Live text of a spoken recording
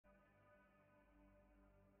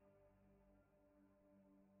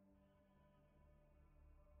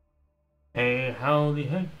Hey, howdy,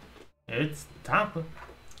 hey, it's Topper,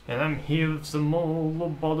 and I'm here with some more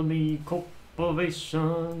Lobotomy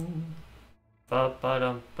Corporation. Ba ba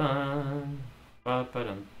dum bum, ba ba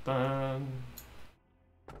dum bum,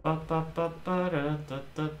 ba ba ba ba da da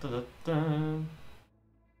da da da da.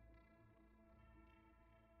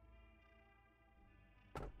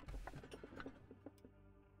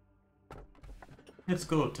 Let's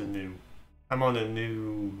go to new. I'm on a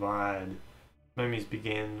new ride. Memories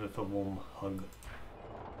began with a warm hug.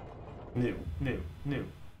 New.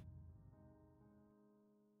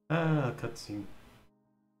 Ah, cutscene.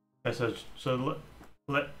 I said, so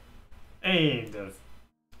hey, Dev.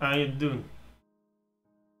 How you doing?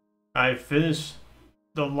 I finished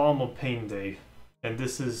the Llama Pain Day, and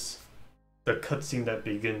this is the cutscene that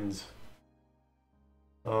begins.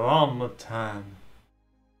 Llama time.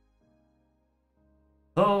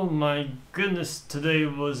 Oh my goodness, today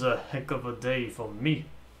was a heck of a day for me.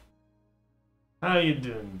 How you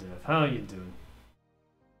doing, Dev? How you doing?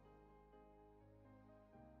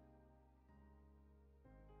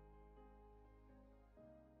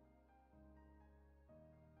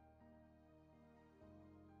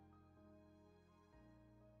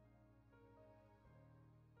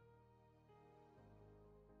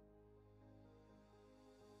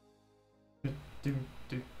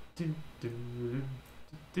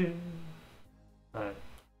 Alright,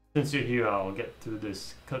 since you're here, I'll get through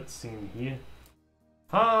this cutscene here.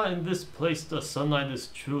 In this place the sunlight is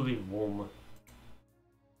truly warm.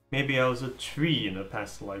 Maybe I was a tree in a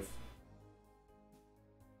past life.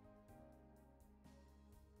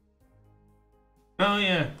 Oh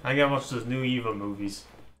yeah, I gotta watch those new Eva movies.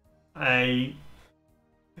 I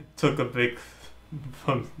took a break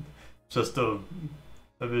from just the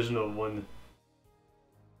original one.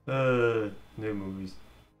 New movies.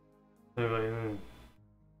 Anyway,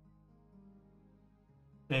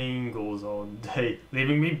 angles all day,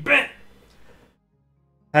 leaving me bent.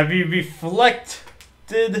 Have you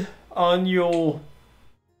reflected on your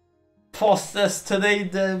process today,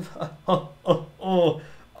 Dev? Oh!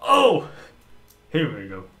 Here we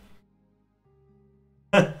go.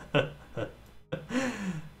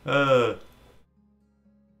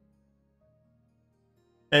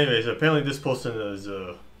 Anyways, apparently this person is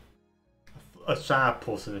a shy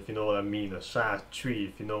person, if you know what I mean. A shy tree,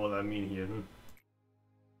 if you know what I mean here.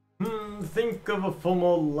 Think of a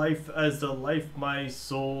former life as the life my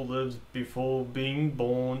soul lives before being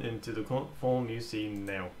born into the form you see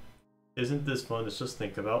now. Isn't this fun to just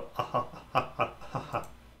think about?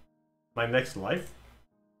 My next life?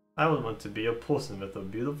 I would want to be a person with a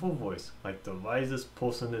beautiful voice, like the wisest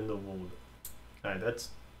person in the world. Alright,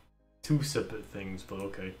 that's two separate things, but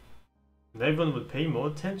okay. And everyone would pay more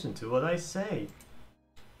attention to what I say.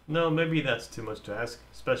 No, maybe that's too much to ask,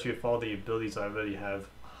 especially with all the abilities I already have.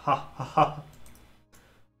 Ha ha ha.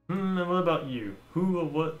 And what about you? Who or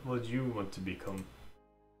what would you want to become?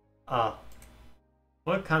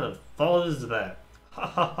 What kind of thought is that? Ha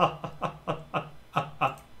ha ha ha ha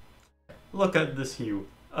ha. Look at this hue.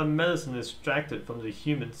 A medicine extracted from the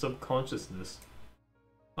human subconsciousness.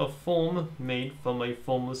 A form made from a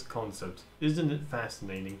formless concept. Isn't it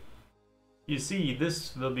fascinating? You see,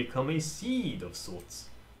 this will become a seed of sorts.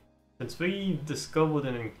 Since we've discovered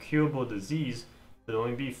an incurable disease, it would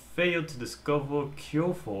only be fair to discover a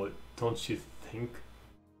cure for it, don't you think?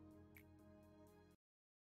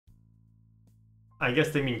 I guess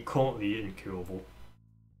they mean currently incurable.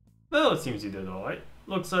 Well, it seems you did alright.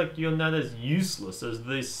 Looks like you're not as useless as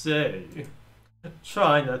they say.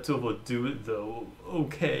 Try not to overdo it though,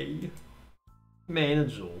 okay?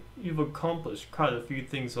 Manager, you've accomplished quite a few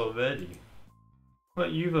things already.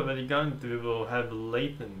 What you've already gone through will have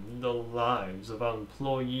lengthened the lives of our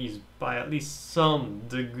employees by at least some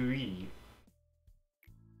degree.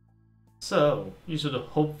 So, you should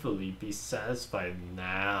hopefully be satisfied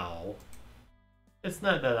now. It's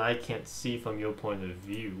not that I can't see from your point of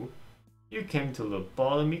view. You came to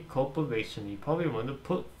Lobotomy Corporation, you probably want to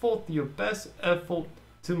put forth your best effort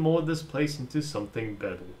to mold this place into something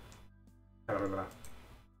better.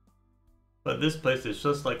 But this place is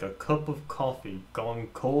just like a cup of coffee gone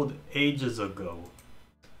cold ages ago.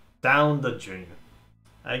 Down the drain.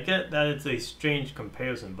 I get that it's a strange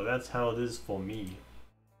comparison, but that's how it is for me.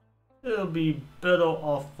 It'll be better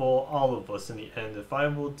off for all of us in the end if I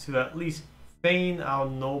were to at least feign our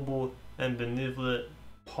noble and benevolent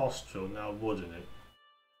posture, now wouldn't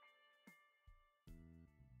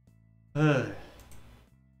it?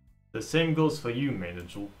 The same goes for you,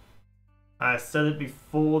 manager. I said it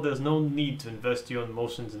before, there's no need to invest your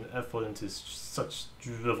emotions and effort into such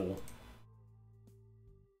drivel.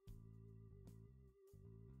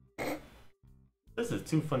 This is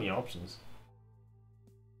two funny options.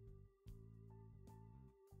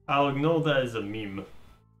 I'll ignore that as a meme.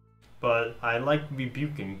 But I like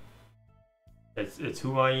rebuking. It's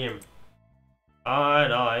who I am.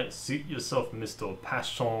 Alright, suit yourself, Mr.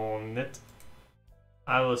 Passionate.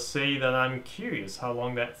 I will say that I'm curious how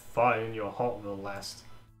long that fire in your heart will last.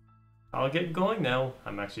 I'll get going now.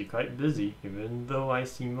 I'm actually quite busy, even though I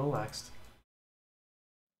seem relaxed.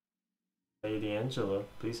 Lady Angela,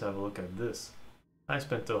 please have a look at this. I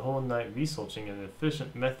spent the whole night researching an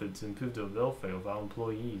efficient method to improve the welfare of our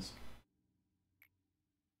employees.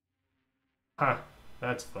 Ha,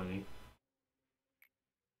 that's funny.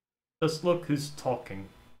 Just look who's talking.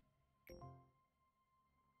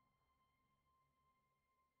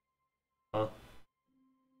 Huh?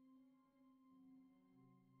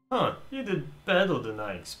 Huh, you did better than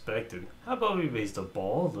I expected. How about we raise the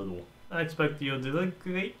bar a little? I expect you did a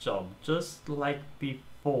great job, just like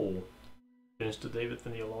before. Finish the day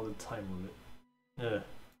within the allotted time limit.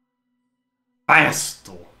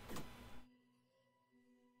 Bastard!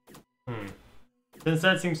 Since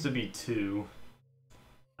that seems to be 2,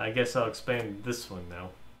 I guess I'll expand this one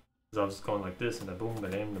now. Because I was just going like this and the boom, ba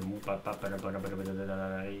dam, the boom, ba ba ba ba ba ba ba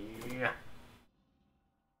ba.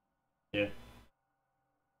 Yeah.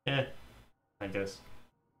 Yeah. I guess.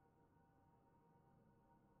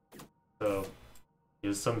 So,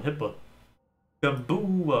 here's some HIPAA.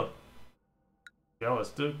 Kabooah! Yeah,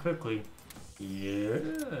 let's do it quickly.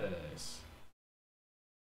 Yes.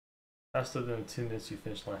 Faster than 2 minutes you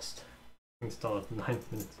finished last. Install of 9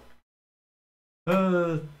 minutes.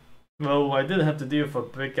 Well, I did have to deal for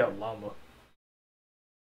Breakout Llama.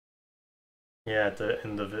 Yeah, at the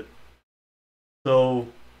end of it. So,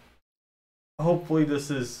 hopefully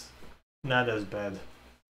this is not as bad.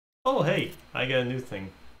 Oh, hey, I got a new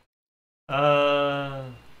thing.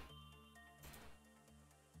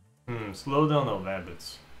 Slow down the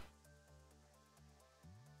rabbits.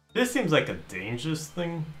 This seems like a dangerous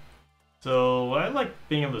thing. So, I like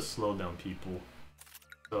being able to slow down people.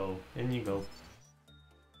 So, in you go.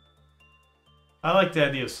 I like the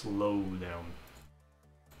idea of slow down.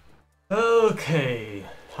 Okay,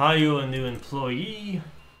 hire a new employee.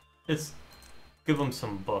 Let's give them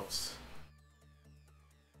some buffs.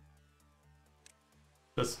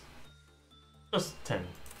 Just 10.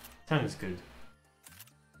 10 is good.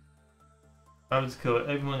 Rabbits kill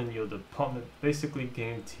everyone in your department, basically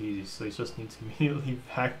guaranteed, so you just need to immediately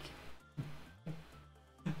vacuum.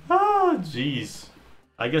 Ah, jeez.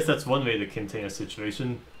 I guess that's one way to contain a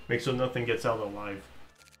situation. Make sure nothing gets out alive.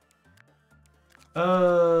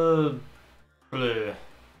 Bleh.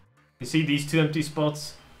 You see these 2 empty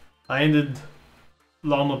spots? I ended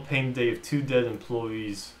Llama Pain Day with 2 dead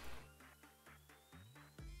employees.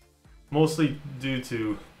 Mostly due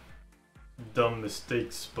to dumb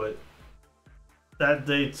mistakes, but that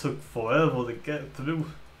day took forever to get through.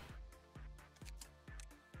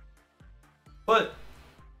 But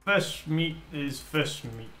fresh meat is fresh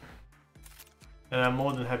meat. And I'm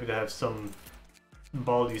more than happy to have some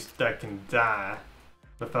bodies that can die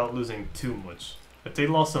without losing too much. If they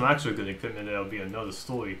lost some actual good equipment, that would be another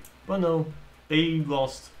story. But no, they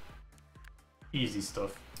lost easy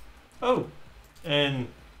stuff. Oh, and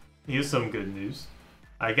here's some good news.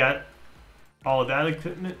 I got all that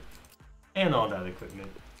equipment and all that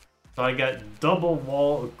equipment. So I got double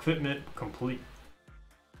wall equipment complete.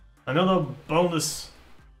 Another bonus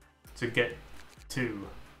to get to.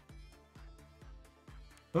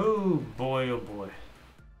 Oh boy, oh boy.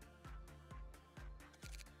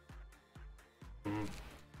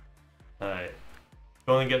 Alright.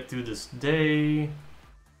 Gonna get through this day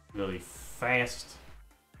really fast.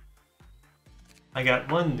 I got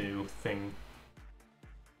one new thing.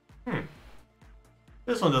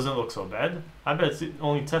 This one doesn't look so bad. I bet it's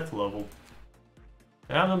only 10th level.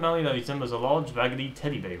 An abnormality that resembles a large, raggedy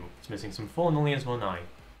teddy bear. It's missing some fur and only has one eye.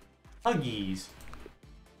 Huggies.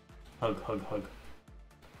 Hug, hug, hug.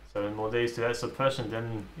 7 more days to that suppression,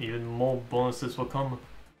 then even more bonuses will come.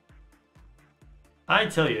 I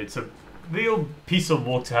tell you, it's a real piece of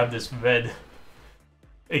work to have this red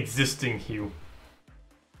existing hue.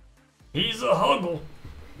 He's a huggle!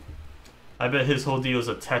 I bet his whole deal is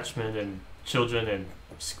attachment and children and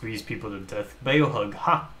squeeze people to death. Bear hug,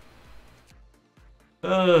 ha!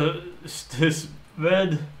 This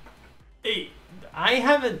red... Hey, I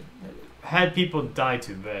haven't had people die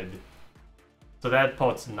to red. So that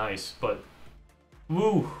part's nice, but...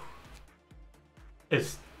 Woo!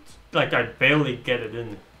 It's like I barely get it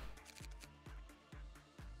in.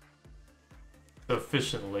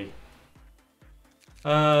 Efficiently.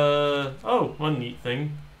 Oh, one neat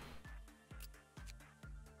thing.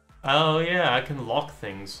 Oh yeah, I can lock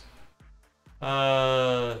things.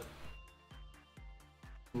 Lock.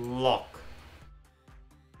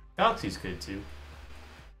 Galaxy's good too.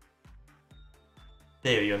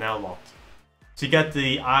 There, you're now locked. So you got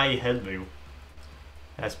the eye headway.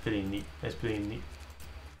 That's pretty neat. That's pretty neat.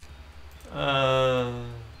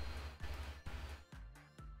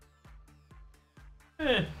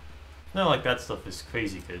 Not like that stuff is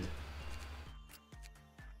crazy good.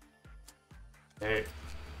 Hey.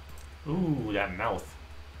 Ooh, that mouth.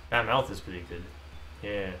 That mouth is pretty good.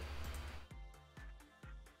 Yeah.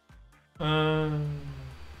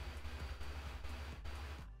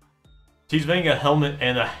 She's wearing a helmet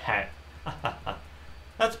and a hat.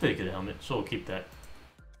 That's a pretty good helmet, so we'll keep that.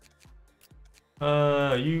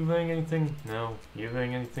 Are you wearing anything? No. You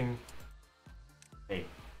wearing anything? Hey,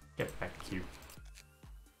 get back here.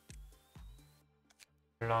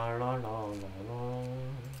 La la la la la.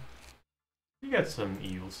 You got some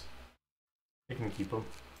eels. You can keep them.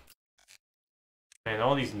 And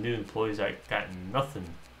all these new employees that got nothing.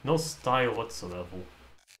 No style whatsoever.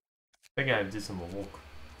 I gotta do some work.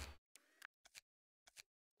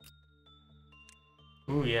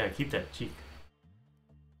 Ooh yeah, keep that cheek.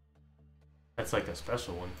 That's like a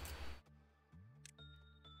special one.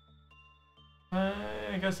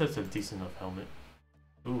 I guess that's a decent enough helmet.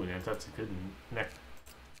 Ooh, and that's a good neck.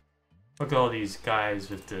 Look at all these guys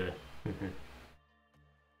with the...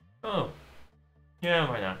 Oh. Yeah,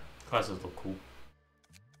 why not? Classes look cool.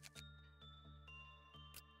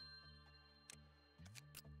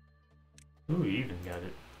 Ooh, you even got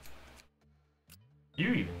it.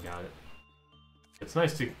 You even got it. It's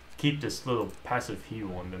nice to keep this little passive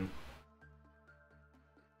heal on them.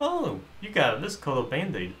 Oh, you got this color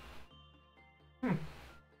band-aid.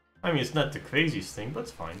 I mean, it's not the craziest thing, but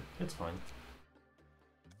it's fine. It's fine.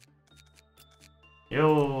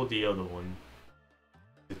 Yo, the other one.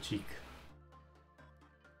 The cheek.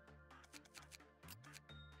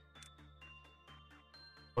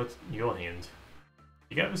 What's your hand?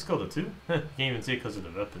 You got this color too? You can't even see it because of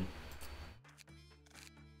the weapon.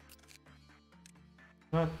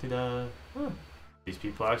 Da-da-da. Huh. These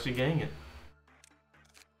people are actually getting it.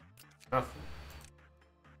 Nothing.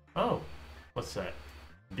 Oh, what's that?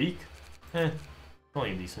 Beak?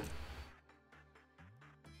 Only decent.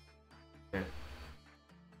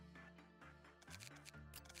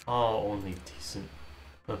 Oh, only decent.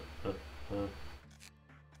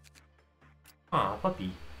 Ah,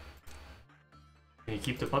 puppy. Can you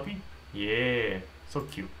keep the puppy? Yeah, so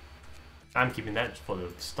cute. I'm keeping that for the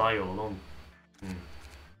style alone.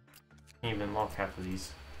 Can't even lock half of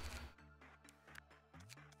these.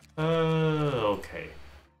 Okay.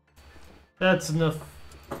 That's enough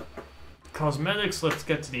cosmetics. Let's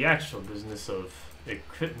get to the actual business of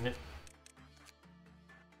equipment.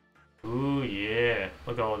 Ooh, yeah.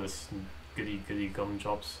 Look at all this goody goody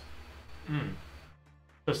gumdrops.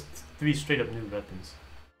 Just 3 straight up new weapons.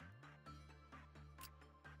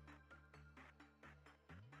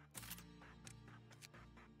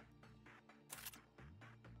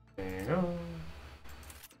 There you go.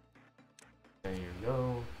 There you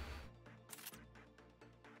go.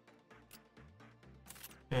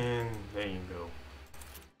 And there you go.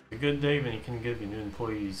 A good day when you can give your new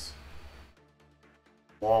employees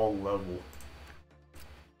wall level.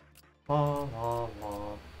 La la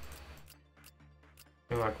la.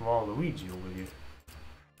 Feel like Waluigi over here.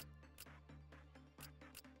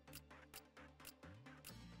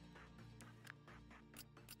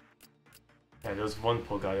 Yeah, there's one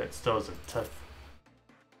poor guy that still has a tooth.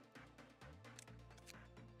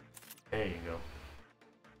 There you go.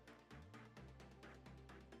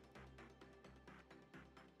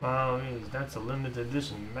 Wow, that's a limited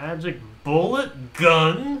edition magic bullet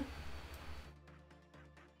gun?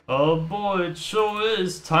 Oh boy, it sure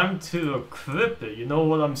is. Time to equip it. You know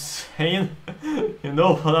what I'm saying? You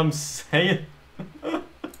know what I'm saying?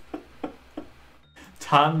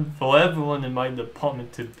 Time for everyone in my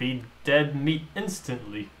department to be dead meat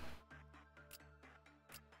instantly.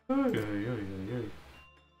 Oh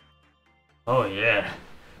yeah.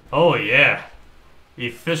 Oh yeah.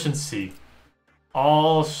 Efficiency.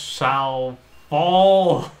 All shall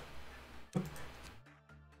fall.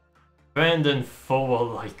 Brandon foe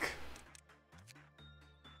alike.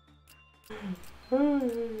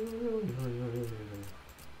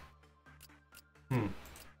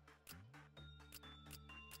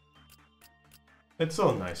 It's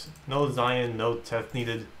so nice. No Zion, no Teth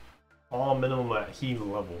needed. All minimum at heal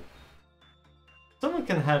level. Someone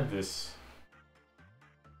can have this.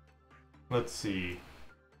 Let's see.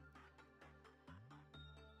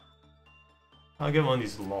 I'll get one of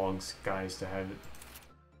these logs guys to have it.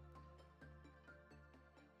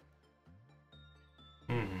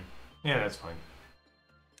 Yeah, that's fine.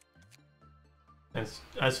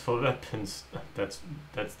 As for weapons, that's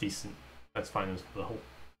decent. That's fine as well.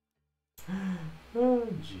 Oh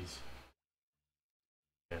jeez.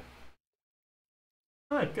 Yeah.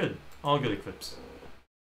 Alright, good. All good equips.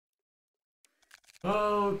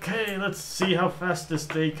 Okay, let's see how fast this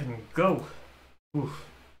day can go. Oof.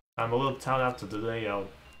 I'm a little tired after today. I'll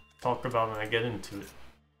talk about when I get into it.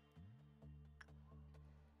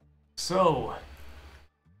 So,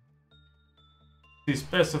 to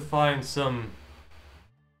specify in some...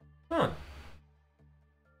 Huh.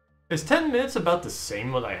 Is 10 minutes about the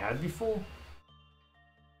same what I had before?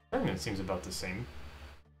 10 minutes seems about the same.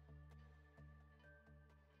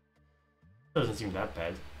 Doesn't seem that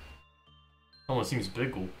bad. Almost seems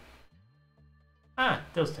bigger. Ah,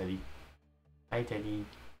 there's Teddy. Hi, Teddy.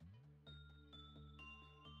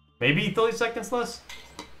 Maybe 30 seconds less?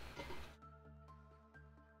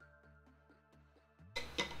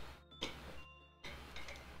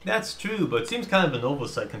 That's true, but it seems kind of an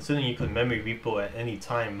oversight considering you could memory repo at any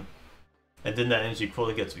time and then that energy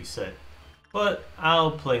quota gets reset. But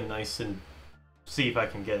I'll play nice and see if I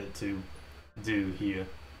can get it to do here.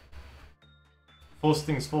 First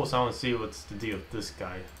things first, I want to see what's the deal with this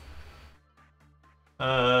guy.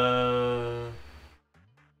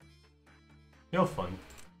 You're fun.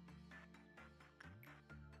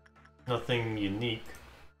 Nothing unique.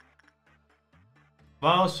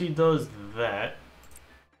 While she does that,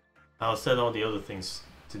 I'll set all the other things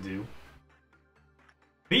to do.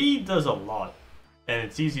 B does a lot, and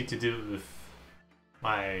it's easy to do with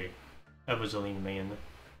my Evangeline main.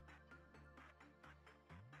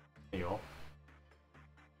 There you go.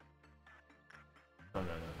 No.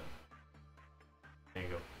 There you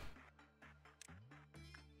go.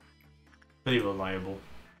 Pretty reliable.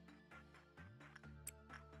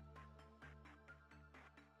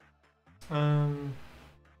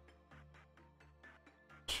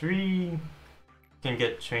 Tree can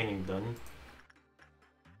get training done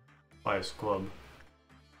by a scrub.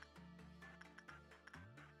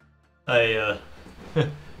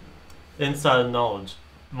 Insider knowledge.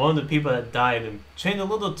 One of the people that died and trained a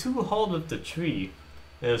little too hard with the tree.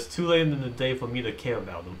 It was too late in the day for me to care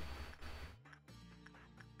about him.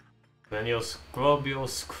 Then you'll scrub.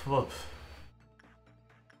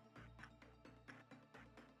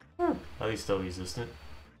 At least still resistant.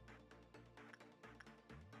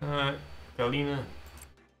 Alright, Galina,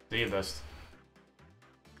 do your best.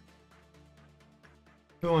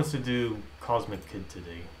 Who wants to do Cosmic Kid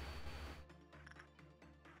today?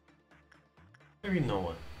 Maybe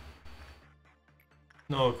Noah.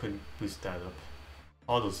 Noah could boost that up.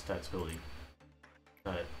 All those stats really.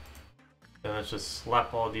 Alright. Then let's just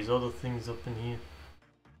slap all these other things up in here.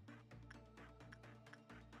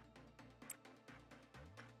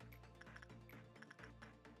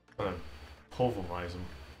 Gonna pulverize them.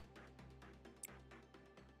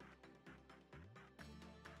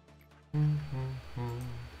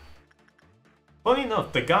 Funny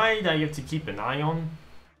enough, the guy that you have to keep an eye on,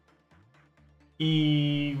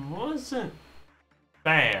 he wasn't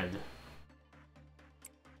bad.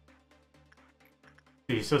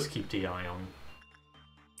 You just keep the eye on.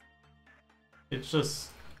 It's just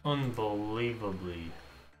unbelievably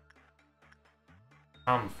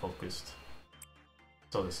focused,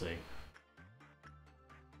 so to say.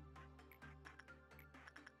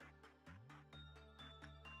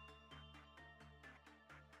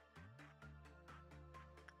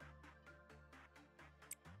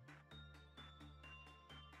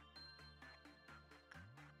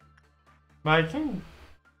 But I can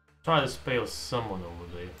try to spell someone over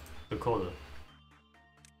there. Dakota.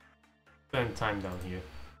 Spend time down here.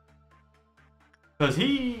 Because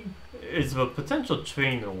he is a potential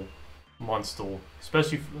trainer monster,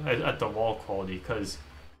 especially at the wall quality, because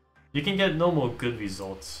you can get no more good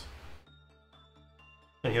results.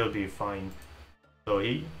 And he'll be fine. So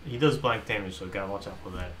he does blank damage, so gotta watch out for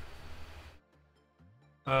that.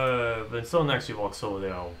 When someone actually walks over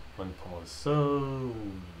there, I'll unpause. So...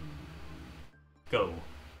 go,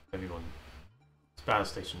 everyone. It's battle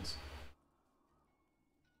stations.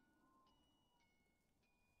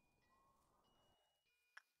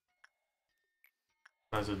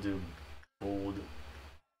 Might as well do bold.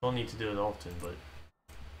 Don't need to do it often, but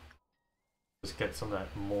just get some of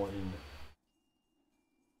that more in.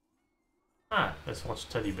 Ah, let's watch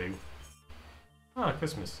Teddy Bear. Ah,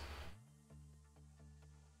 Christmas.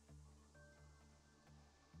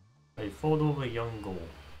 A photo of a young girl.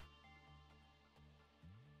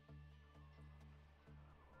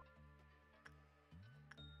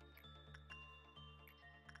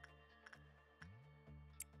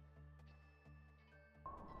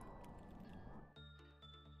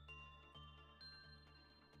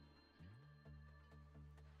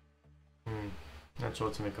 Not sure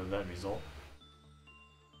what to make of that result.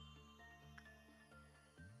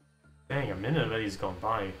 Dang, a minute already has gone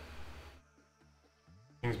by.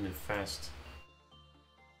 Things move fast.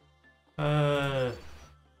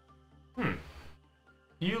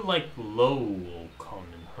 You like low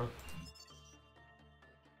common, huh?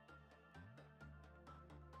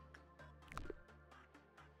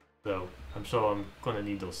 Though, I'm sure I'm gonna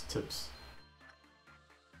need those tips.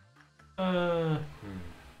 In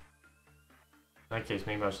that case,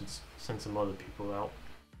 maybe I should send some other people out.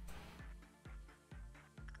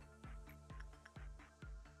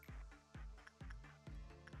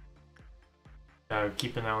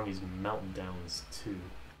 Keep an eye on these meltdowns too.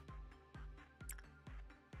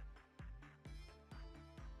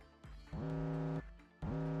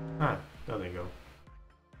 Ah, there they go.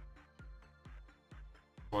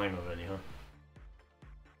 Flying already, huh?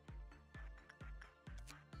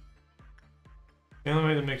 The only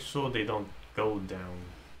way to make sure they don't go down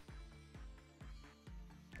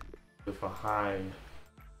with a high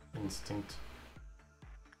instinct.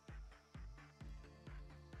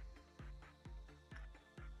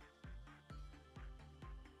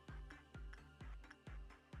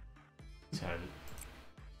 He's had it.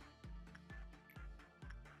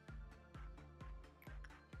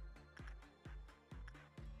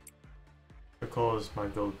 Because my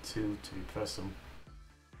go-to to press them.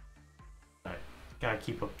 Alright, gotta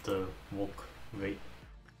keep up the walk rate.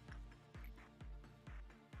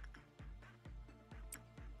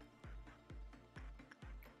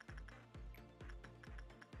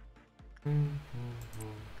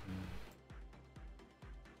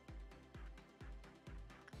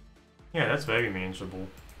 Yeah, that's very manageable.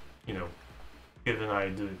 You know, given I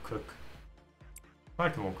do it quick. I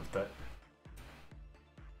can work with that.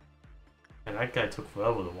 And that guy took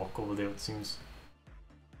forever to walk over there, it seems.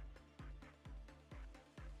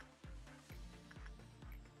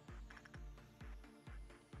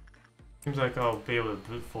 Seems like I'll be able to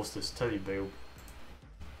brute force this teddy bear.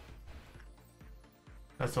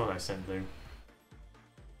 That's what I sent there.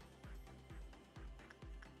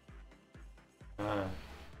 Ah,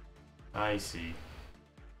 I see.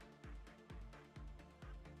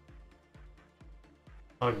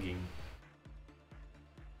 Hugging.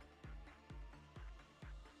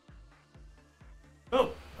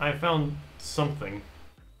 Oh, I found something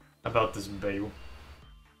about this bale.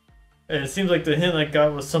 And it seems like the hint I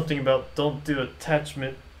got was something about don't do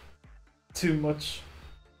attachment too much.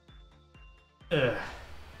 I'm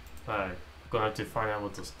gonna have to find out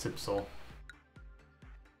what those tips are.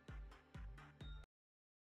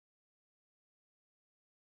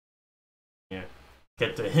 Yeah,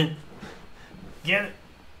 get the hint. Get it!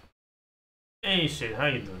 Hey shit, how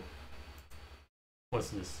you doing?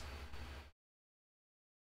 What's this?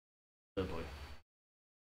 Oh boy.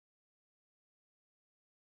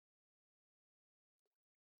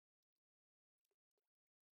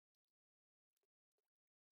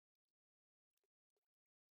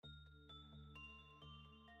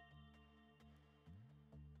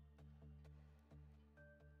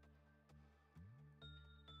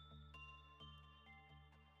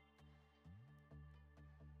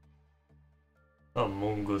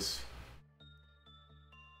 Among Us.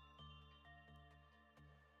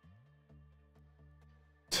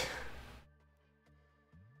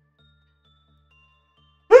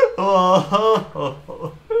 Oh,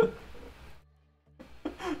 oh,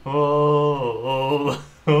 oh.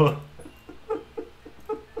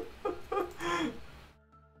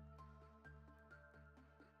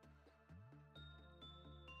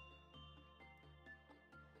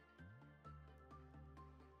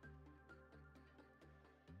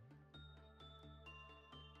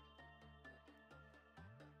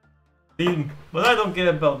 What I don't get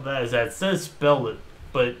about that is that it says spell it,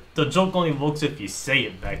 but the joke only works if you say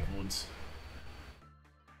it backwards.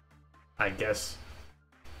 I guess.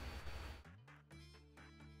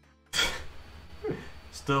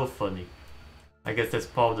 Still funny. I guess that's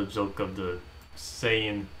part of the joke of the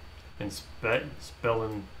saying and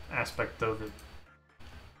spelling aspect of it.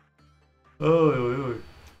 Oh,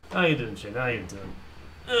 how you doing, Shane? How you doing?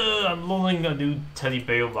 I'm loading a new teddy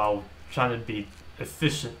bear while trying to be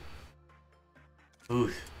efficient.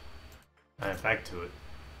 Oof. Alright, back to it.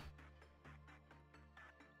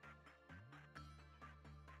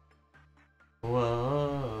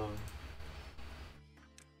 Whoa.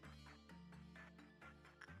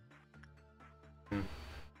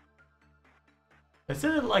 I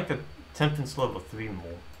said it like a temperance level 3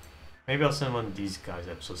 more. Maybe I'll send one of these guys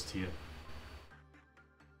at just here.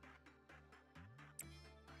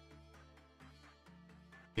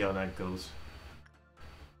 See how that goes.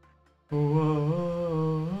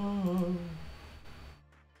 Whoa.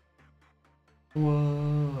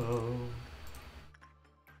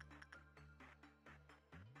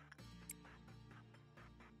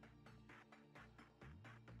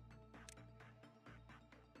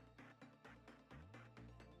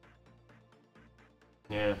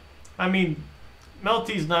 Yeah. I mean,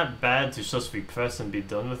 Melty's not bad to just repress and be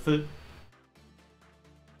done with it.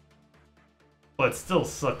 But it still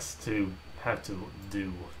sucks to have to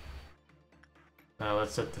do. Now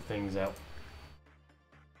let's set the things out.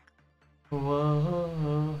 Whoa,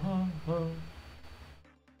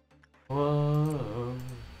 whoa,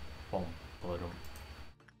 bum, bottom.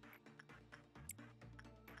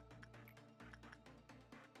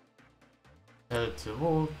 Head to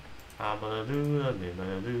walk. I'm gonna do, I'm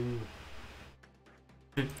gonna do.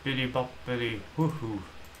 Bippity boppity, woohoo.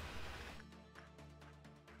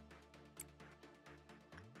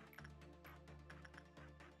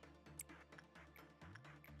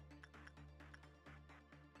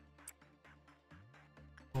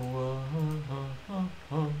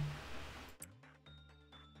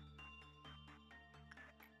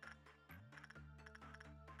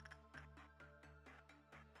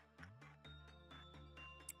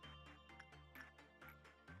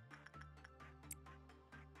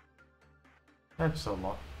 That's a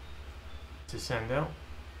lot to send out.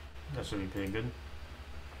 That should be pretty good.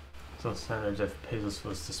 So Santa Jeff Bezos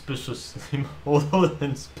was suspiciously older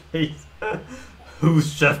in space.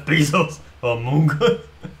 Who's Jeff Bezos? Among Us?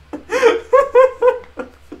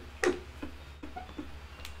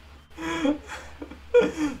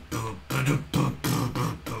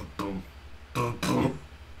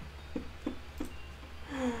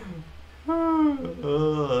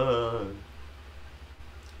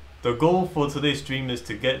 The goal for today's stream is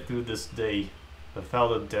to get through this day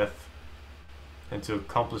without a death and to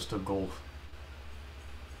accomplish the goal.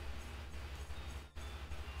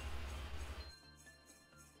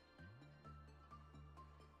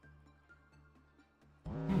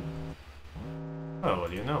 Oh,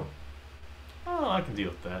 what do you know? Oh, I can deal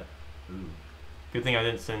with that. Ooh. Good thing I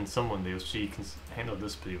didn't send someone there. She can handle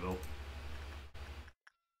this pretty well.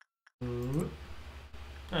 Ooh.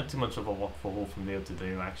 Not too much of a walk for hole from there to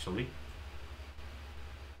there, actually.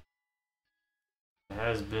 It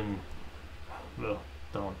has been... Well,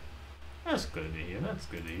 don't. That's good to hear. That's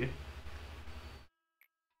good to hear.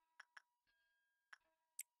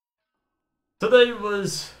 Today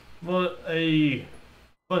was, well, a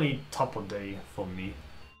funny topple day for me.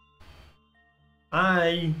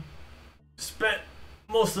 I spent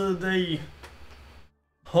most of the day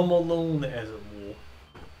home alone, as it were.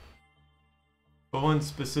 For one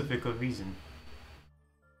specific reason.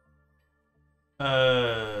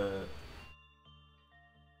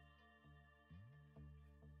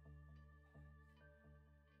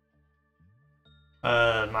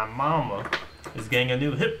 My mama is getting a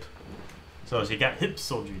new hip. So she got hip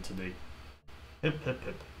surgery today. Hip, hip,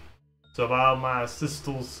 hip. So while my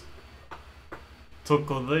sisters took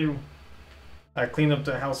her there, I cleaned up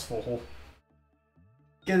the house for her.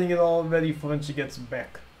 Getting it all ready for when she gets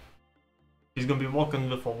back. She's gonna be walking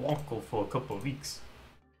with a walker for a couple of weeks.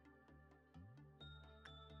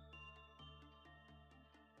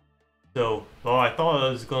 So, well, I thought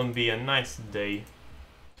it was gonna be a nice day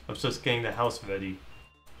of just getting the house ready.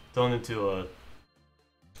 Turned into a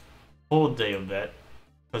whole day of that,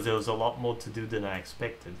 because there was a lot more to do than I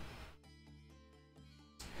expected.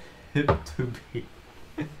 Hip to be.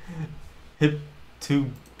 Hip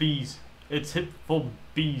to bees. It's hip for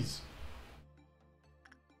bees.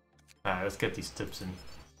 Alright, let's get these tips in.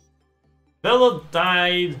 Bella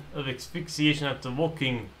died of asphyxiation after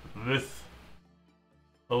walking with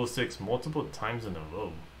 06 multiple times in a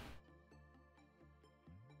row.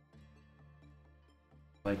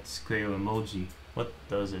 Like square emoji. What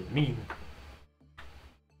does it mean?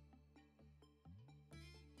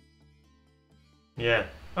 Yeah.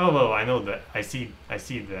 Oh well, I know that. I see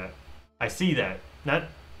that. I see that. Not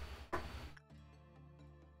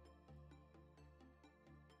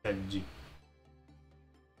edgy.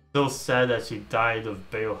 So sad that she died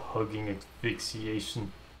of bear hugging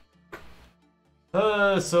asphyxiation.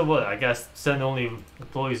 So what? I guess send only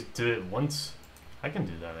employees do it once? I can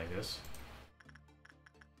do that, I guess.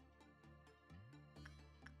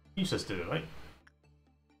 You just do it, right?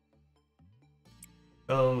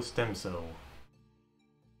 Oh, stem cell.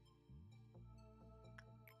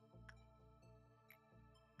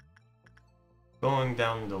 Going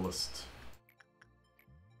down the list.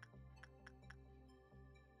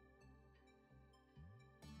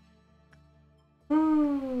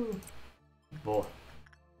 Boy.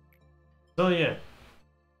 So yeah.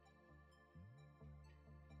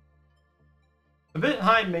 A bit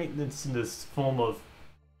high maintenance in this form of...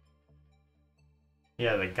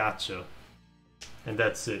 Yeah, the gotcha. And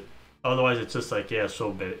that's it. Otherwise it's just like, yeah,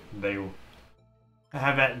 sure, bail.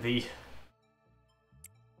 Have at thee.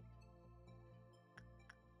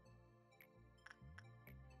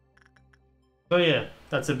 So yeah,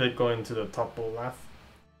 that's a bit going to the top of laugh.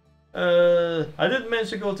 I did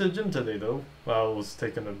manage to go to the gym today though, while I was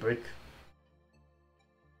taking a break.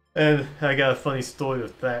 And I got a funny story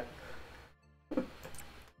with that.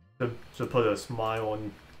 to put a smile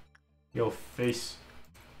on your face.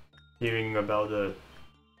 Hearing about a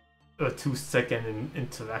 2-second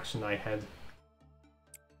interaction I had.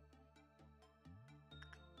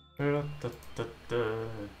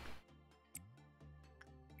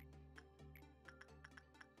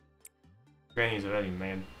 Granny's already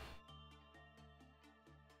mad.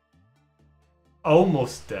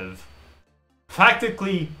 Almost dev.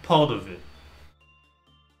 Practically part of it.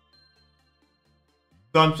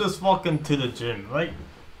 So I'm just walking to the gym, right?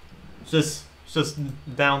 Just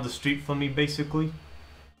down the street from me, basically.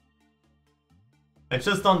 And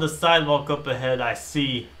just on the sidewalk up ahead, I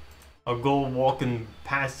see a girl walking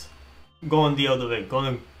past, going the other way,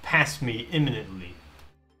 going past me imminently.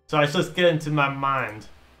 So I just get into my mind,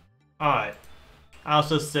 alright, I'll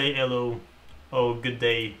just say hello, or good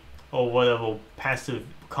day, or whatever passive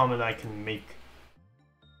comment I can make.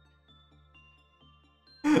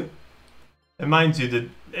 And mind you, that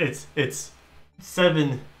it's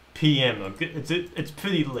 7 PM. It's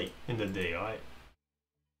pretty late in the day, alright?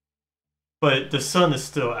 But the sun is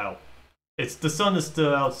still out. The sun is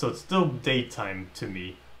still out, so it's still daytime to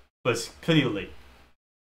me, but it's pretty late.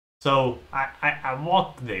 So I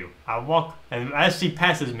walk there. I walk, and as she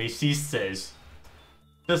passes me, she says,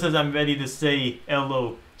 just as I'm ready to say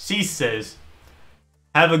hello, she says,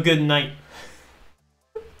 "Have a good night."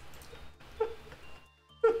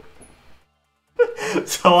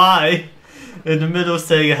 So I, in the middle of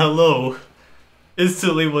saying hello,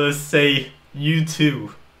 instantly want to say you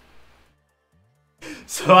too.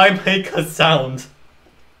 So I make a sound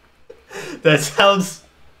that sounds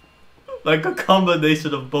like a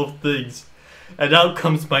combination of both things, and out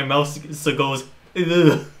comes my mouth, so goes,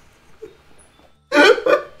 ugh.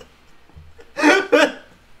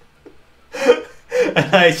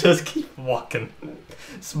 And I just keep walking,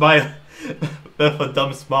 smile with a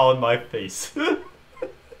dumb smile on my face.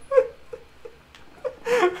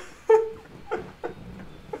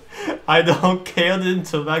 I don't care to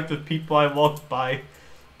interact with people I walk by,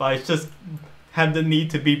 but I just have the need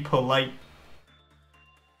to be polite.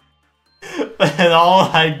 And all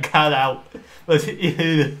I got out was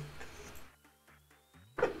good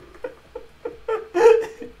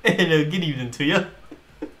evening to you.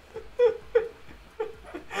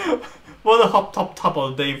 What a hop top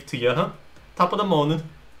of the day to you, huh? Top of the morning.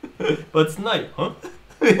 But it's night, huh?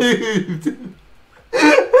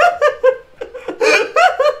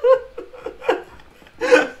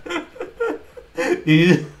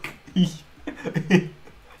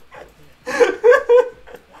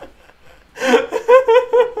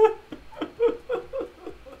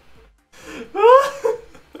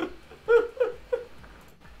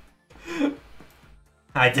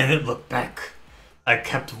 I didn't look back. I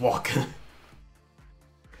kept walking.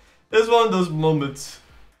 It's one of those moments.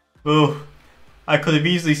 Oh, I could have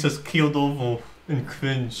easily just keeled over and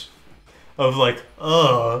cringe. Of like,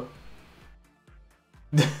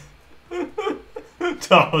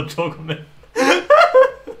 Top of joke, man.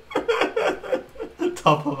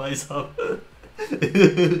 Top of myself.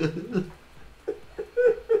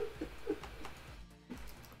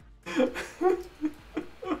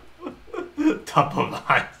 Top of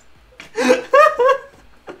mine.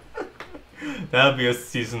 That'll be a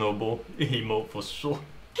seasonable emote for sure.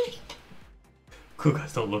 Cool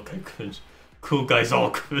guys don't look like cringe. Cool guys all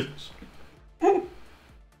cringe.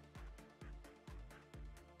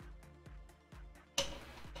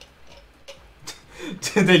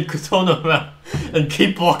 They could turn around and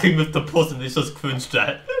keep walking with the person they just cringed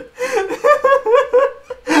at.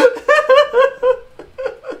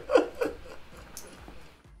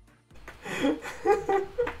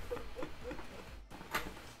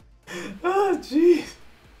 Oh jeez.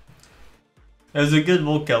 It was a good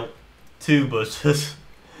workout too, but it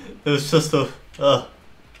was just a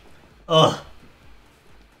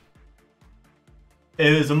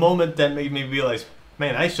it was a moment that made me realize,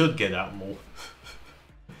 man, I should get out more.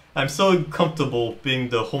 I'm so comfortable being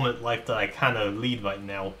the hermit life that I kind of lead right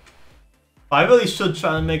now. But I really should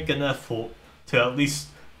try to make an effort to at least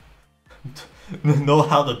know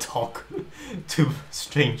how to talk to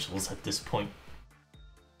strangers at this point.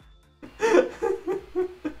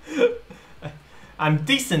 I'm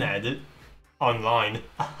decent at it online.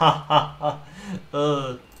 The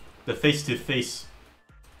face-to-face.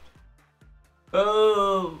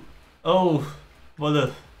 Oh, what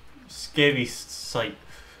a scary sight.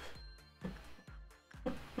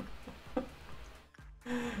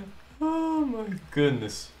 Oh my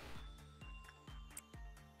goodness.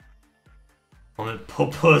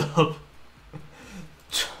 Put it up.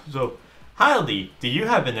 So, howdy, do you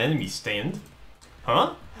have an enemy stand?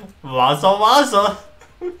 Huh? Waza waza!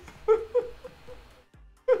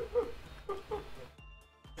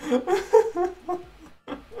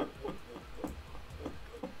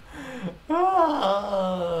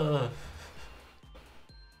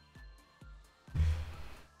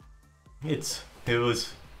 It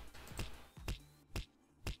was...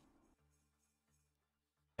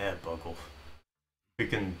 Yeah, Buckle.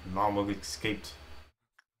 Freaking Mama escaped.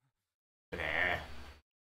 Nah.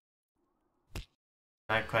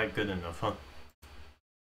 Not quite good enough, huh?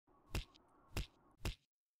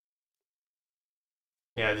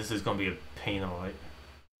 Yeah, this is gonna be a pain, alright.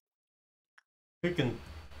 Freaking...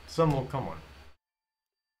 Someone, come on.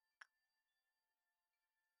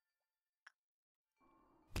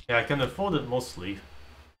 Yeah, I can afford it mostly.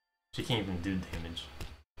 She can't even do damage.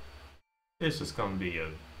 It's just gonna be a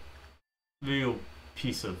real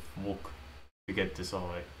piece of work to get this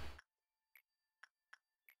alright.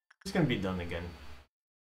 It's gonna be done again.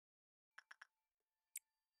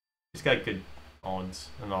 It's got good odds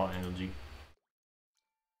and all energy.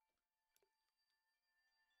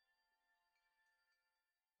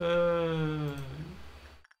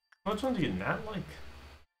 Which one do you not like?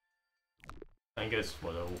 I guess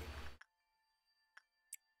whatever.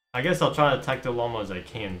 I guess I'll try to attack the llama as I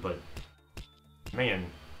can, but man,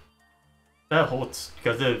 that hurts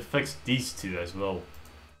because it affects these two as well.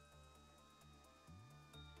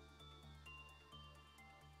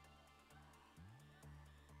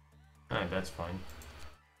 Alright, that's fine.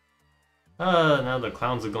 Now the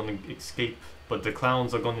clowns are gonna escape, but the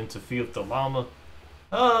clowns are gonna interfere with the llama.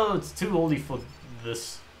 Oh, it's too oldie for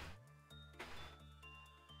this.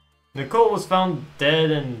 Nicole was found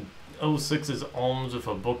dead in 06's arms with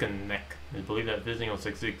a broken neck. It's believed that visiting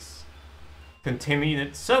 066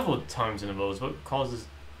 contaminated several times in a row is what causes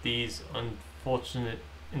these unfortunate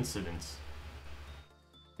incidents.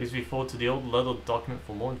 Please refer to the old letter document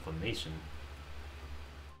for more information.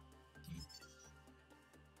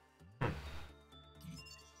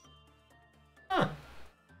 Huh.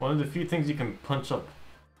 One of the few things you can punch up.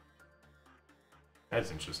 That's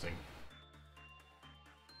interesting.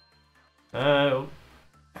 Oh,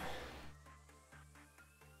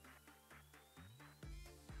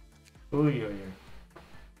 yeah.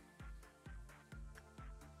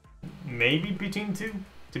 Maybe between two?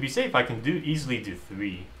 To be safe, I can easily do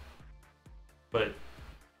 3. But,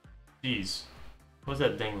 jeez. What's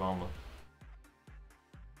that dang llama?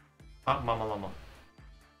 Ah, mama llama.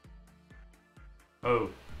 Oh.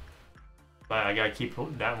 But I gotta keep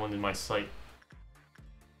that one in my sight.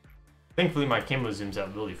 Thankfully my camera zooms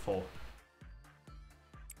out really full.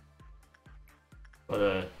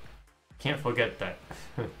 But can't forget that.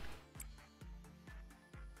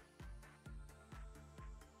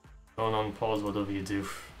 Don't unpause whatever you do.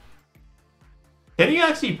 Can you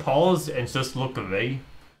actually pause and just look away?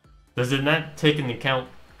 Does it not take into account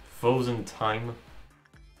frozen time?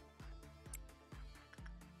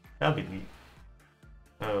 That'd be neat.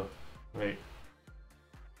 Oh, wait.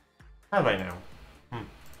 Have I now?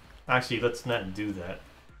 Actually, let's not do that.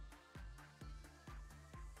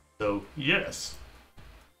 So, yes.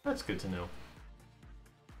 That's good to know.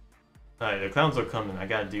 Alright, the clowns are coming. I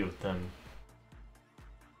gotta deal with them.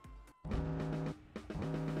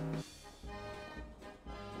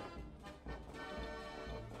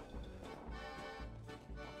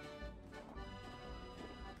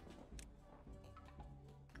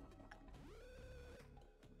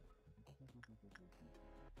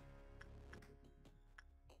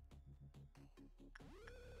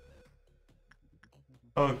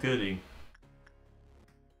 Oh, goody.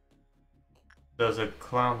 There's a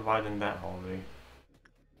clown right in that hallway.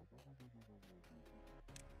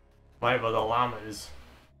 Right where the llama is.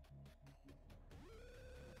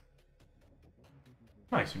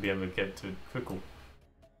 I should be able to get to it quickly.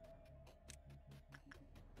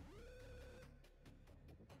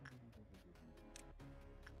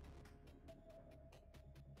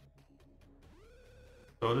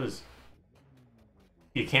 So it is.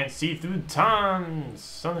 You can't see through time,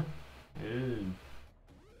 son. Ew.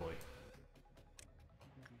 Boy.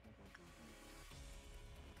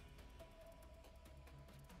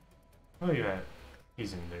 Where are you at?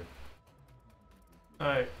 He's in there.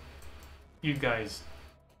 Alright. You guys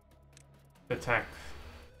attack.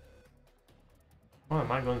 What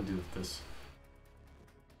am I going to do with this?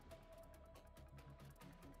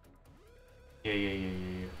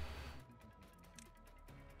 Yeah.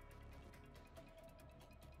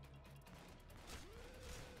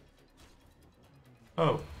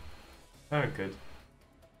 Oh, very good.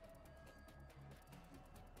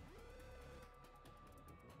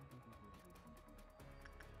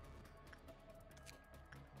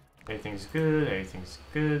 Everything's good, everything's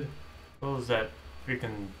good. What was that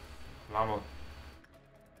freaking llama?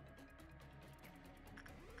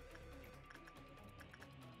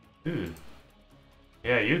 Dude.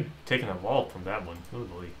 Yeah, you're taking a wall from that one. Oh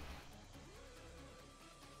boy.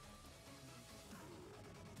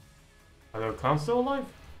 Are there clowns still alive?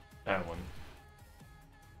 That one.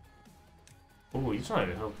 Oh, he's trying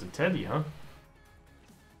to help the teddy, huh?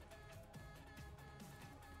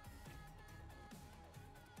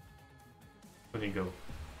 Where'd he go?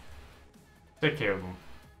 Take care of him.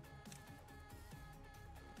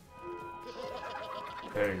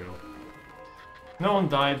 There you go. No one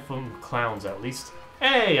died from clowns, at least.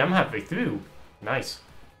 Hey, I'm halfway through. Nice.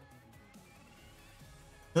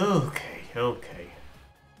 Okay, okay.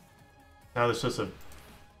 Now there's just a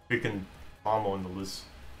freaking llama on the list.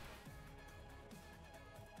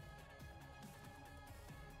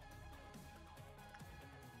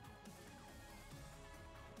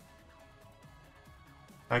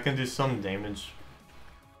 I can do some damage.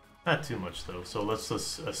 Not too much though, so let's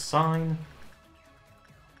just assign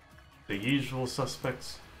the usual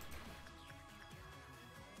suspects.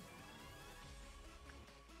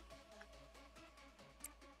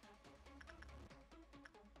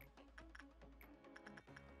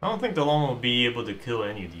 I don't think the llama will be able to kill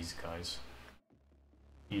any of these guys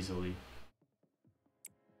easily.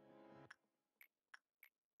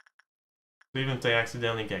 So even if they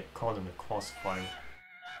accidentally get caught in the crossfire,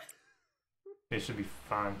 they should be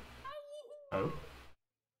fine. Oh.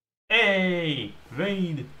 Hey!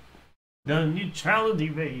 Raid! The neutrality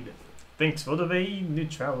raid! Thanks for the raid,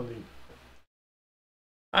 neutrality.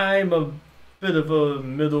 I'm a bit of a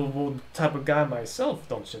middle type of guy myself,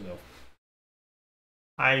 don't you know?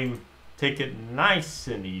 I take it nice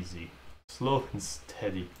and easy, slow and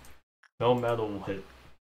steady, no matter what.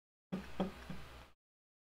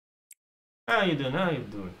 How you doing? How you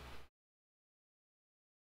doing?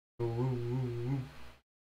 Ooh.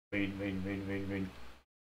 Wait.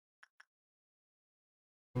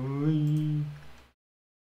 Ooh.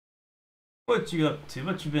 What you up to?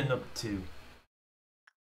 What you been up to?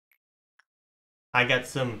 I got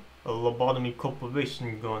some Lobotomy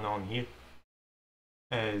corporation going on here,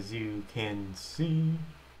 as you can see.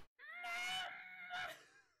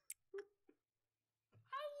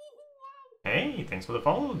 Hey, thanks for the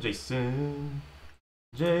follow, Jason.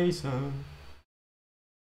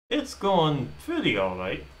 It's going pretty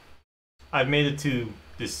alright. I've made it to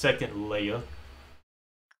the second layer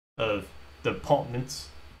of departments.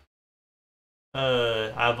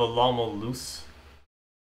 I have a llama loose,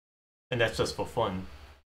 and that's just for fun.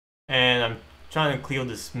 And I'm trying to clear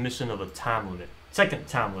this mission of a time limit. Second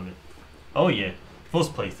time limit. Oh yeah,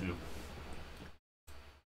 first playthrough.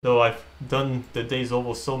 Though I've done the days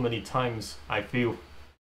over so many times, I feel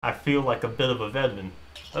like a bit of a veteran.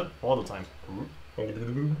 Oh, all the time.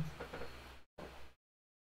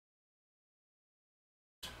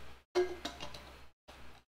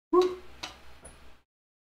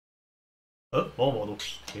 Oh, more model.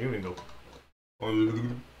 Here we go. There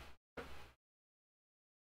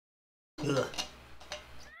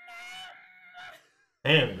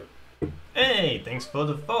we go. Hey, thanks for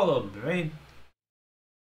the follow, Braid.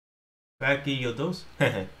 Backy your dose?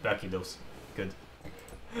 Backy dose. Good.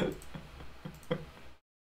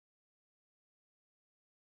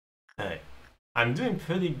 Alright. I'm doing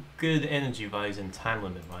pretty good energy-wise and time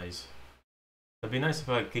limit-wise. It'd be nice if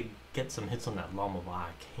I could get some hits on that llama while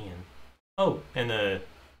I can. Oh, and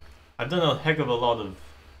I've done a heck of a lot of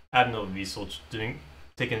abnormal research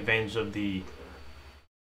taking advantage of the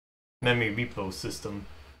memory repo system.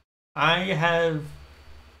 I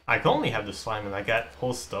can only have the slime and I got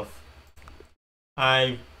whole stuff.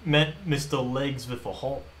 I met Mr. Legs with a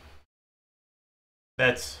halt.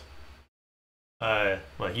 That's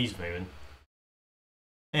what he's wearing.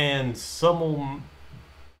 And some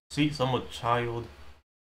child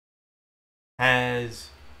has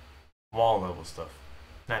wall level stuff.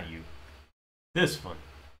 Not you. This one.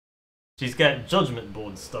 She's got judgment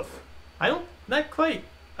board stuff. Not quite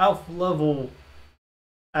alpha level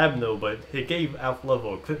Abno, but it gave alpha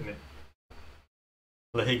level equipment.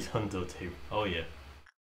 Legs Hunter too. Oh yeah.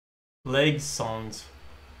 Legs songs.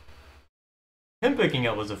 Him picking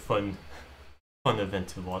up was a fun event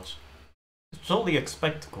to watch. It's totally a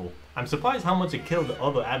spectacle. I'm surprised how much it killed the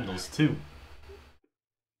other admirals too.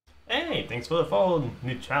 Hey, thanks for the follow.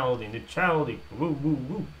 Neutrality.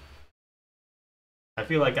 Woo. I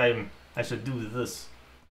feel like I should do this.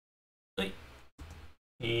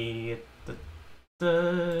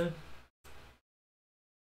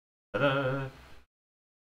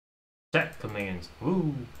 Chat commands.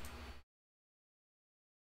 Woo.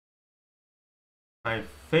 My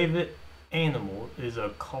favorite animal is a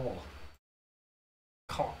caw.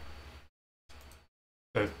 Caw.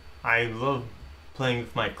 I love playing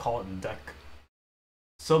with my caw deck.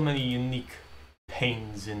 So many unique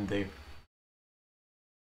pains in there.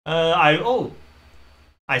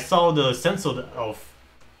 I saw the sensor of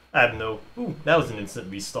Abno. Ooh, that was an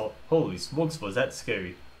instant restart. Holy smokes, was that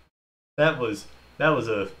scary? That was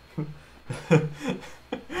a.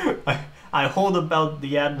 I heard about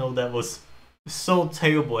the Abno that was so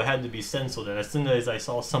terrible it had to be censored, and as soon as I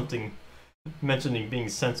saw something mentioning being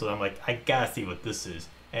censored, I'm like, I gotta see what this is,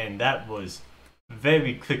 and that was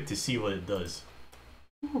very quick to see what it does.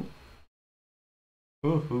 Ooh.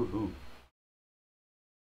 Ooh.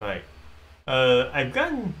 Right. I've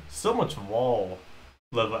gotten so much wall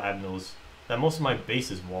level Abnos that most of my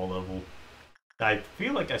base is wall level. I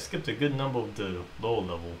feel like I skipped a good number of the lower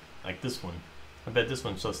level, like this one. I bet this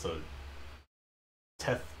one's just a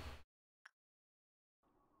Teth.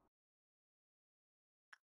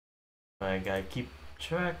 I gotta keep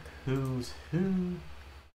track who's who.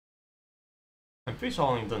 I'm pretty sure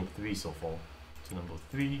I've only done 3 so far. To number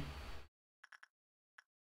 3.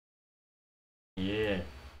 Yeah.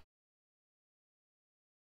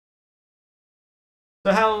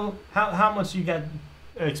 So how much you got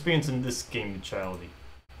experience in this game, Charlie?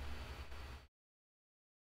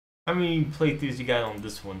 How many playthroughs you got on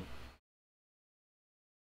this one?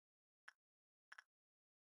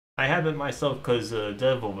 I have it myself because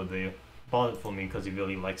Dev over there bought it for me because he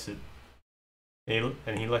really likes it.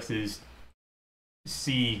 And he likes to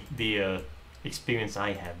see the experience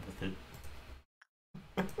I have with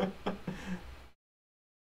it.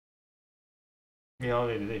 Yeah,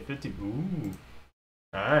 already 50. Ooh.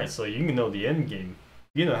 Alright, so you know the end game.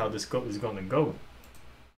 You know how this is gonna go.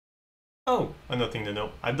 Oh, another thing to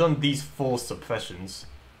note. I've done these 4 suppressions.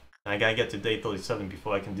 I gotta get to day 37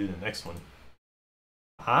 before I can do the next one.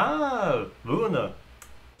 Ah, Luna.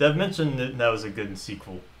 Dev mentioned that was a good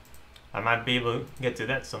sequel. I might be able to get to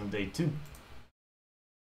that someday too.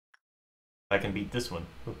 I can beat this one.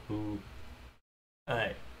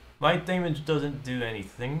 Alright. Light damage doesn't do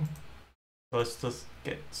anything. Let's just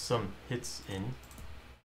get some hits in.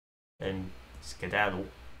 And skedaddle.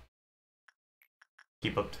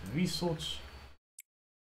 Keep up to research.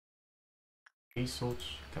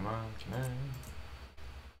 Research. Come on.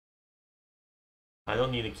 I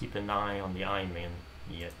don't need to keep an eye on the Iron Man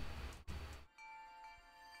yet.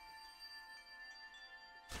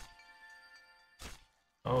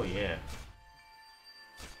 Oh yeah.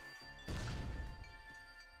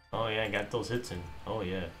 Oh yeah, I got those hits in. Oh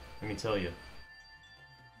yeah, let me tell you.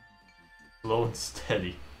 Slow and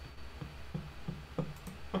steady.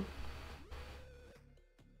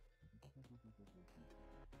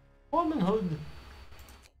 Womanhood.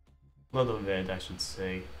 Little red, I should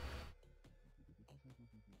say.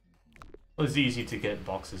 It was easy to get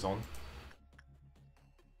boxes on.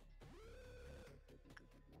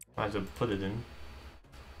 I have to put it in.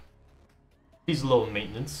 These low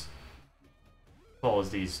maintenance. As well as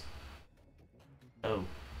these. Oh.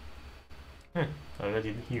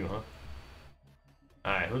 Already here, huh?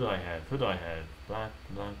 Alright, who do I have? Black,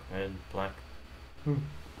 red, black.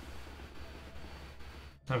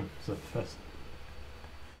 I'm so fast.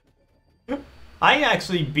 I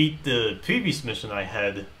actually beat the previous mission I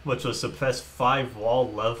had, which was suppress 5 wall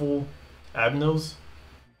level Abnos,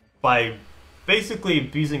 by basically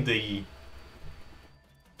abusing the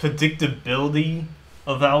predictability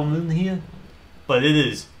of Almun here. But it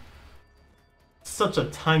is such a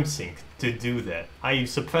time sink to do that. I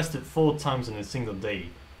suppressed it 4 times in a single day,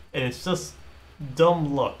 and it's just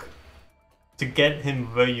dumb luck to get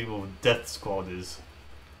him where your death squad is.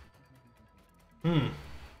 And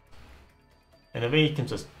then he can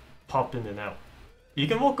just pop in and out. You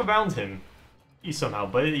can walk around him somehow,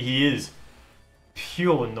 but he is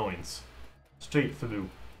pure annoyance. Straight through.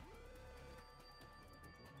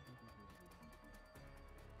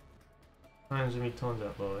 Energy tones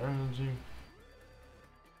at low energy.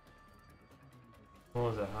 What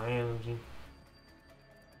was that? High energy?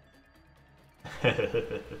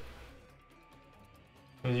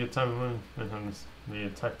 When's your time when the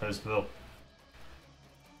attack as well?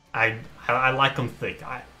 I like them thick.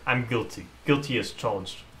 I'm guilty. Guilty as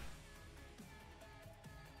charged.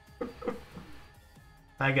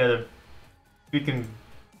 I got a freaking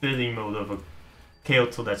bidding mode of a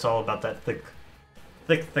Kyoto that's all about that thick.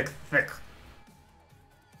 Thick.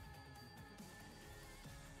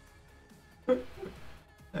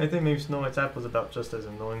 I think maybe Snow White's app was about just as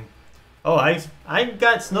annoying. Oh, I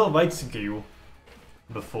got Snow White's gear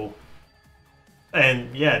before.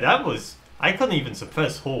 And yeah, that was... I couldn't even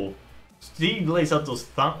suppress Hole. He lays out those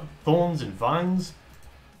thorns and vines.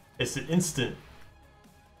 It's an instant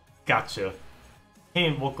gotcha.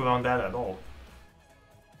 Can't walk around that at all.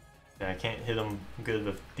 Yeah, I can't hit him good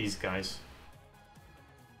with these guys.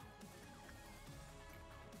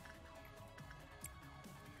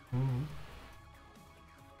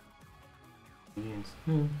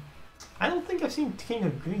 I don't think I've seen King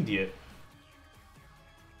of Greed yet.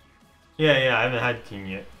 Yeah, I haven't had King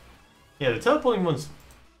yet. Yeah, the teleporting ones,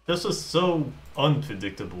 this is so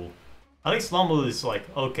unpredictable. At least Lamo is like,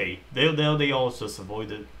 okay, they all just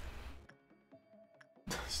avoid it.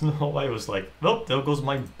 Snow White was like, well, there goes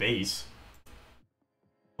my base.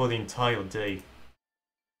 For the entire day.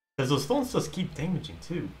 Because those thorns just keep damaging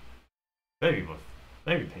too. Very rough.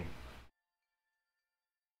 Very painful.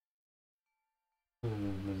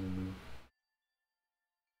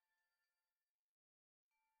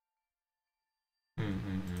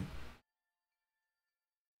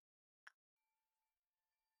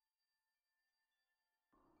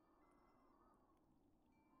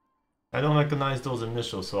 I don't recognize those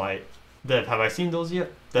initials, so Dev, have I seen those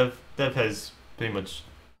yet? Dev has pretty much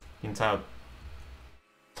the entire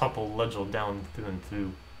topple ledger down through and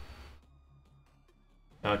through.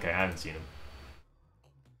 Okay, I haven't seen him.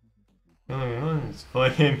 It's 4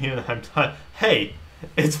 AM here and I'm tired. Hey!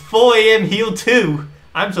 It's 4 AM here too!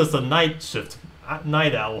 I'm just a night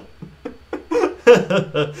owl.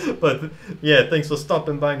 But yeah, thanks for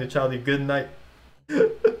stopping by, the Charlie. Good night.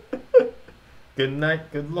 Good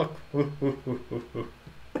night, good luck.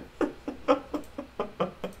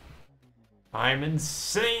 I'm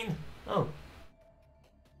insane. Oh.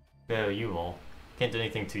 There you all. Can't do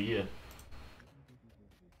anything to you.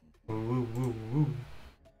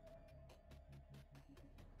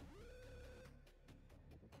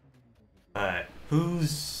 Alright,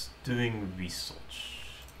 who's doing research?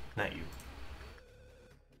 Not you.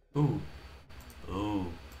 Ooh.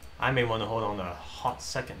 I may want to hold on a hot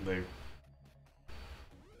second there.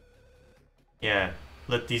 Yeah,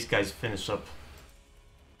 let these guys finish up.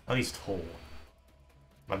 At least whole.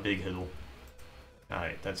 My big hiddle.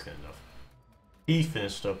 Alright, that's good enough. He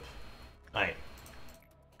finished up. Alright.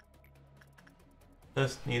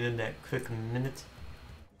 Just needed that quick minute.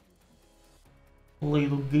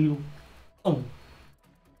 Little deal. Oh.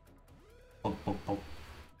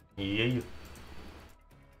 Yeah.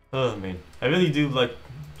 Oh man. I really do like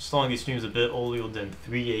starting these streams a bit earlier than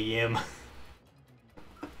 3 AM.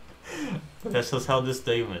 But that's just how this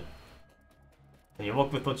day went. And you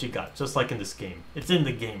work with what you got, just like in this game. It's in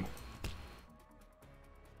the game.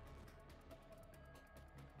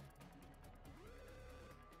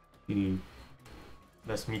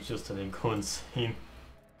 Best meatures today go insane.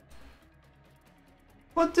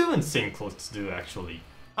 What do insane clothes do actually?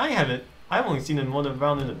 I've only seen them run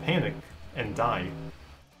around in a panic and die.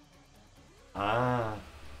 Ah.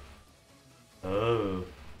 Oh,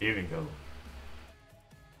 here we go.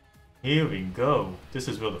 Here we go. This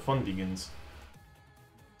is where the fun begins.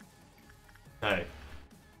 Alright.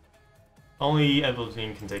 Only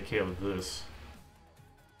Evelyn can take care of this.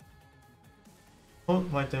 Oh,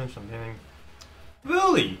 light damage from panicking.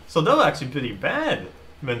 Really? So they're actually pretty bad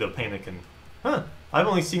when they're panicking. Huh. I've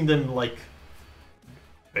only seen them, like,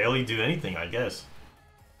 barely do anything, I guess.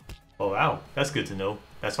 Oh wow, that's good to know.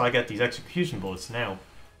 That's why I got these execution bullets now.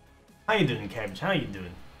 How you doing, Cabbage? How you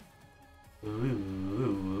doing?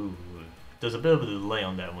 Ooh. There's a bit of a delay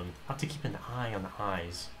on that one. I have to keep an eye on the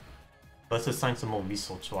eyes. Let's assign some more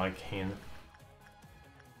research while I can.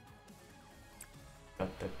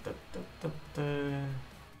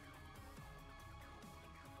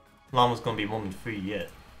 Llama's gonna be woman free yet.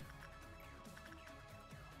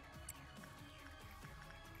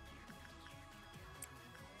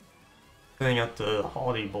 Filling out the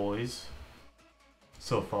Hardy boys.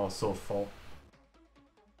 So far, so far.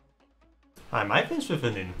 I might finish with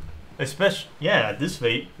an in. Especially, yeah, at this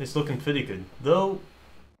rate, it's looking pretty good. Though,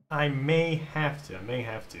 I may have to.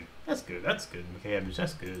 That's good, McCabbage,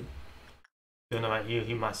 that's good. Doing alright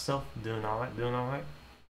here myself. Doing alright.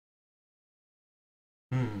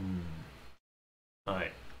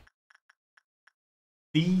 Alright.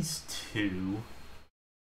 These two.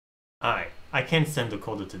 Alright, I can send the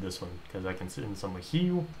coda to this one, because I can sit in somewhere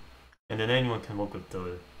here, and then anyone can work with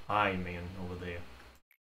the Eye Man over there.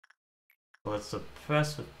 So let's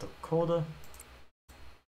suppress with the coda.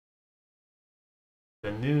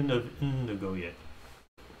 The Noon of Indigo yet.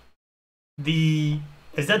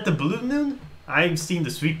 Is that the Blue Noon? I've seen the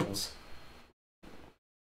sweeples.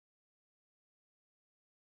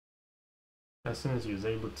 As soon as he was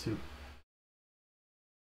able to.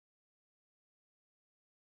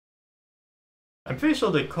 I'm pretty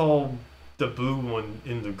sure they call the blue one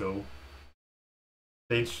Indigo.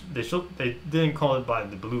 They didn't call it by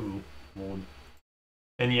the blue mode.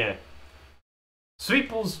 And yeah,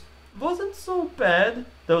 Sweeples wasn't so bad.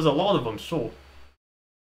 There was a lot of them, sure.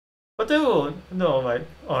 But they were, no,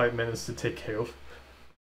 I managed to take care of.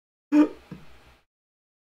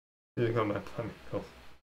 Didn't go my plan. Oh.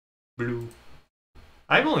 Blue.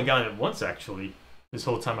 I've only gotten it once actually, this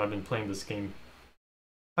whole time I've been playing this game.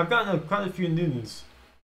 I've gotten quite a few noons.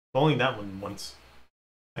 But only that one once.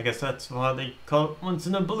 I guess that's why they call it once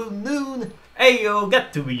in a blue noon. Hey yo,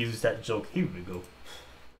 got to reuse that joke. Here we go.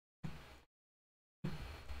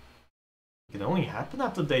 It can only happen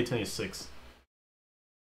after day 26.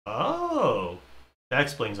 Oh, that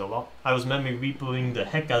explains a lot. I was memory rebooting the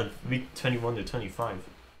heck out of week 21 to 25.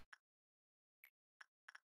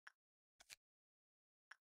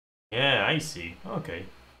 Yeah, I see. Okay.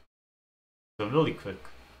 So really quick.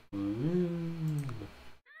 Ooh.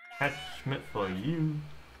 Attachment for you.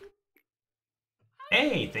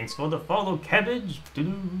 Hey, thanks for the follow, cabbage.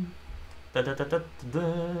 Doo-doo. Da da da da da.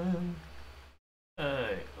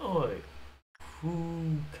 Oi.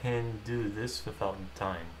 Who can do this without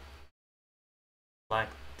time? Black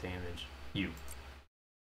damage. You.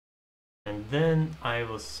 And then I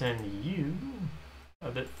will send you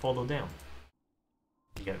a bit further down.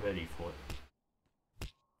 Get ready for it.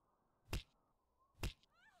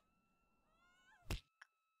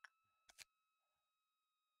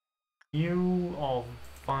 You are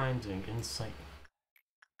finding insight.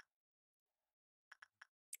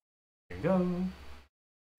 There you go.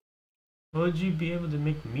 Would you be able to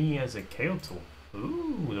make me as a KO tool?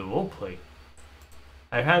 Ooh, the roleplay.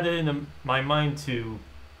 I had it in my mind to,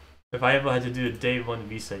 if I ever had to do a day 1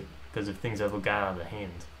 reset, because if things ever got out of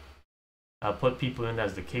hand, I'll put people in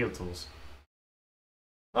as the KO tools.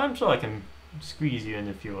 I'm sure I can squeeze you in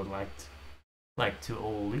if you would like to,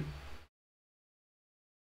 Oli.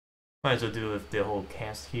 Might as well do with the whole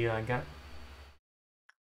cast here I got.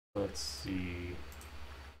 Let's see.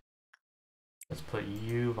 Let's put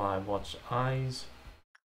you by watch eyes.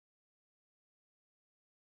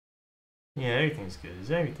 Yeah, everything's good.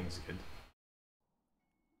 Everything's good.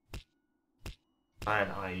 I had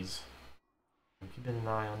eyes. I'm keeping an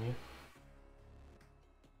eye on you.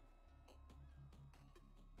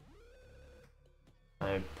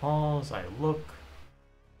 I pause, I look.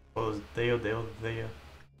 Oh, there.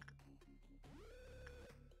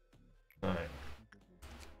 Alright.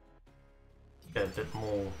 Get a bit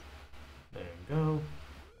more. There we go.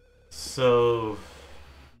 So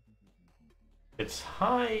it's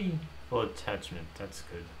high for attachment, that's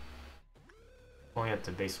good. Only at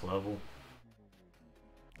the base level.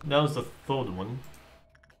 That was the third one.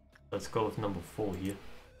 Let's go with number 4 here.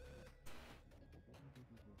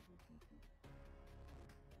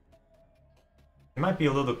 It might be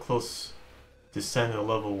a little close to send a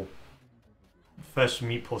level fresh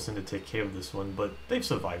meat person to take care of this one, but they've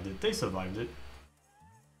survived it. They survived it.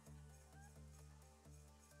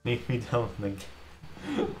 Make me down again.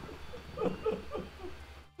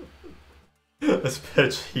 A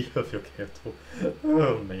spreadsheet of your character.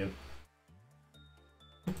 Oh man.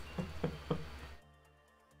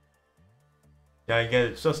 Yeah, I get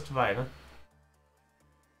it just right,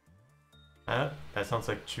 huh? That sounds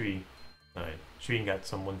like tree. Alright, tree got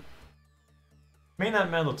someone. May not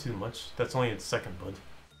matter too much, that's only its second bud.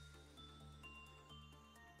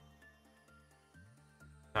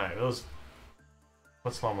 Alright,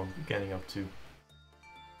 what's llama getting up to?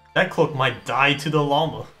 That cloak might die to the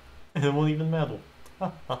llama, and it won't even matter.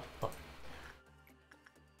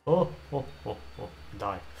 Oh,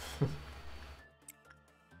 die.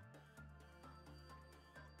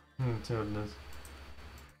 Goodness.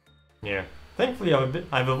 Yeah, thankfully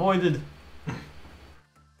I've avoided.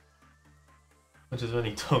 Which is when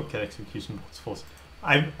he don't get execution bolts force.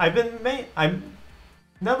 I've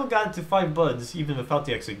never got to 5 buds even without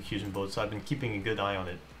the execution bolt, so I've been keeping a good eye on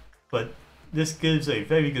it. But this gives a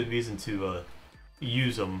very good reason to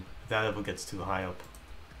use them if that ever gets too high up.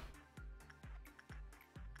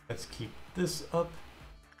 Let's keep this up.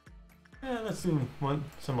 Yeah, let's do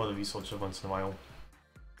some other research once in a while.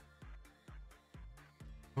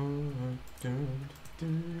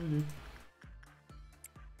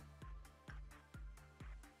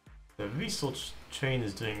 The research train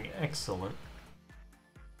is doing excellent.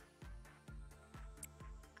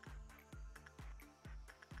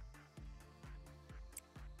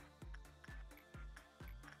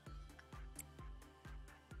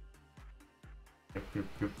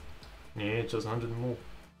 Yep. Yeah, just 100 more.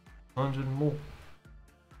 100 more.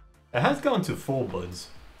 It has gone to 4 buds,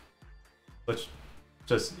 which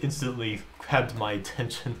just instantly grabbed my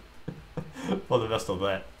attention for the rest of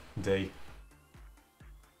that day.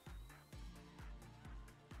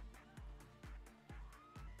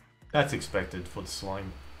 That's expected for the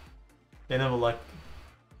slime. They never like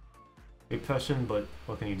repression, but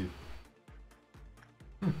what can you do?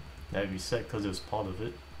 That reset because it was part of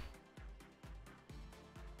it.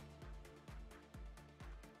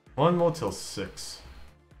 One more till 6.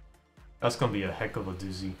 That's gonna be a heck of a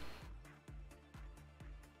doozy.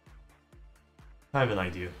 I have an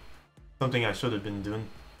idea. Something I should have been doing.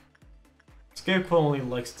 Scarecrow only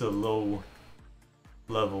likes the low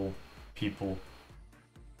level people.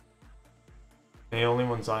 The only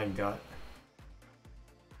ones I got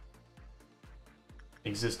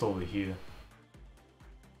exist over here.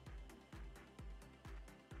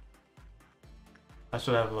 I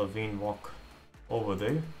should have Levine walk over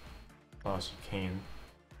there. Oh, she can.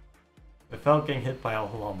 Without getting hit by a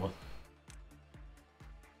llama.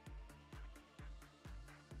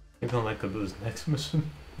 You're gonna like Kabu's next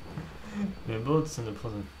mission. The bullets in the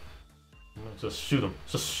prison. Just shoot him.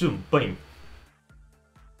 Just shoot him. Bang.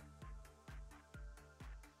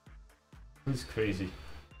 Who's crazy?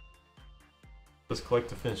 Just collect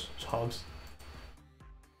the finished jobs.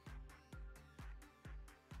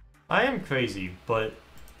 I am crazy, but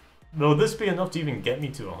will this be enough to even get me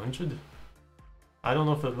to 100? I don't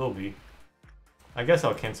know if it will be. I guess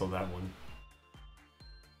I'll cancel that one.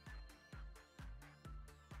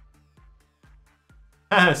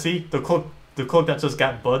 Ah, see? The cloak that just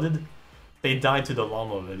got budded? They died to the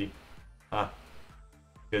llama already. Ah.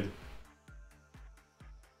 Good.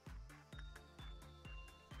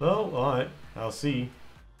 Well, alright. I'll see.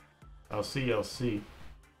 I'll see.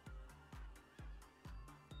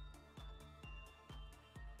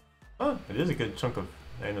 Oh, it is a good chunk of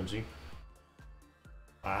energy.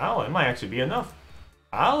 Wow, it might actually be enough.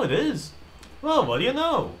 Wow, it is. Well, what do you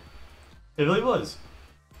know? It really was.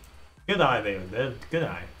 Good eye there, Dev. Good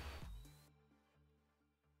eye.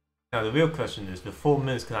 Now the real question is, for 4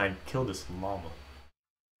 minutes can I kill this llama?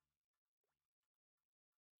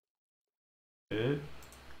 There's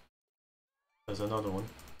another one.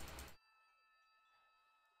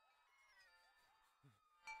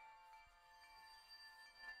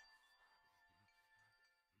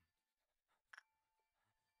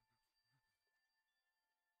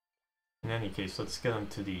 In any case, let's get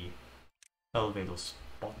onto the elevator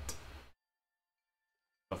spot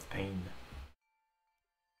of pain.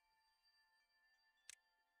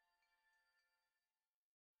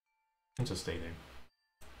 And just stay there.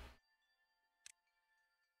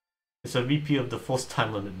 It's a repeat of the first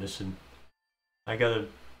time limit mission. I got a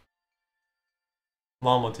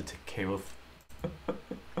llama to take care of.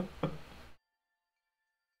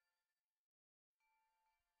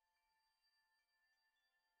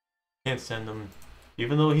 Can't send him.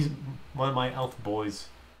 Even though he's one of my elf boys.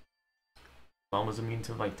 Llama's immune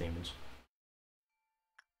to light damage.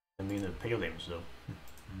 Immune to pale damage though.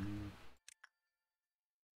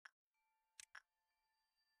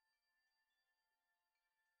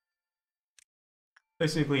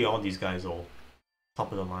 Basically all these guys are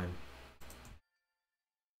top of the line.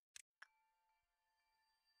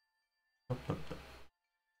 There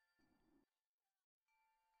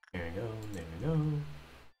we go, there we go.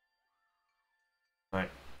 Alright,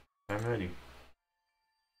 I'm ready.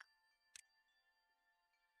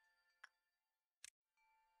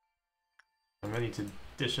 I'm ready to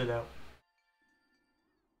dish it out.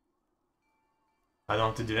 I don't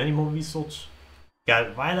have to do any more research. Got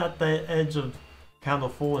it right at the edge of Counter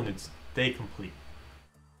 4 and it's day complete.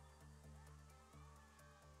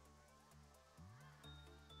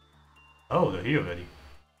 Oh, they're here already.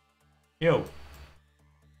 Yo.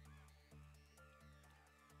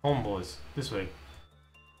 Homeboys, this way.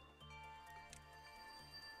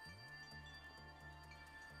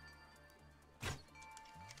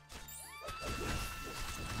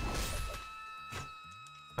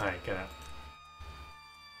 Alright, get out.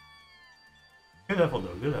 Good effort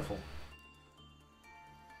though, good effort.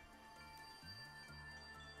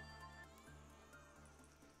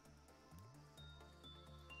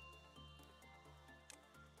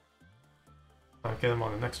 I'll get him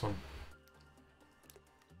on the next one.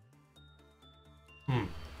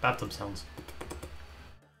 Bathtub sounds.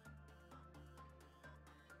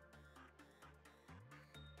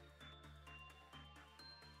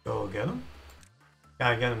 Go get him?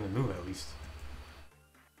 Gotta get him to move at least.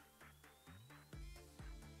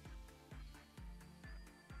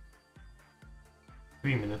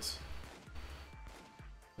 Three minutes.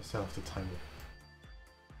 Let's set off the timer.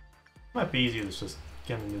 Might be easier to just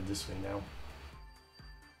get him to move this way now.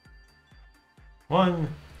 One!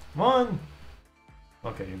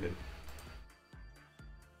 Okay, you're good.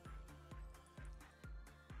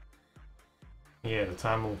 Yeah,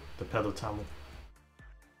 the pedal timer.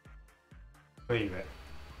 Where you at?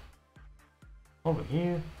 Over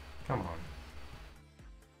here. Come on.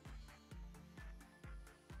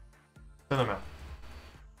 Send them out.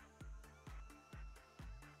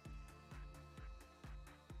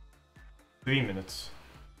 $3 minutes.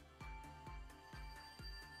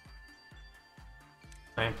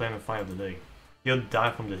 I ain't planning to fight today. He'll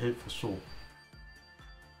die from the hit for sure.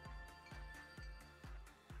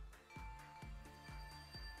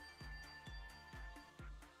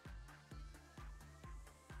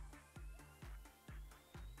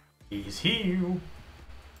 He's here.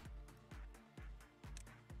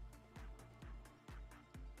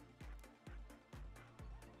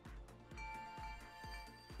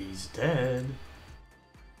 He's dead.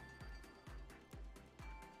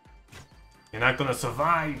 You're not gonna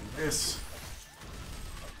survive this.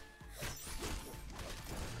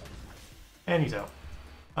 And he's out.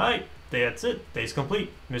 Alright, that's it. Day's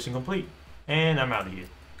complete. Mission complete. And I'm out of here.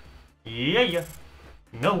 Yeah.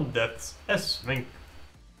 No deaths. S-Wink.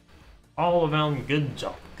 All around good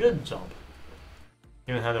job. Good job.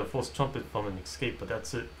 Even had a false trumpet from an escape, but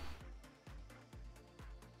that's it.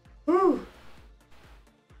 Woo!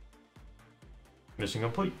 Mission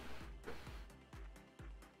complete.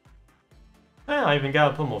 Yeah, I even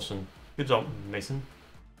got a promotion. Good job, Mason.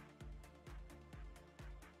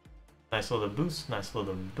 Nice little boost, nice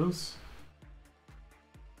little boost.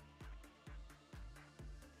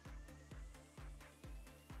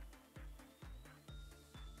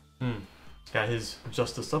 Got his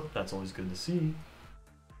justice up, that's always good to see.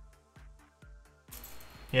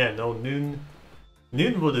 Yeah, no, Noon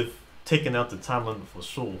would have taken out the time limit for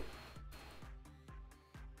sure.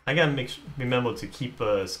 I gotta remember to keep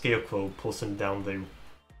Scarecrow pulsing down there.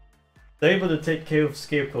 They're able to take care of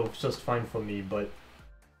Scarecrow just fine for me, but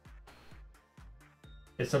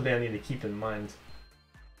it's something I need to keep in mind.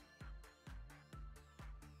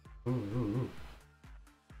 Ooh.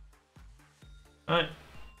 Alright,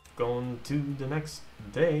 going to the next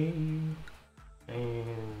day.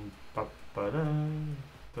 And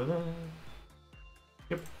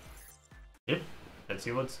Yep. Let's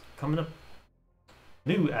see what's coming up.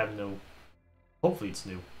 New avenue. Hopefully it's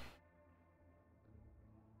new.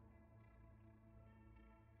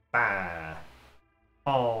 Bah.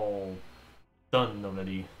 All done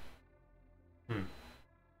already.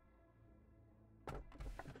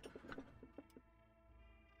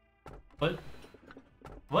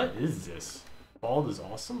 What is this? Bald is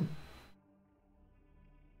awesome?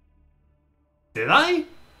 Did I?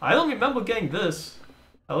 I don't remember getting this.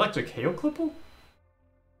 Electric hair clipper?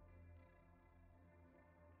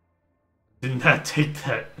 Did not take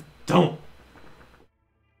that. Don't.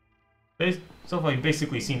 So far, you've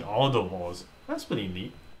basically seen all the walls. That's pretty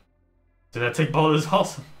neat. Did I take Bald is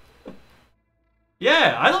awesome?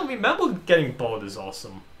 Yeah, I don't remember getting Bald is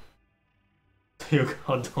awesome. Dear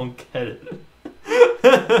God, don't get it.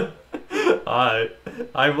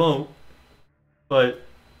 I won't. But,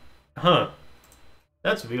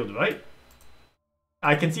 that's weird, right?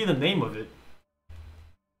 I can see the name of it.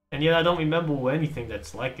 And yet I don't remember anything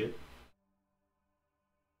that's like it.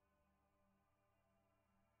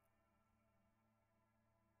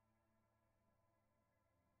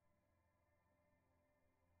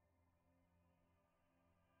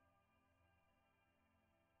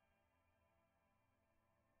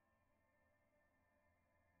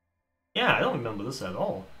 Yeah, I don't remember this at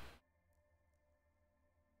all.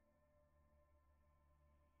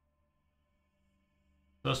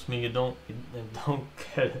 Trust me, you don't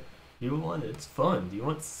get it. You want it, it's fun. Do you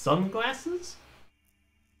want sunglasses?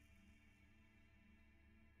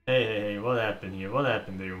 Hey, what happened here? What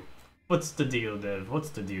happened to you? What's the deal, Dev? What's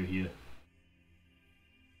the deal here?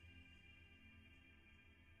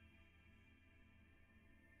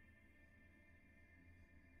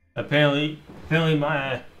 Apparently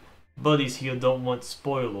my buddies here don't want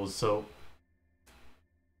spoilers, so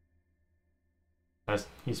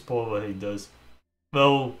he spoiled what he does.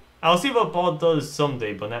 Well, I'll see what Ball does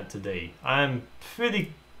someday, but not today. I'm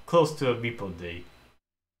pretty close to a repo day.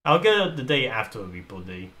 I'll get it the day after a repo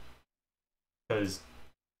day, because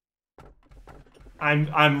I'm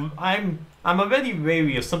already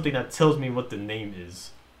wary of something that tells me what the name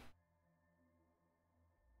is.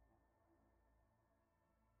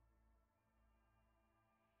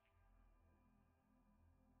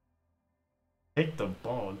 Take the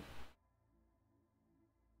ball.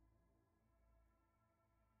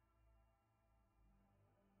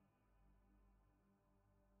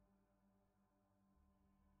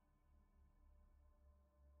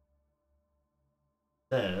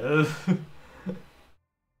 Dev.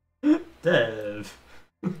 Dev.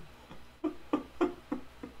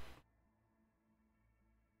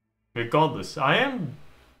 Regardless, I am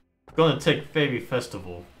gonna take Fairy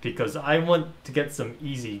Festival because I want to get some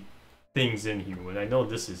easy things in here, and I know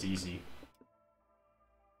this is easy.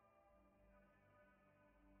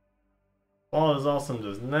 All is awesome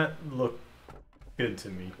does not look good to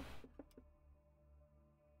me.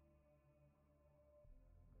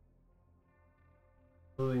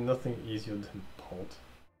 Really nothing easier than Bolt.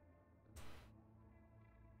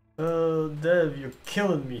 Dev, you're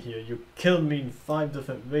killing me here. You killed me in 5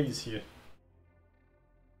 different ways here.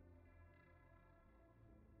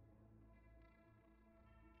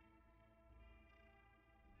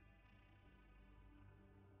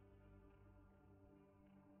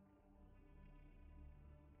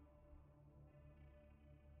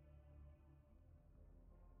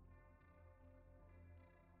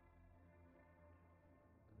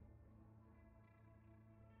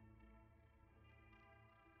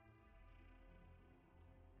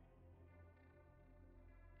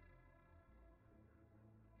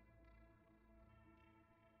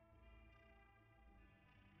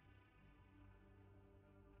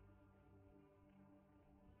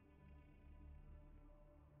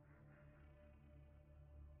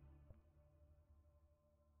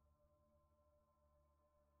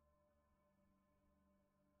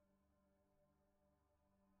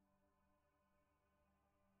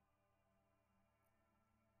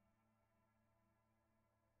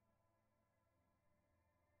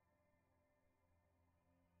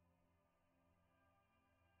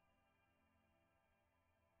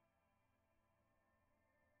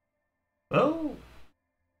 Well,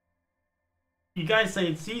 you guys say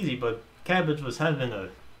it's easy, but Cabbage was having a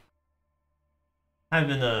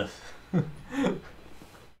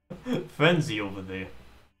frenzy over there.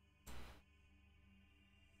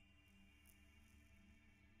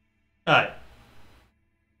 Alright.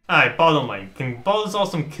 Alright, bottom line. Can Ball's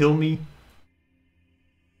Awesome kill me?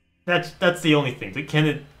 That's the only thing. Can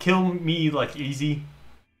it kill me like easy?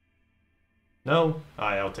 No?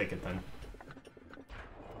 Alright, I'll take it then.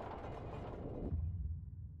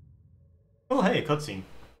 Oh hey, cutscene.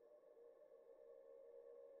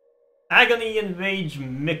 Agony and rage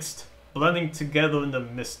mixed, blending together in the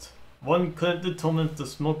mist. One couldn't determine if the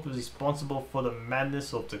smoke was responsible for the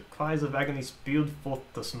madness or if the cries of agony spewed forth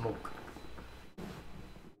the smoke.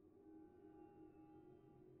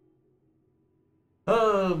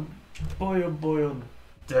 Oh boy, oh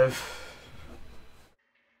Dev.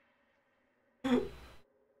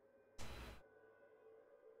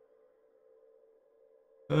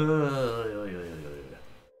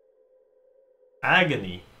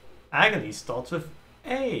 Agony. Agony starts with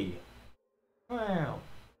A. Wow.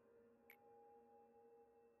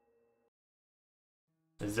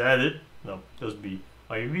 Is that it? No, just B.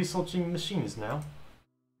 Are you researching machines now?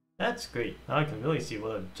 That's great. Now I can really see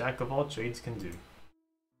what a jack of all trades can do.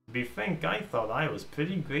 To be frank, I thought I was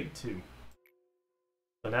pretty great too.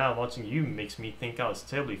 But now watching you makes me think I was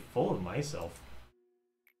terribly full of myself.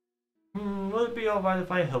 Would it be alright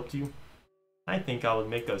if I helped you? I think I would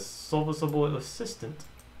make a serviceable assistant.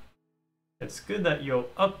 It's good that you're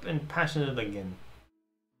up and passionate again.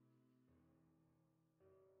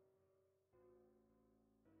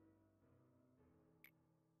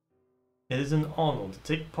 It is an honor to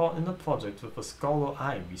take part in a project with a scholar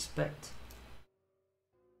I respect.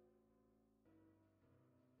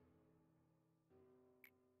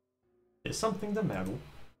 Is something the matter?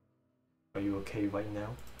 Are you okay right now?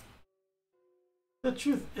 The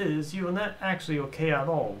truth is, you are not actually okay at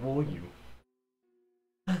all, were you?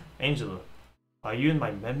 Angela, are you in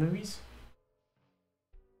my memories?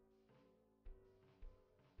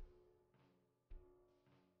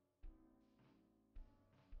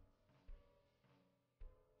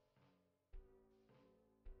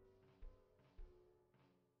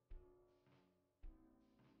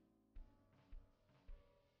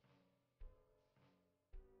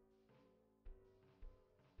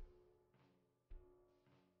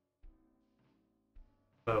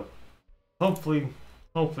 Well, hopefully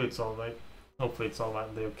it's alright. Hopefully it's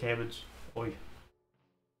alright there, Cabbage. Oi.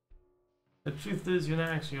 The truth is, you're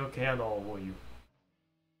not actually okay at all, were you?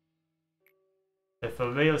 If a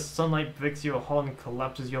ray of sunlight breaks your heart and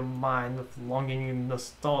collapses your mind with longing and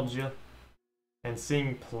nostalgia, and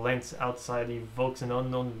seeing plants outside evokes an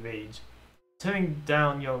unknown rage, tearing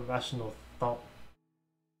down your rational thought,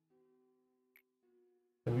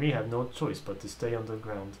 then we have no choice but to stay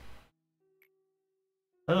underground.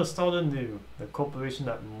 Let us start anew, the corporation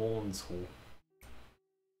that mourns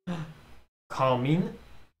her. Carmine?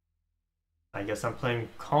 I guess I'm playing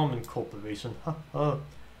Carmine Corporation, haha.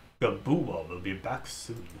 Gabua will be back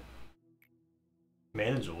soon.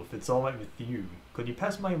 Manager, if it's alright with you, could you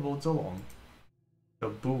pass my words along?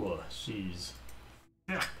 Gabua, she's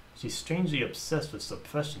Ugh, she's strangely obsessed with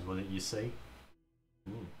suppression, wouldn't you say?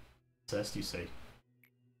 Obsessed, you say?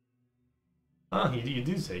 Ah, you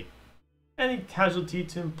do say. Any casualty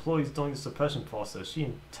to employees during the suppression process, she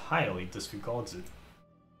entirely disregards it.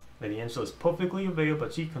 Lady Angela is perfectly aware,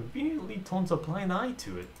 but she conveniently turns a blind eye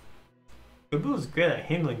to it. Gabu is great at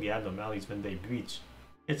handling the abnormalities when they breach.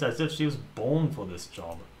 It's as if she was born for this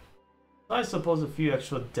job. I suppose a few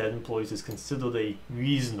extra dead employees is considered a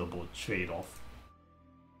reasonable trade-off.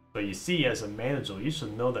 But you see, as a manager, you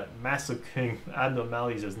should know that massacring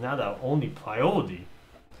abnormalities is not our only priority.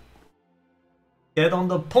 Get on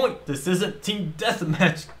the point! This isn't team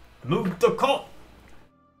deathmatch! Move the call!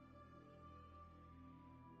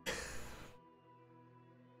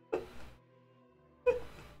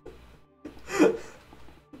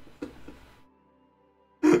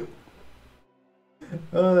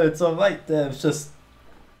 It's alright there, it's just,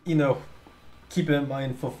 you know, keep it in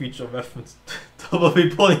mind for future reference. Double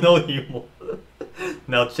reporting no humor.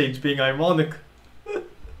 Now change being ironic.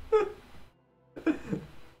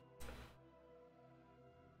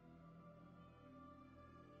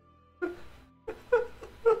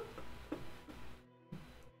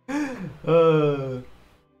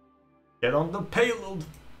 Get on the payload.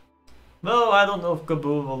 Well, I don't know if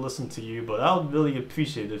Gabu will listen to you, but I would really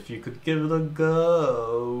appreciate it if you could give it a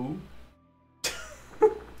go.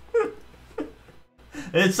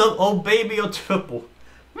 It's an old baby or triple.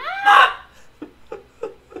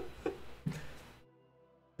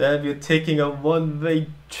 Damn, you're taking a one-way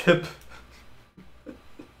trip.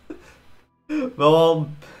 Well, all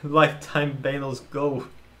lifetime banners go.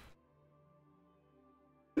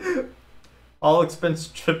 All expense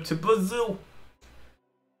trip to Brazil.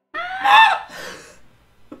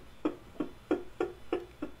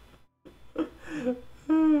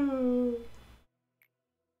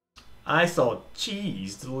 I saw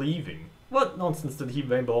Cheese leaving. What nonsense did he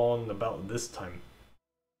ramble on about this time?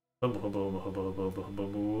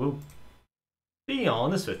 Be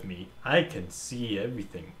honest with me, I can see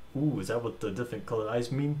everything. Ooh, is that what the different colored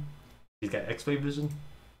eyes mean? He's got X-ray vision?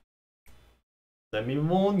 Let me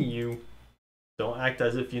warn you, don't act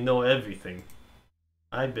as if you know everything.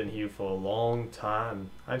 I've been here for a long time.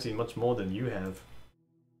 I've seen much more than you have.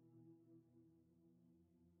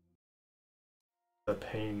 The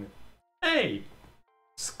pain. Hey!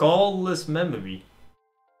 Scarless memory.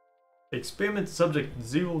 Experiment subject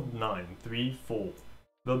 0934.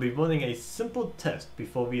 We'll be running a simple test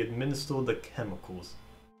before we administer the chemicals.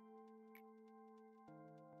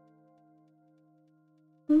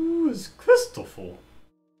 Who is Christopher?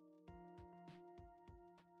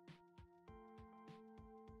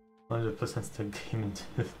 100% still game into.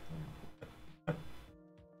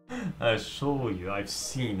 I assure you, I've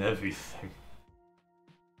seen everything.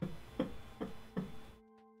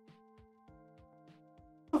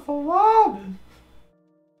 For Robin!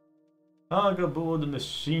 Gabu, the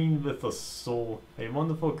machine with a soul. A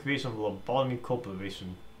wonderful creation of Lobotomy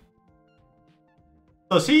Corporation.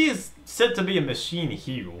 So she is said to be a machine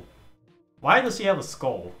hero. Why does she have a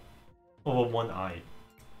skull over one eye?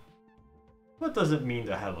 What does it mean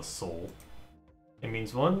to have a soul? It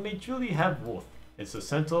means one may truly have worth. It's the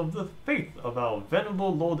center of the faith of our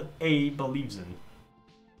venerable Lord A believes in.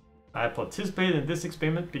 I participated in this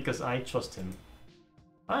experiment because I trust him.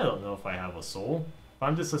 I don't know if I have a soul. If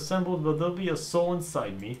I'm disassembled, will there be a soul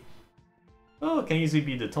inside me? Well, it can easily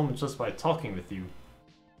be determined just by talking with you.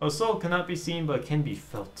 A soul cannot be seen, but can be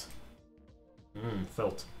felt.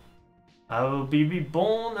 Felt. I will be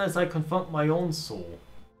reborn as I confront my own soul.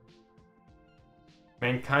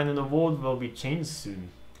 Mankind and the world will be changed soon.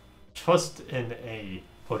 Trust in A,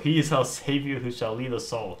 for he is our savior who shall lead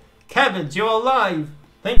us all. Cabbage, you're alive!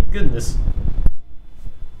 Thank goodness.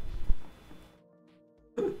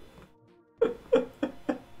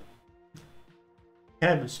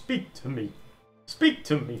 Cabbage, speak to me. Speak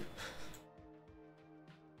to me.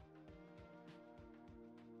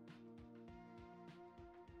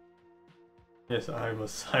 Yes, I was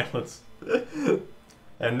silenced.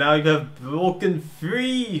 And now you have broken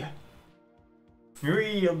free!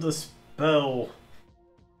 Free of the spell.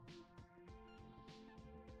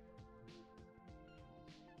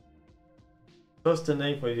 Trust in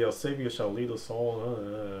name, for your savior shall lead us all.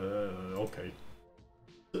 Okay.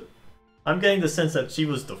 I'm getting the sense that she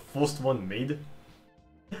was the first one made.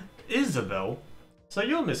 Isabel? So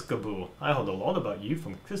you're Miss Gabu. I heard a lot about you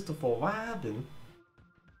from Christopher Rabin.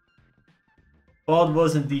 God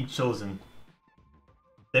was indeed chosen.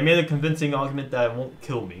 They made a convincing argument that it won't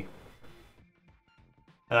kill me.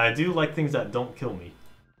 And I do like things that don't kill me.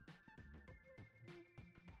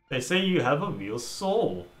 They say you have a real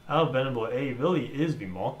soul. Our Venerable A really is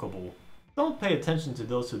remarkable. Don't pay attention to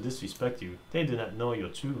those who disrespect you. They do not know your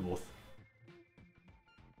true worth.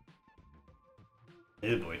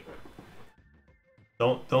 Hey boy.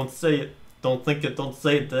 Don't say it. Don't think it. Don't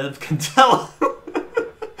say it. Dev can tell.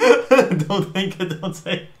 Don't think it. Don't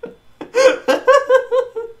say it.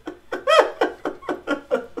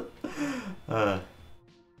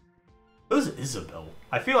 Who's Isabel?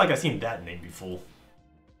 I feel like I've seen that name before.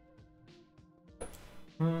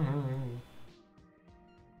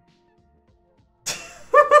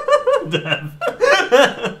 Dev.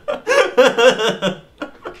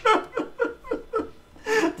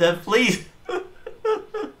 Dev, please.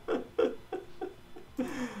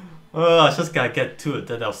 I just gotta get to it,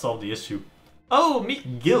 then I'll solve the issue. Oh,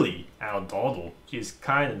 meet Gilly, our daughter. She is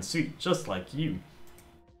kind and sweet, just like you.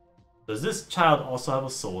 Does this child also have a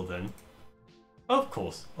soul then? Of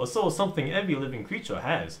course, a soul is something every living creature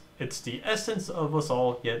has. It's the essence of us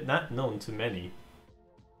all, yet not known to many.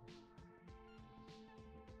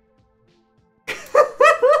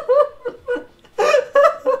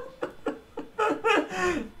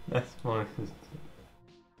 That's fine.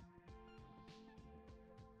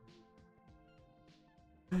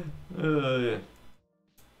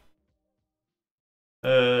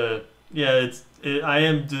 Yeah, I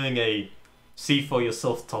am doing a see for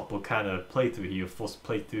yourself topple kind of playthrough here, forced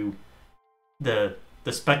playthrough. The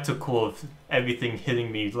spectacle of everything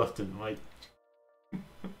hitting me left and right.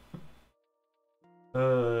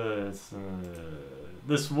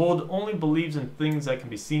 This world only believes in things that can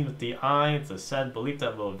be seen with the eye. It's a sad belief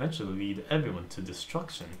that will eventually lead everyone to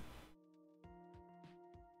destruction.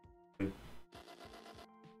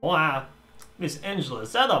 Wow, Miss Angela,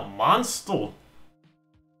 is that a monster?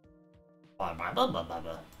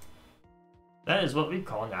 That is what we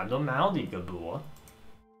call an abnormality, Gabua.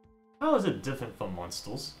 How is it different from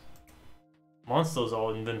monsters? Monsters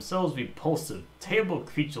are in themselves repulsive, terrible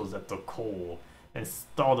creatures at the core and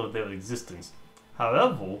start of their existence.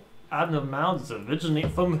 However, abnormalities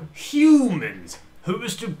originate from humans who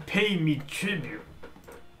wish to pay me tribute.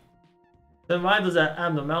 Then why does that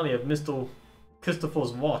abnormality have Mr.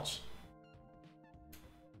 Christopher's watch?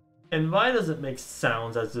 And why does it make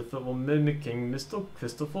sounds as if it were mimicking Mr.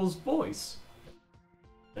 Christopher's voice?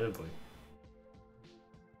 Oh boy.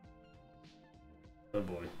 Oh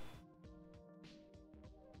boy.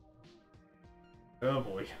 Oh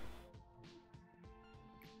boy.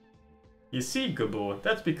 You see, Gabor,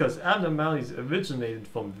 that's because abnormalities originated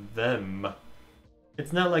from them.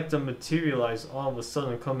 It's not like they materialize all of a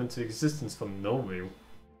sudden and come into existence from nowhere.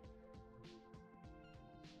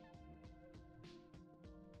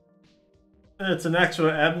 It's an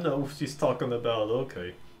actual abno she's talking about,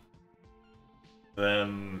 okay.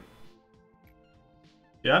 The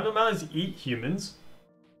abnormalities eat humans.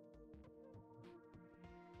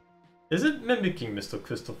 Is it mimicking Mr.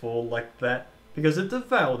 Christopher like that because it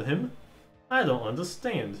devoured him? I don't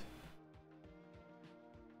understand.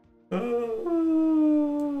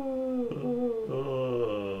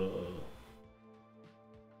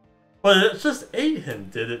 But it just ate him,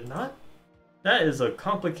 did it not? That is a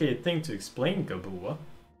complicated thing to explain, Gabua.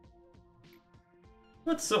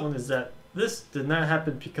 What's certain is that this did not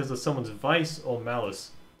happen because of someone's vice or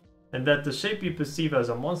malice, and that the shape you perceive as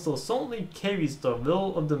a monster certainly carries the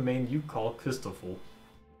will of the man you call Christopher.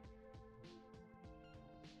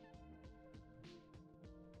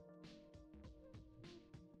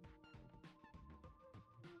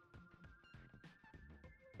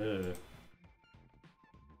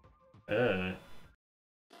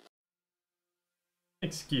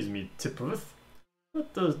 Excuse me, Tipworth.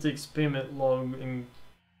 What does the experiment log in?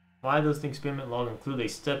 Why does the experiment log include a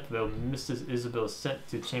step where Mrs. Isabel is sent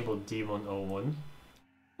to chamber D101?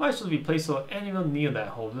 Why should we place her anywhere near that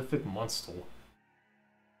horrific monster?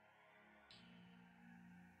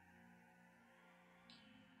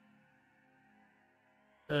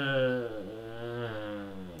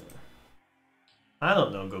 I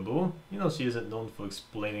don't know, Gabu. You know she isn't known for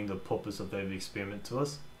explaining the purpose of every experiment to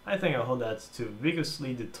us. I think I heard that's to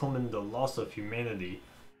vigorously determine the loss of humanity.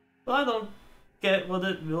 But I don't get what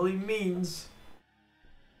it really means.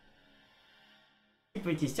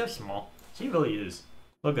 She's so small. She really is.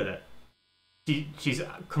 Look at that. She's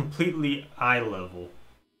completely eye level.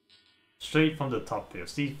 Straight from the top there.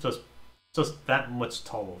 She's just that much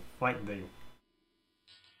taller. Right there.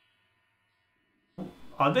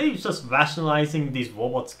 Are they just rationalizing these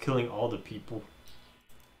robots killing all the people?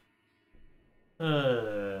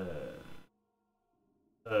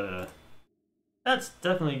 That's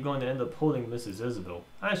definitely going to end up holding Mrs. Isabel.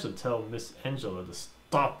 I should tell Miss Angela to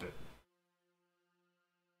stop it.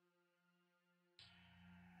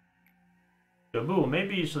 Gabu,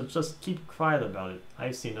 maybe you should just keep quiet about it.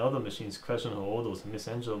 I've seen other machines question her orders, and Miss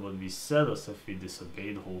Angela would reset us if we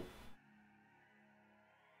disobeyed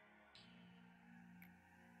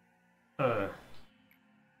her.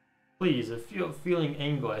 Please, if you're feeling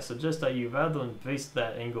anger, I suggest that you rather embrace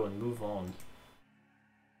that anger and move on.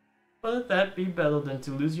 Wouldn't that be better than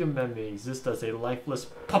to lose your memory and exist as a lifeless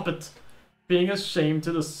puppet, being a shame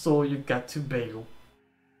to the soul you got to bail?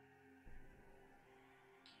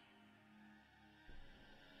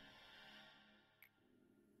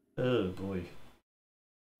 Oh boy.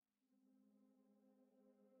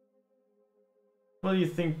 What do you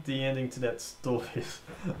think the ending to that story is?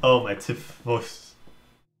 Oh, my tip voice.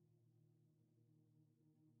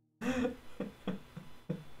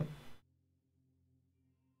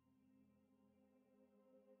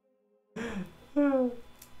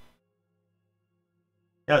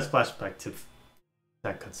 Yeah, it's flashback to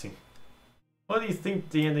that cutscene. What do you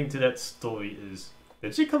think the ending to that story is?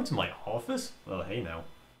 Did she come to my office? Well, hey now.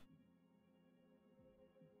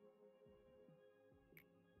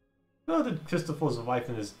 Where did Christopher's wife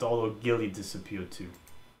and his daughter Gilly disappear to?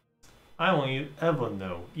 I won't ever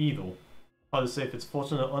know, either. Hard to say if it's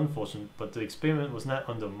fortunate or unfortunate, but the experiment was not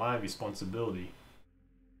under my responsibility.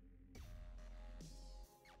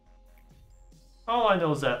 All I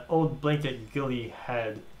know is that old blanket Gilly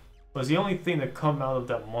had was the only thing that come out of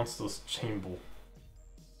that monster's chamber.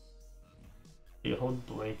 The old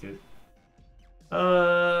blanket.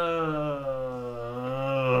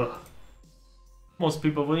 Most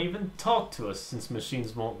people wouldn't even talk to us since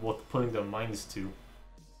machines weren't worth putting their minds to.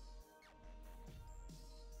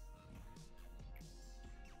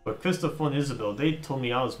 But Christopher and Isabel, they told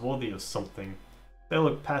me I was worthy of something. They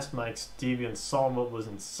looked past my exterior and saw what was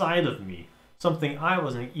inside of me. Something I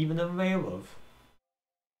wasn't even aware of.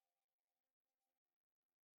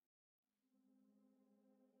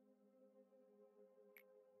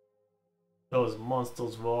 Those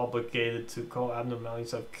monsters were obligated to call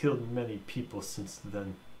abnormalities. Have killed many people since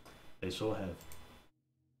then. They sure have.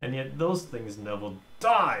 And yet those things never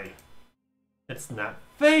die. It's not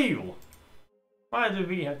fair. Why do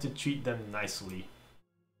we have to treat them nicely?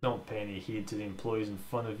 Don't pay any heed to the employees in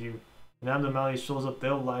front of you. When abnormality shows up,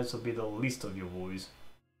 their lives will be the least of your worries.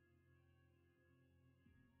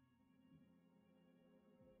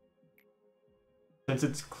 Since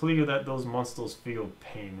it's clear that those monsters feel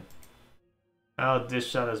pain, I'll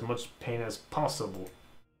dish out as much pain as possible.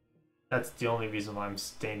 That's the only reason why I'm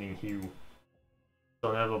standing here.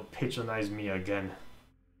 Don't ever patronize me again.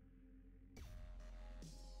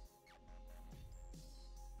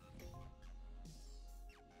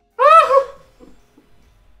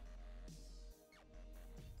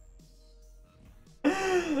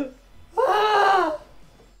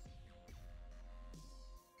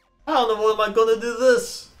 How in the world am I gonna do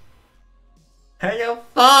this? Have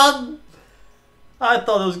fun! I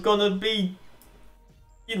thought it was gonna be,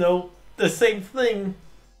 you know, the same thing.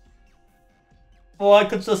 Or I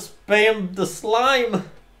could just spam the slime.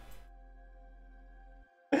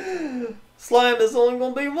 Slime is only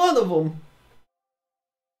gonna be one of them.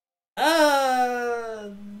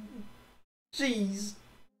 Jeez.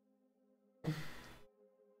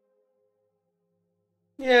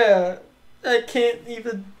 Yeah, I can't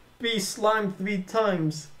even be slime 3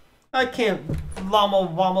 times. I can't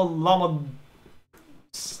llama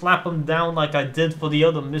slap him down like I did for the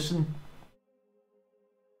other mission.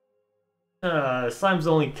 Slime's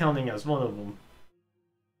only counting as one of them.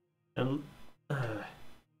 And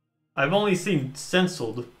I've only seen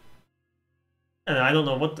censored. And I don't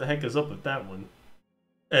know what the heck is up with that one.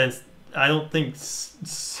 And I don't think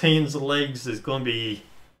Sane's legs is going to be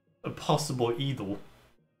possible either.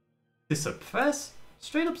 To suppress?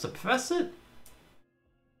 Straight up suppress it?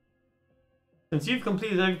 Since you've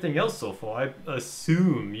completed everything else so far, I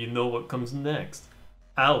assume you know what comes next.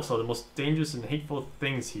 Elves are the most dangerous and hateful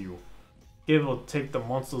things here. Give or take, the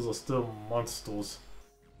monsters are still monsters.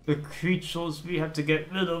 The creatures we have to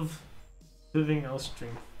get rid of. Living our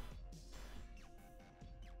strength.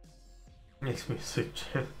 Makes me sick,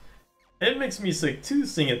 Jim. It makes me sick too,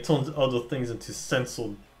 seeing it turns other things into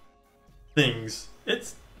censored things.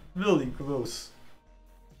 It's really gross.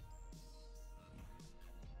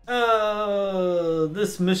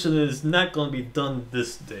 This mission is not gonna be done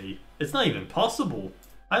this day. It's not even possible.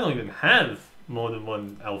 I don't even have more than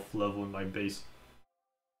one elf level in my base.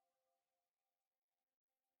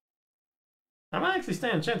 I might actually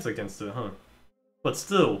stand a chance against it, huh? But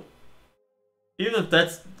still, even if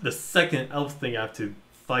that's the second elf thing I have to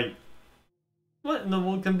fight, what in the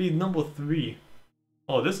world can be number 3?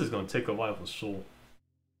 Oh, this is gonna take a while for sure.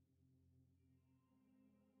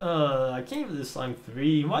 I gave this slime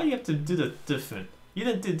 3. Why do you have to do the different? You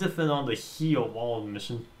didn't do different on the heal wall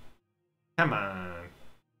mission. Come on.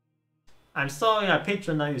 I'm sorry I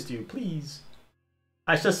patronized you, please.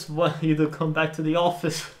 I just want you to come back to the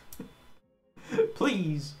office.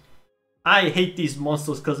 Please. I hate these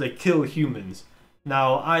monsters because they kill humans.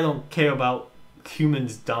 Now, I don't care about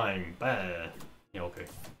humans dying. Bah. Yeah, okay.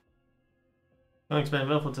 I'll expand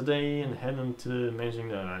well for today and head into managing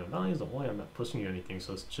the island. Not don't worry, I'm not pushing you or anything,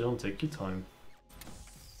 so it's chill and take your time.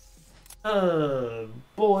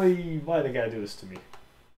 Boy, why did the guy do this to me?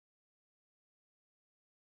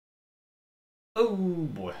 Oh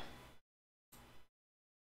boy.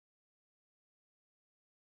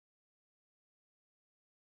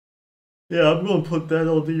 Yeah, I'm gonna put that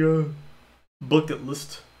on the bucket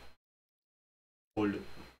list. Hold it.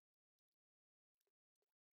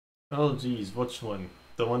 Oh geez, which one?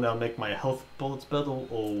 The one that'll make my health bullets better,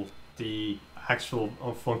 or the actual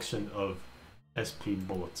function of SP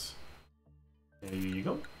bullets? There you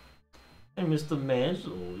go. Hey Mr.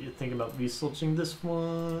 Manzel, you thinking about researching this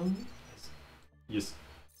one? Yes.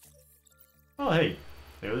 Oh hey,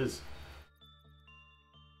 there it is.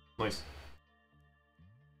 Nice.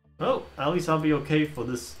 Well, at least I'll be okay for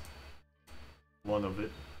this one of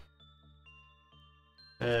it.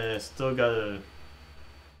 Still gotta...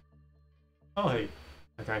 Oh hey,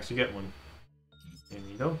 I can actually get one. There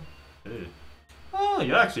you go. Ew. Oh,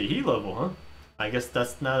 you're actually heat level, huh? I guess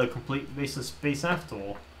that's not a complete waste of space after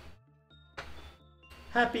all.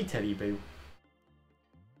 Happy teddy bear.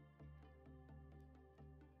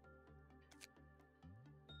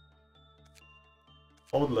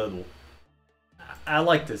 Old level. I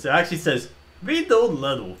like this. It actually says, read the old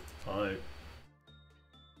level. Alright.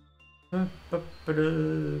 I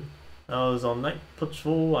was on night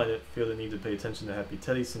patrol. I didn't feel the need to pay attention to Happy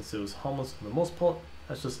Teddy since it was harmless for the most part.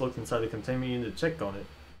 I just looked inside the containment unit to check on it.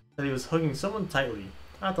 Teddy was hugging someone tightly.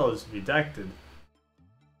 I thought it was redacted.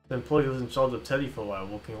 The employee was in charge of Teddy for a while,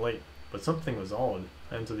 working late. But something was odd.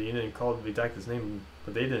 I entered the unit and called Redacted's name,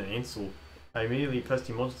 but they didn't answer. I immediately pressed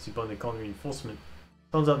the emergency button and called reinforcement.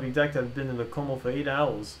 Turns out Redacted had been in a coma for 8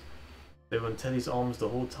 hours. They were in Teddy's arms the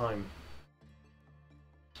whole time.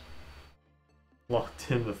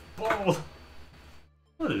 Locked in with Bald!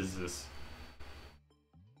 What is this?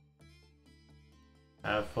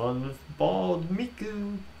 Have fun with Bald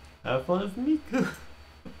Miku! Have fun with Miku!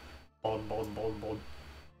 Bald, bald, bald, bald.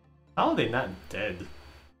 How are they not dead?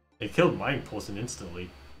 They killed my person instantly.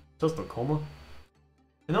 Just a coma?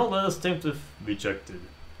 And all letters stamped with rejected.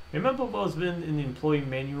 Remember what was written in the employee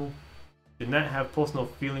manual? Did not have personal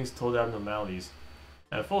feelings toward abnormalities.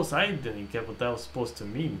 At first I didn't get what that was supposed to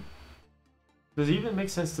mean. Does it even make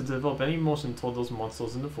sense to develop any emotion toward those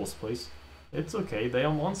monsters in the first place? It's okay, they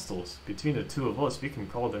are monsters. Between the two of us, we can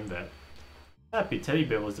call them that. Happy Teddy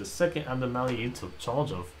Bear was the second abnormality you took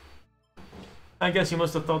charge of. I guess you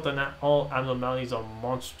must have thought that not all abnormalities are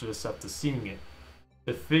monstrous after seeing it.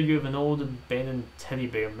 The figure of an old abandoned teddy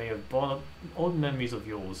bear may have brought up old memories of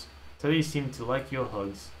yours. Teddy seemed to like your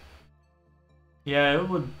hugs. Yeah, it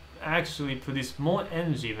would actually produce more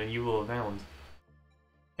energy when you were around.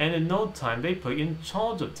 And in no time, they put you in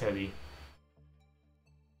charge of Teddy.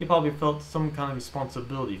 You probably felt some kind of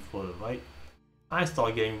responsibility for it, right? I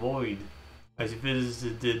started getting worried as you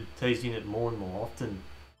visited Teddy's unit more and more often.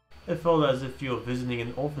 It felt as if you were visiting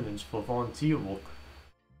an orphanage for volunteer work.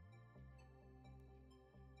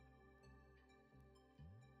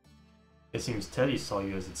 It seems Teddy saw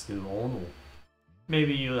you as its new owner.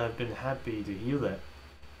 Maybe you'd have been happy to hear that.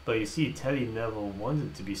 But you see, Teddy never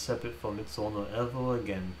wanted to be separate from its owner ever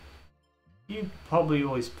again. You probably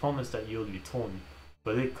always promised that you would return,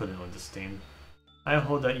 but it couldn't understand. I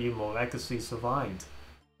heard that you miraculously survived,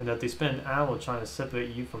 and that they spent an hour trying to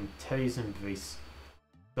separate you from Teddy's embrace.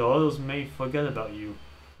 Though others may forget about you,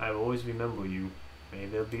 I will always remember you. May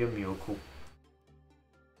there be a miracle.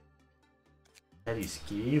 Teddy's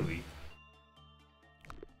scary.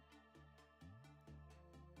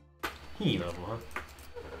 He level, huh?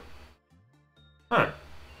 Huh.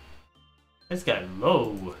 It's got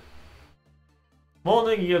low.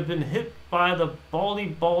 Warning, you have been hit by the Baldy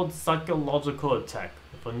Bald psychological attack.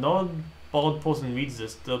 If a non-bald person reads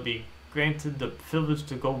this, they'll be granted the privilege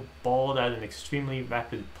to go bald at an extremely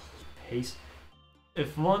rapid pace.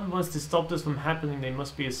 If one wants to stop this from happening, they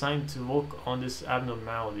must be assigned to work on this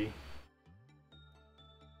abnormality.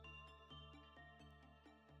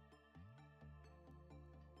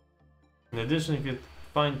 In addition, if you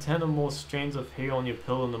find 10 or more strands of hair on your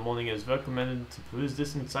pillow in the morning, it is recommended to peruse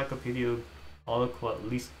this encyclopedia article at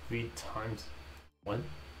least 3 times. What?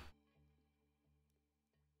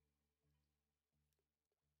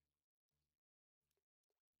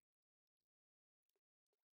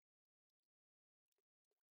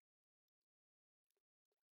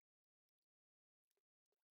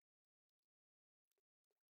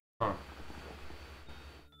 Huh.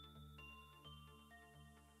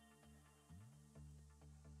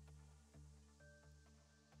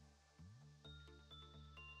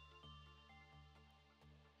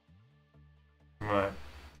 Right.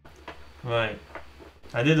 Right.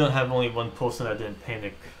 I did not have only one person that didn't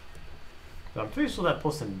panic. But I'm pretty sure that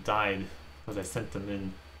person died because I sent them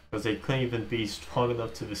in. Because they couldn't even be strong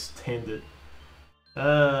enough to withstand it.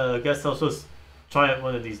 I guess I'll just try it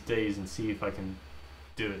one of these days and see if I can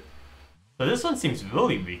do it. But this one seems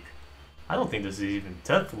really weak. I don't think this is even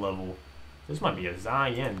 10th level. This might be a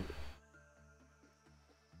Zion.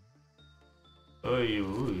 Oy,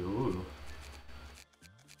 oy, oy.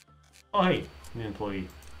 Oh hey, new employee.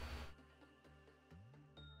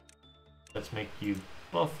 Let's make you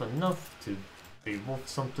buff enough to be worth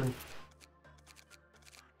something.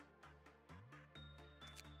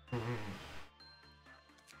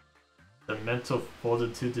 The mental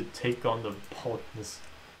fortitude to take on the boldness.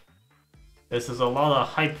 This is a lot of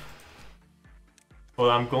hype, but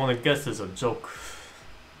I'm going to guess it's a joke.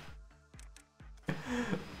 A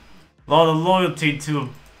lot of loyalty to a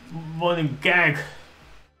running gag.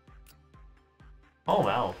 Oh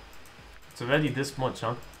wow, it's already this much,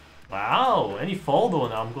 huh? Wow, any fall though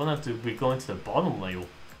now, I'm gonna have to be going to the bottom layer.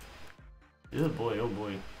 Oh boy, oh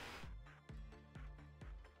boy.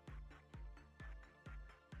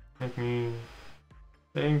 Let me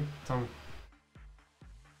think some.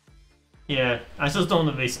 Yeah, I just don't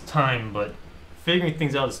want to waste time, but figuring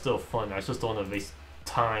things out is still fun. I just don't want to waste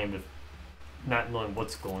time if not knowing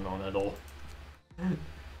what's going on at all.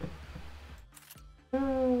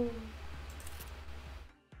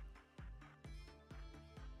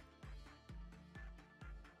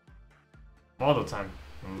 All the time.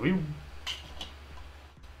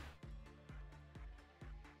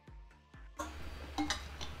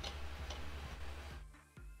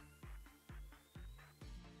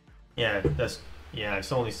 Yeah,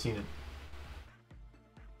 I've only seen it.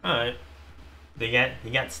 Alright. You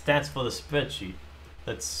got stats for the spreadsheet.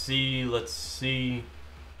 Let's see.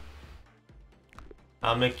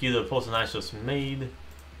 I'll make you the person I just made.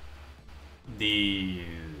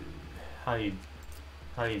 How do you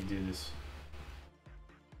do this?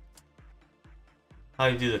 How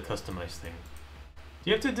do you do the customize thing? Do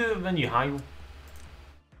you have to do it when you hire?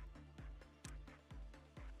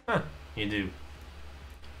 Huh, you do.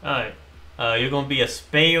 Alright. You're gonna be a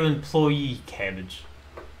spare employee, Cabbage.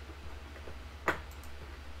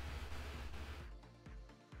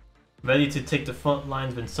 Ready to take the front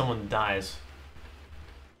lines when someone dies.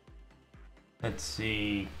 Let's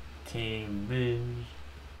see. Cabbage.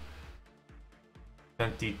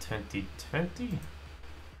 20.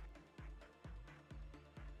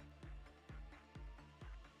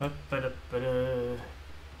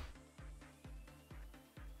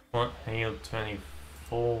 Front hail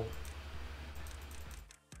 24.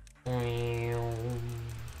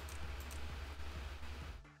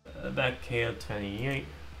 Back hail 28.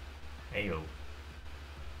 Ayo.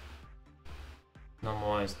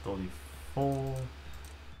 Normalized 34.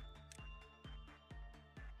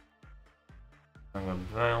 I'm gonna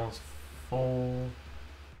browse 4.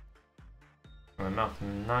 I'm gonna mouth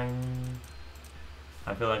 9.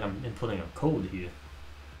 I feel like I'm inputting a code here.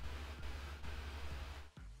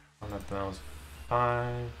 I'm at browse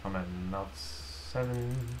 5. I'm at mouth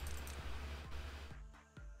 7.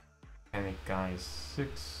 Panic guy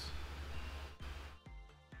 6.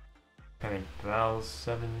 Panic browse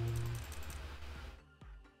 7.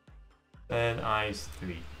 Bad eyes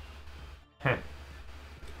 3. Heh.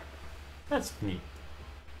 That's neat.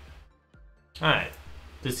 Alright.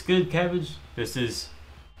 This is good, Cabbage. This is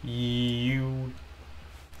you.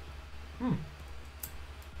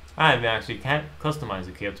 I actually can't customize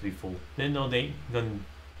the character before. Didn't know they gonna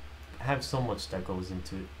have so much that goes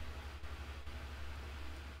into it.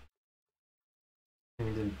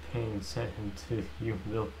 And then pain set him to you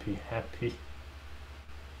will be happy.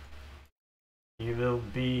 You will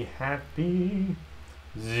be happy.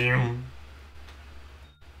 Zoom.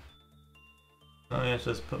 Oh yeah,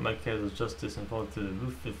 just put my character's justice and fall to the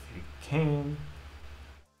roof if you can.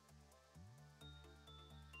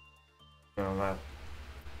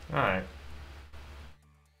 Alright.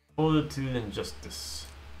 Fortitude and justice.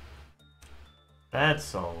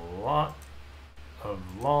 That's a lot of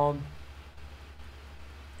law.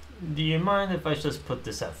 Do you mind if I just put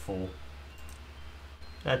this at 4?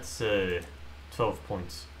 That's 12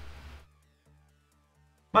 points.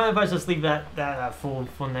 Mind if I just leave that at 4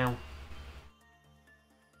 for now?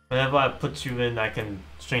 Whenever I put you in, I can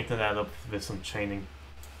strengthen that up with some training.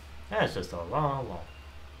 That's just a law.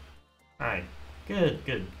 Alright, good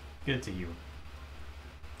to you.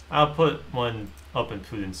 I'll put one up in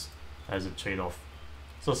prudence as a trade-off.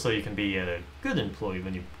 So you can be a good employee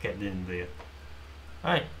when you get in there.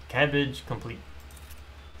 Alright, cabbage complete.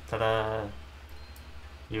 Ta-da!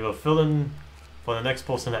 You will fill in for the next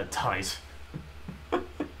person that dies.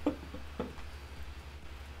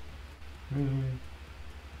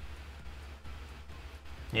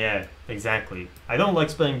 Yeah, exactly. I don't like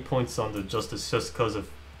spending points on the justice just because of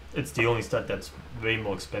it's the only stat that's way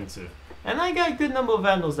more expensive. And I got a good number of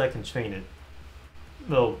animals that can train it.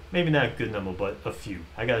 Well, maybe not a good number, but a few.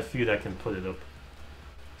 I got a few that can put it up.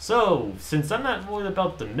 So, since I'm not worried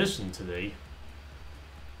about the mission today,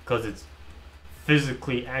 because it's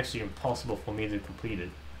physically actually impossible for me to complete it,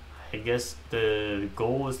 I guess the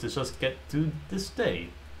goal is to just get through this day.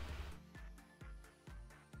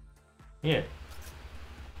 Yeah.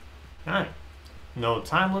 Alright. No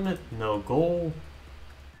time limit, no goal.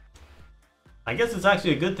 I guess it's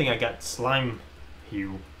actually a good thing I got Slime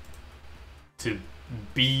Hue to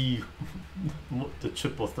be the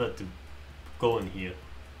triple threat to go in here.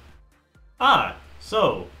 Ah,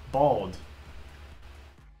 so, bald.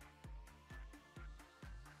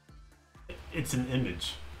 It's an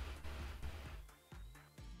image.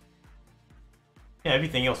 Yeah,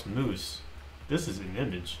 everything else moves. This is an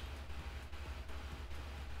image.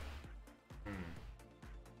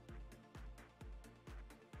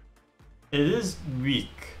 It is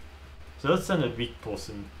weak. So let's send a weak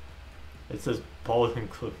person. It says bald and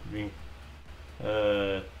clip me.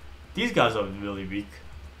 These guys are really weak.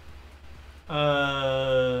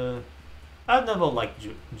 I've never liked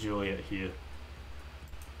Juliet here.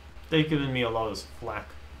 They've given me a lot of flack.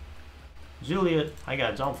 Juliet, I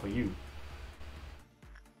got a job for you.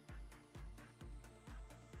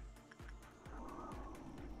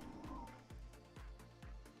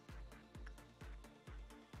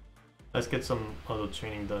 Let's get some other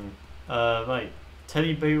training done. Right.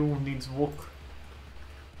 Teddy Bear needs walk.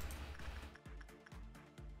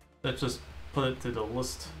 Let's just put it to the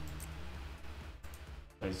list.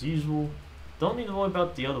 As usual. Don't need to worry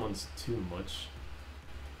about the other ones too much.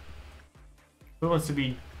 Who wants to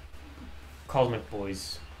be Cosmic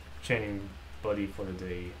Boy's training buddy for the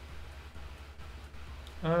day?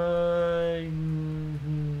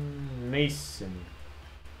 Mason.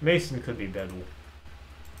 Mason could be better.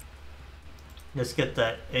 Let's get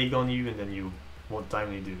that egg on you and then you won't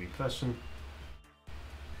timely do repression.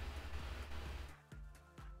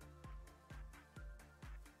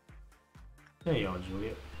 There you are,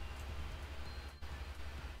 Juliet.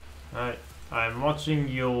 Alright, I'm watching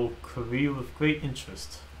your career with great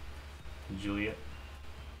interest, Juliet.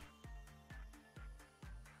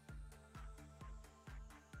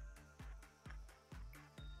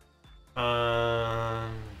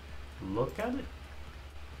 Look at it?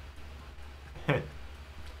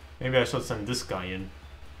 Maybe I should send this guy in.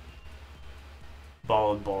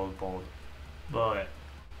 Bald. But,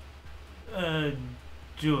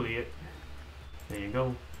 Juliet. There you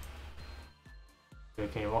go.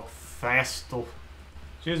 Can you walk faster?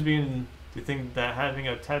 Just being to think that having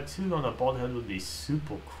a tattoo on a bald head would be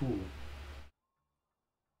super cool.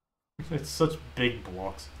 It's such big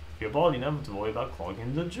blocks. If you're bald, you never have to worry about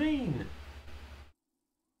clogging the drain.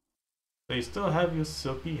 But you still have your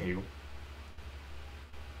silky hair.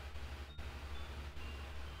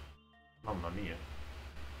 Mamma mia.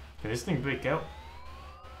 Can this thing break out?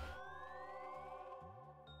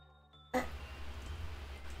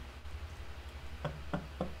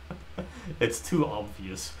 It's too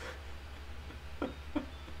obvious.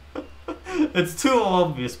 It's too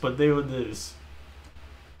obvious, but there it is.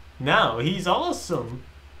 Now, he's awesome.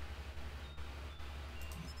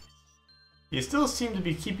 You still seem to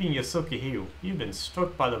be keeping your silky hair. You've been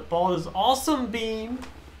struck by the baller's awesome beam.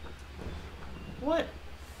 What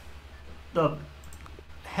the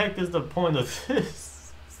heck is the point of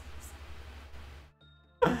this?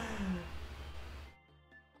 Can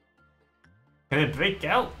it break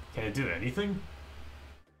out? Can it do anything?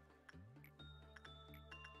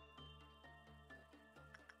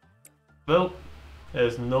 Well,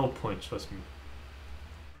 there's no point, trust me.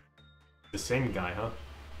 The same guy, huh?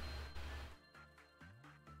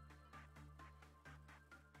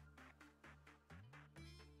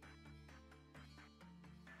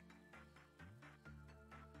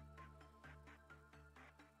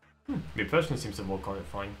 Repression seems to work on it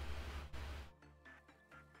fine.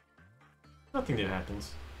 Nothing new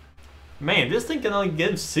happens. Man, this thing can only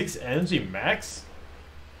give 6 energy max?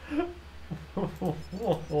 If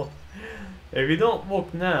you don't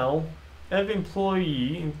work now, every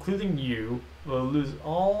employee, including you, will lose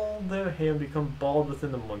all their hair and become bald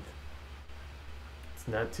within a month. It's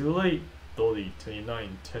not too late. 30,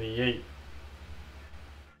 29, 28.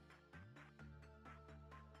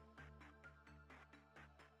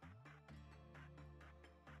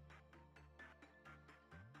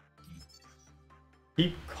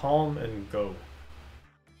 Keep calm and go.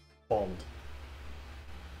 Bald.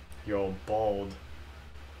 Yo, bald.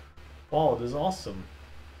 Bald is awesome.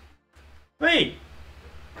 Wait!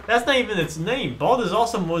 That's not even its name. Bald is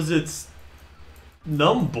awesome was its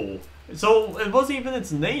number. So it wasn't even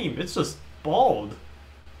its name. It's just bald.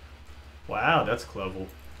 Wow, that's clever.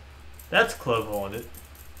 That's clever on it.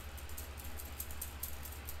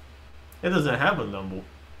 It doesn't have a number.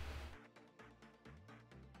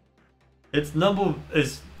 Its number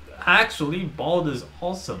is actually bald is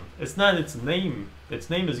awesome. It's not its name. Its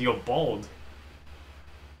name is You're Bald.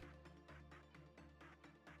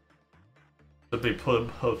 To be put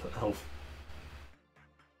above health.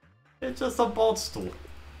 It's just a bald stool.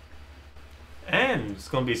 And it's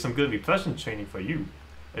gonna be some good repression training for you.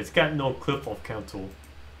 It's got no clip-off counter.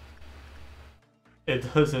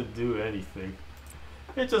 It doesn't do anything.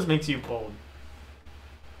 It just makes you bald.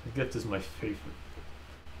 I guess this is my favorite.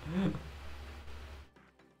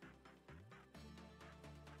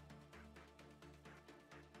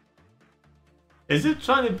 Is it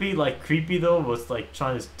trying to be like creepy though? Was like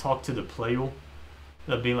trying to talk to the player?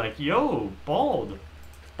 And being like, yo, bald.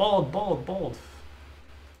 Bald, bald, bald.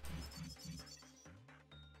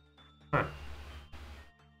 Huh.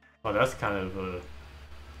 Oh, that's kind of a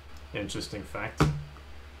interesting fact.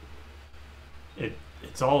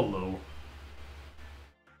 It's all low.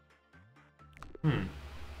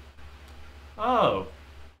 Oh.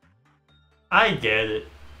 I get it.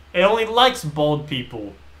 It only likes bald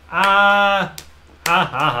people. Ha ha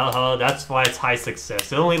ha ha, that's why it's high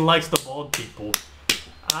success. It only likes the bald people.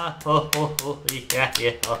 Yeah.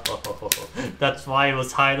 That's why it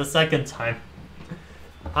was high the second time.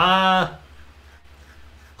 Oh,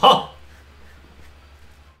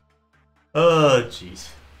 jeez.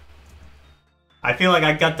 I feel like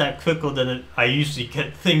I got that quicker than I usually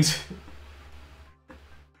get things.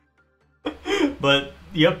 But,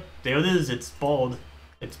 yep, there it is. It's bald.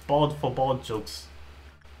 It's bald for bald jokes.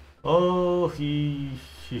 Oh,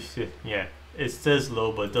 yeah. It says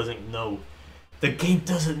low, but it doesn't know. The game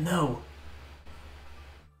doesn't know.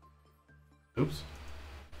 Oops.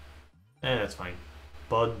 That's fine.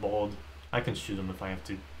 Bald. I can shoot him if I have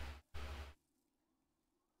to.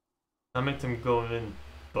 I make them go in,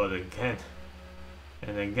 but again.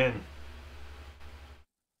 And again.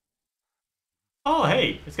 Oh,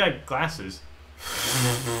 hey! It's got glasses.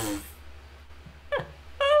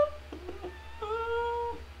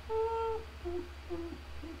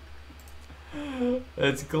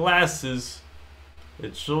 It's glasses.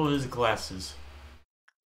 It sure is glasses.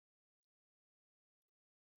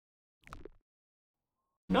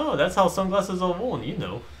 No, that's how sunglasses are worn, you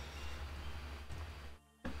know.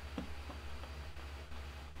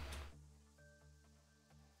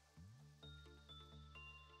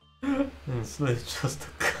 It's just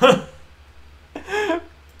a gun.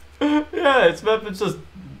 Yeah, it's just...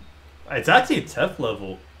 It's actually a TEF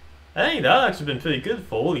level. I think that actually been pretty good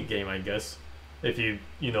for early game, I guess. If you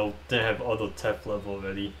know, didn't have other TEF level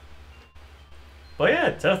already. But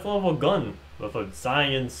yeah, TEF level gun with a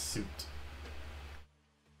Zion suit.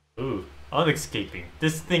 Ooh, unescaping.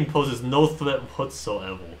 This thing poses no threat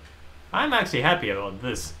whatsoever. I'm actually happy about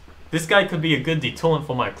this. This guy could be a good deterrent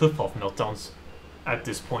for my clip-off meltdowns at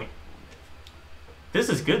this point. This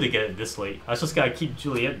is good to get it this late. I just gotta keep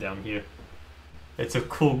Juliet down here. It's a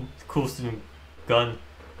cool gun.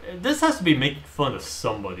 This has to be making fun of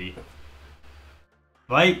somebody.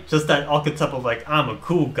 Right? Just that archetype of like, I'm a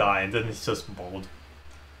cool guy, and then it's just bald.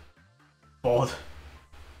 Bald.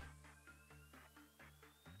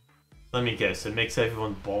 Let me guess, it makes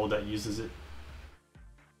everyone bald that uses it.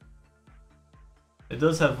 It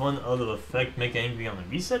does have one other effect, make angry on a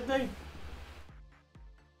reset day?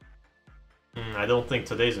 I don't think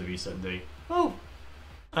today's a reset day. Oh!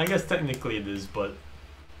 I guess technically it is, but...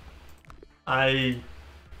 I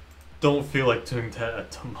don't feel like doing that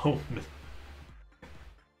at the moment.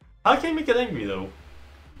 How can you make it angry though?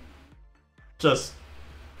 Just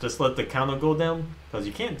let the counter go down? Because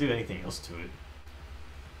you can't do anything else to it.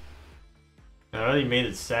 I already made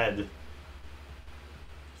it sad.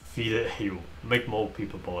 Feed it heal. Make more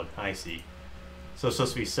people bored. I see. So it's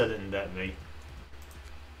just reset it in that way.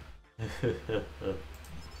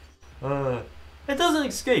 It doesn't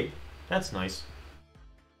escape. That's nice.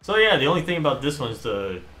 So yeah, the only thing about this one is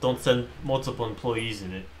don't send multiple employees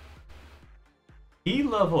in it.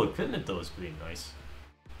 E-level equipment though is pretty nice.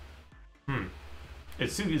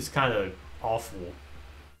 Its suit is kind of awful.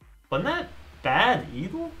 But not bad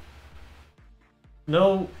either?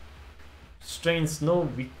 No strengths, no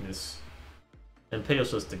weakness. And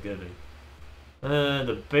Pale's just a given.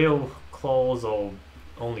 The Bale claws are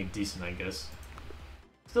only decent, I guess.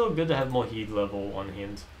 Still good to have more heat level on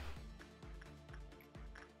hand.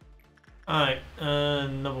 Alright,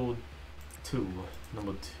 number 2.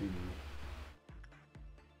 Number 2.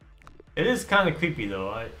 It is kind of creepy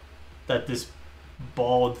though, that this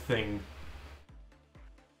bald thing,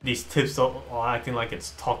 these tips are acting like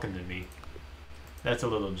it's talking to me. That's a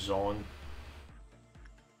little jarring.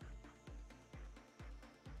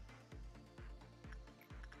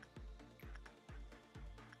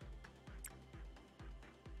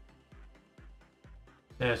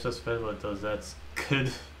 Yeah, it's just fed what it does. That's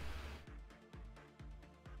good.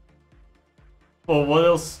 Well, what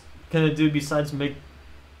else can it do besides make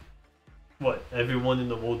what, everyone in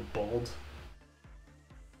the world bald?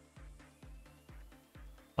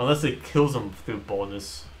 Unless it kills them through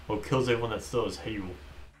baldness, or kills everyone that still has hair.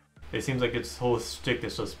 It seems like its whole stick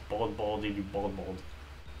is just bald, bald, you bald, bald.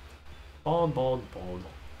 Bald, bald, bald.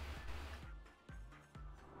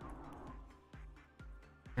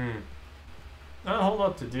 Not a whole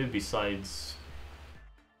lot to do besides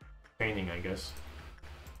training, I guess.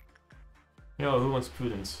 Yo, who wants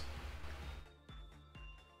prudence?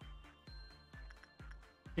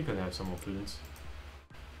 You could have some more prudence.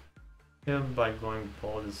 Him by going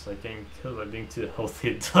bald is like getting killed by being too healthy.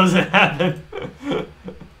 It doesn't happen.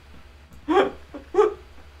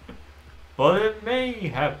 But it may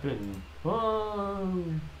happen. Whoa.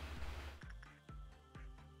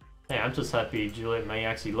 Hey, I'm just happy Juliet may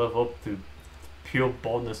actually level up to pure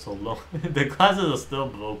baldness alone. The classes are still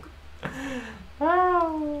broke.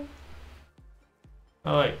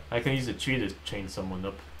 Oh wait, I can use a tree to chain someone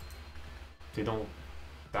up. They don't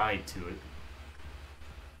die to it.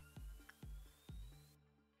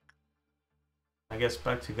 I guess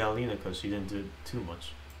back to Galena because she didn't do too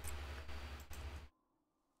much.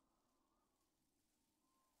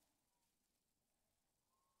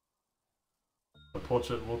 The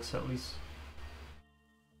portrait works at least.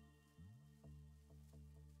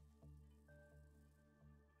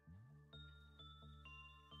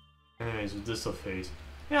 Anyways, with this phase.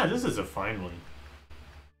 Yeah, this is a fine one.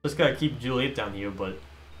 Just gotta keep Juliet down here, but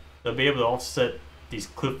they'll be able to offset these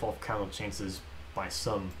cliff off counter chances by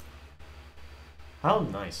some. How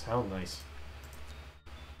nice, how nice.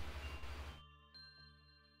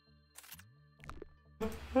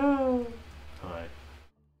 Alright.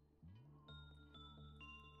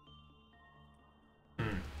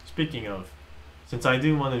 Speaking of, since I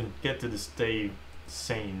do want to get to the stay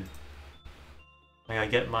sane, I gotta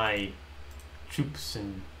get my troops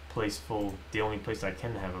in place for the only place I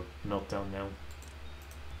can have a meltdown now.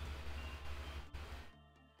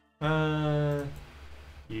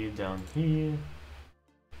 You down here.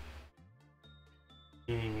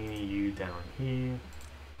 Eeny, meeny, you down here.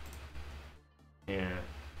 Yeah.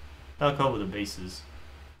 I'll cover the bases.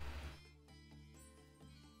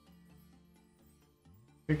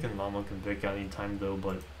 Freaking Mama can break out anytime though,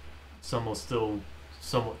 but some will still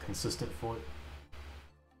somewhat consistent for it.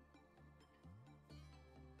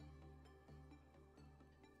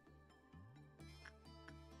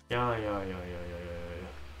 Yeah.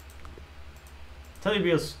 Teddy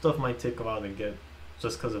bear stuff might take a while to get,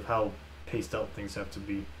 just because of how paced out things have to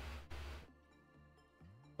be.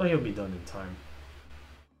 But he'll be done in time.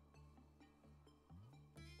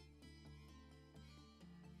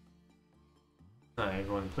 Alright,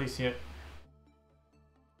 everyone in place here.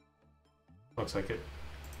 Looks like it.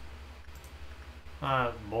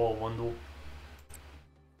 More Wundle.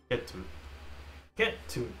 Get to it. Get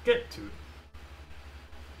to it. Get to it.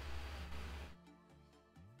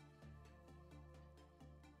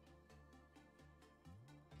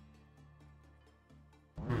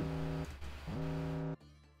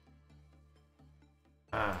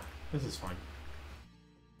 This is fine.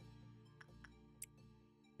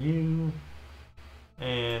 You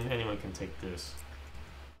and anyone can take this.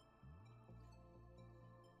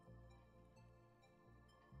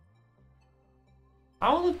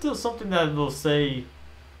 I wonder if there's something that will say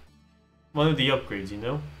one of the upgrades, you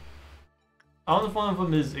know? I wonder if one of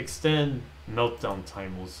them is extend meltdown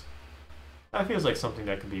timers. That feels like something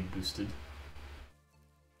that could be boosted.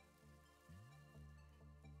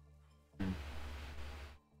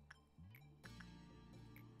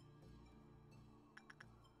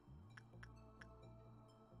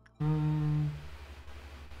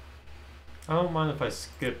 I don't mind if I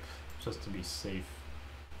skip, just to be safe.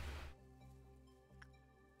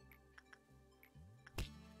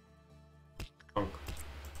 Punk.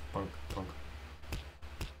 Punk. Punk.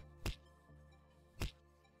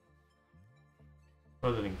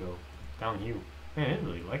 Where did it go? Down here. Man, it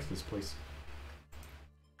really likes this place.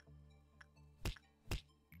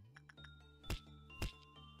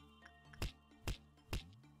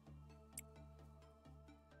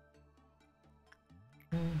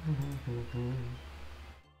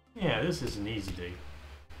 Yeah, this is an easy day.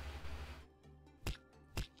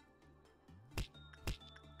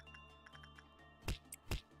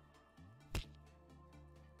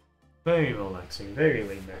 Very relaxing, very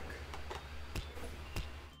laid back.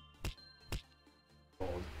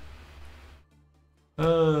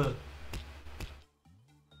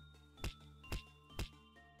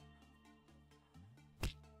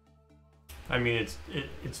 I mean,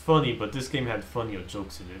 it's funny, but this game had funnier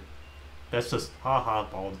jokes in it. That's just haha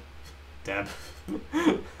bald. Dab.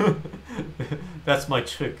 That's my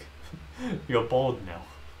trick. You're bald now.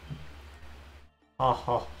 Ha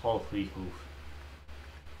ha holy hoo.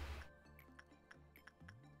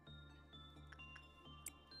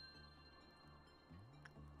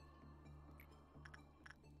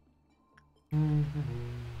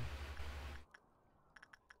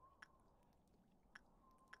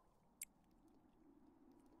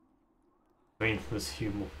 Brainless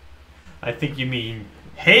humor. I think you mean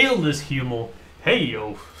hailless humor. Hey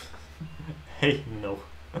yo. Hey no.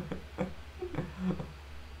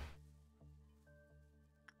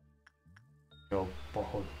 You're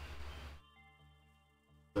bald.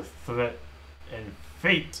 The threat and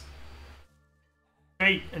fate.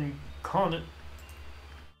 Fate incarnate.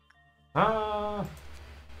 Ah.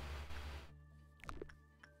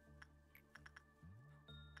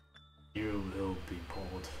 You will be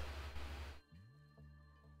bald.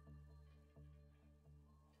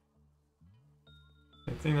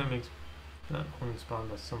 The thing that makes that only spawned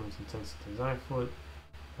by someone's intense desire for it,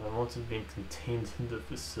 but I want it being contained in the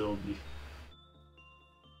facility.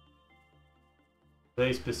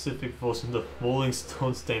 Very specific force in the Rolling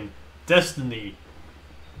Stone stain. Destiny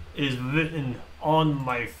is written on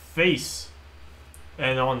my face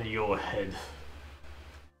and on your head.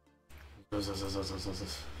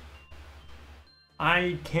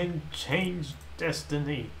 I can change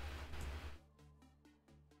destiny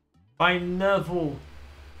by never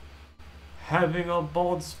having a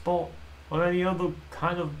bald spot or any other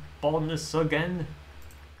kind of baldness again.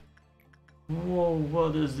 Whoa,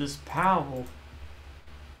 what is this power?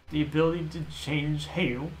 The ability to change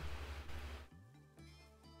hair?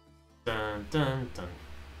 Dun dun dun.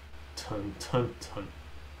 Dun dun dun.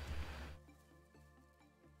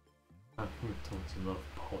 I don't love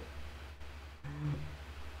bald.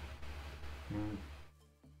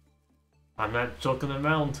 I'm not joking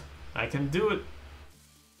around. I can do it.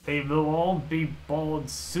 They will all be bald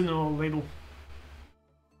sooner or later.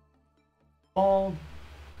 Bald.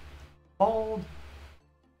 Bald.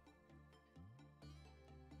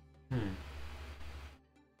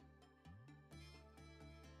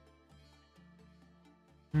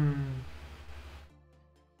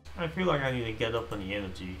 I feel like I need to get up on the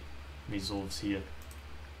energy resolves here.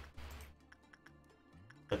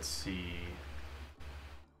 Let's see.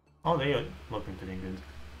 Oh, they are looking pretty good.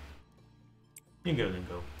 You go then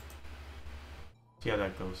go. See how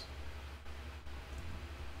that goes.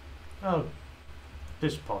 Oh,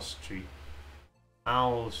 fish pulse tree.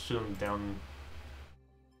 I'll shoot him down.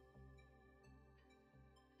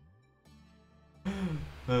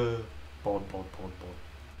 Bald.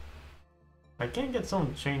 I can't get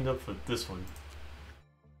someone chained up for this one.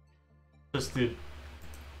 Just the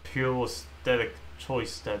pure aesthetic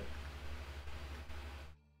choice that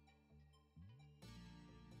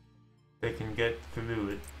they can get through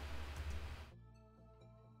it.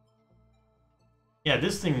 Yeah,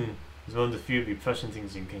 this thing is one of the few repression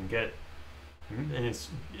things you can get. And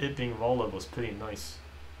it being roller was pretty nice.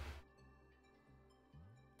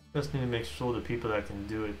 Just need to make sure the people that can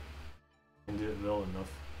do it well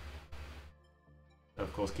enough.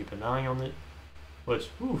 Of course, keep an eye on it. Which,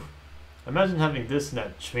 whew, imagine having this and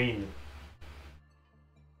that trained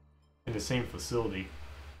in the same facility.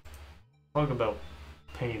 Talk about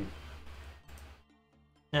pain.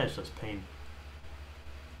 Yeah, it's just pain.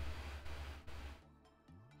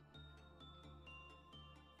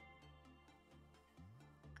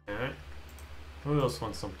 Alright. Who else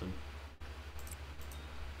wants something?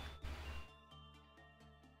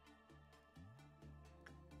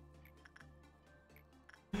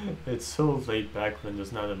 It's so laid back when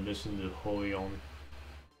there's not a mission to wholly on.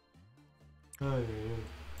 Oh, yeah.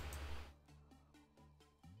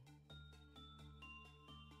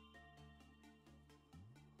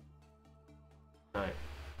 Alright.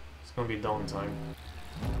 It's gonna be dawn time.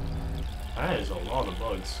 That is a lot of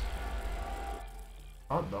bugs.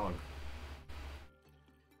 Hot dog.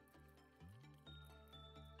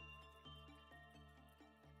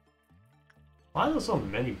 Why are there so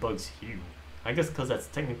many bugs here? I guess because that's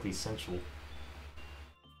technically central.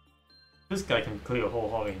 This guy can clear a whole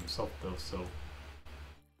hallway himself though, so...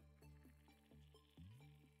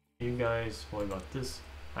 You guys, what about this?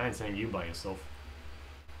 I ain't saying you by yourself.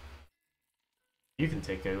 You can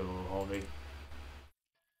take care of a little holiday.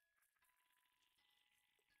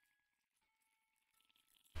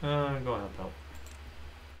 Go help out.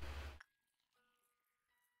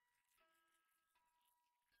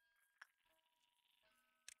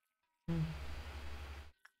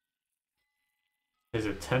 Is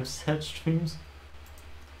it temp set streams?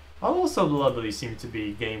 Also, Lovely seem to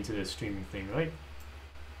be getting to the streaming thing, right?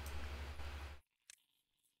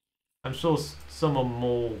 I'm sure some are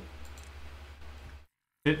more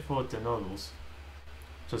fit for it than others.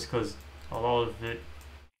 Just because a lot of it,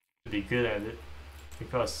 to be good at it,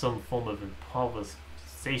 requires some form of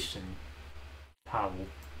improvisation power.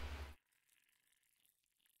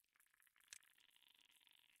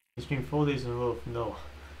 You stream 4 days in a row? No.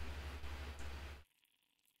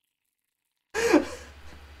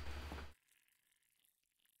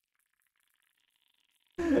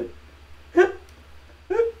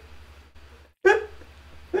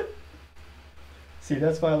 See,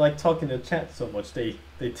 that's why I like talking to chat so much. They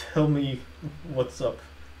tell me what's up.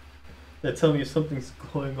 They tell me if something's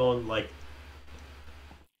going on, like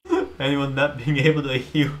anyone not being able to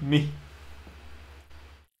hear me.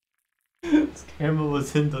 This camera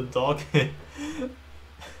was in the dark and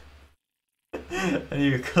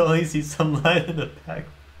you can only see some light in the back.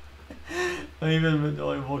 And even when the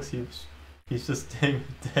only works, he's just staying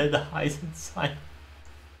dead eyes inside.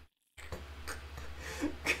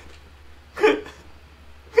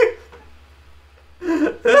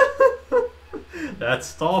 That's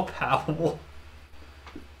star power.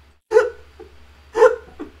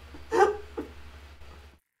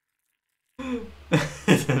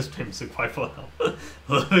 This streams are quite well.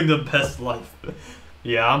 Living the best life.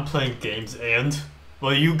 Yeah, I'm playing games and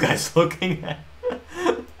what are you guys looking at?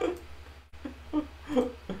 Can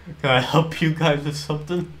I help you guys with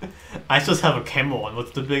something? I just have a camera on,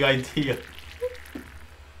 what's the big idea?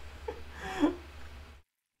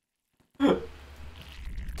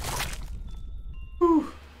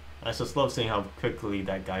 I just love seeing how quickly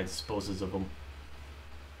that guy disposes of them.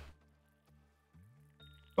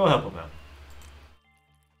 Go help him out.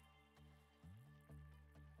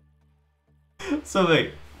 So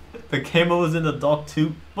wait, the camera was in the dark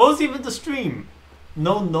too? What was even the stream?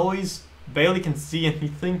 No noise, barely can see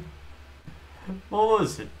anything. What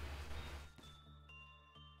was it?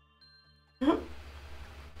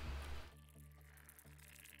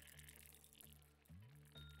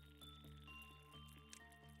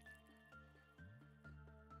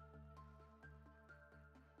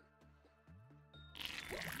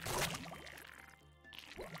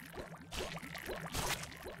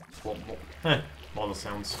 Model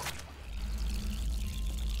sounds.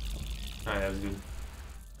 Alright, that was good.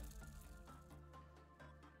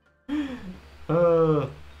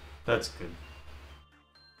 That's good.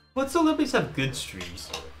 What celebrities have good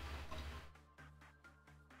streams?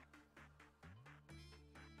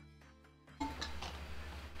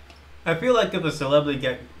 I feel like if a celebrity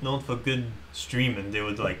get known for good streaming, they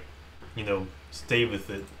would like, you know, stay with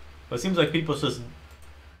it. But it seems like people just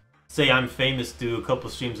say I'm famous, do a couple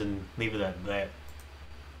streams and leave it at that.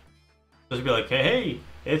 Just be like, hey,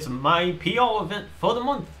 it's my PR event for the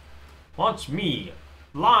month. Watch me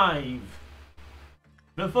live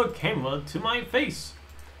with a camera to my face.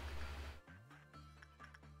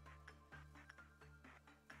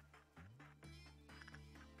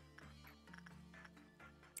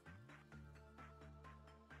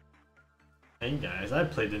 Hey guys, I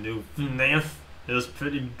played the new FNAF. It was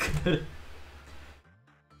pretty good.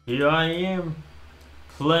 Here I am,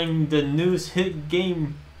 playing the news hit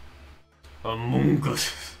game, Among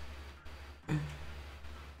Us.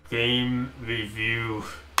 Game review.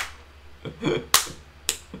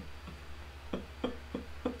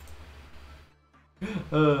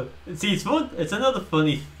 See, it's another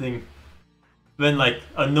funny thing when like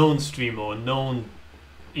a known streamer or known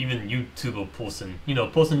even YouTuber person, you know,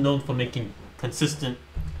 person known for making consistent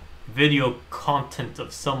video content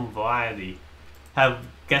of some variety, have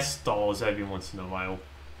guest stars every once in a while.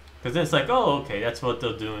 Because then it's like, oh, okay, that's what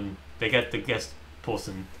they're doing. They get the guest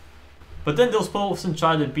person. But then those person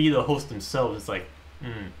try to be the host themselves. It's like,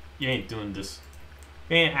 you ain't doing this.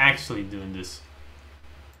 You ain't actually doing this.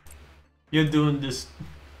 You're doing this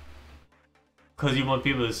because you want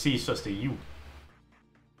people to see it's just a you.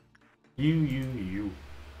 You.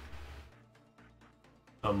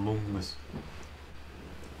 Among Us.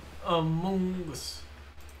 Among Us.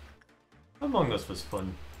 Among Us was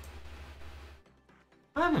fun.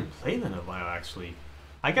 I haven't played in a while actually.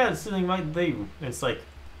 I got it sitting right there. It's like,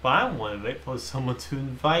 but I want to wait for someone to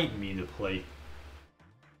invite me to play.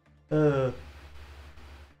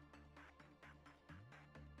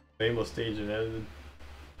 Rainbow stage and edited.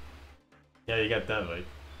 Yeah, you got that right.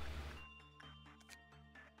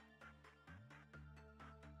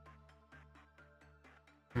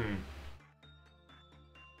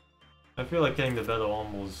 I feel like getting the better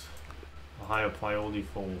armor is a higher priority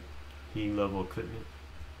for healing level equipment.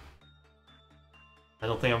 I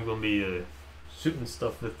don't think I'm gonna be shooting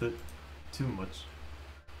stuff with it too much.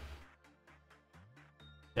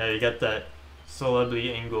 Yeah, you got that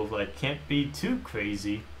celebrity angle of like, can't be too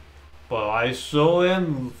crazy, but I sure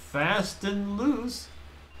am fast and loose.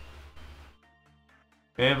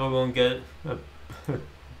 And we're gonna get a,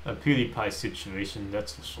 a PewDiePie situation,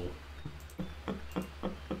 that's for sure.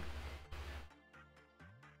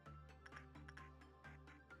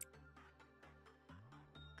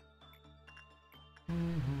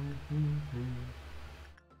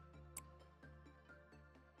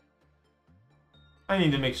 I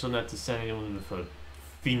need to make sure not to send anyone with a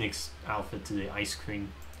Phoenix outfit to the ice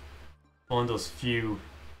cream. One of those few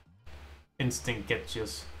instant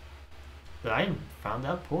getchas that I found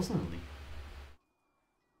out personally.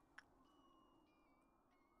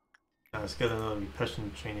 Now let's get another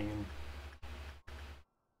repression training in.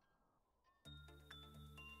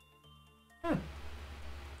 Yeah.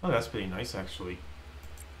 Oh, that's pretty nice actually.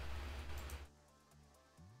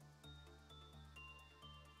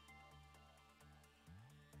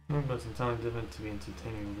 But it's entirely different to be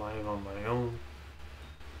entertaining live on my own.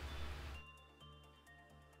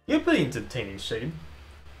 You're pretty entertaining, Shane.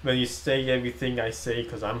 When you say everything I say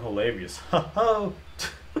because I'm hilarious. Ha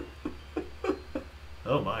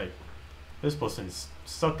Oh my. This person's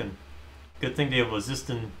sucking. Good thing they have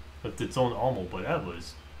resistant with its own armor, but that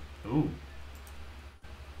was... Ooh.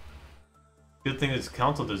 Good thing this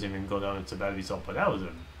counter doesn't even go down, it's a bad result, but that was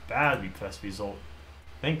a bad repressed result.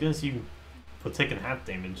 Thank goodness you for taking half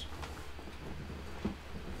damage.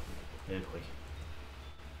 Anyway.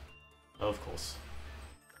 Of course.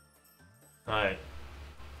 Alright.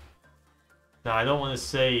 Now I don't want to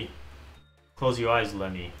say close your eyes,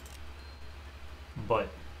 Lenny. But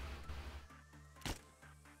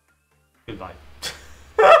goodbye.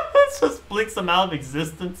 It just blinks them out of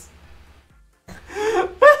existence.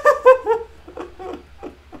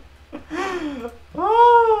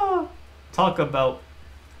 Ah, talk about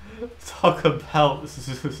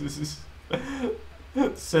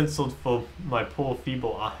censored for my poor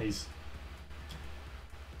feeble eyes.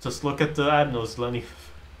 Just look at the admirals, Lenny.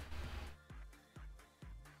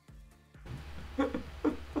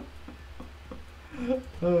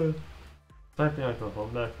 Typing I can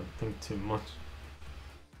hold back, I think too much.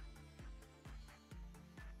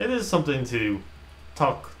 It is something to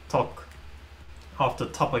talk off the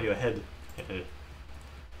top of your head.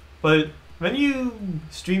 But when you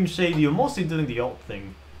stream shade, you're mostly doing the alt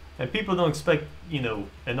thing. And people don't expect, you know,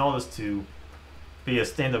 an artist to be a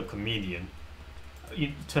stand-up comedian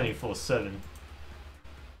 24/7.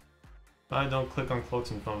 I don't click on cloaks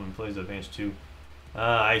and phone and plays advanced too.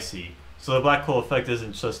 Ah, I see. So the black hole effect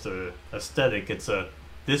isn't just a aesthetic, it's a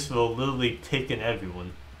this will literally take in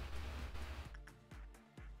everyone.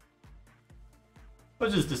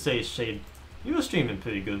 Which is to say, Shade, you were streaming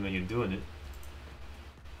pretty good when you're doing it.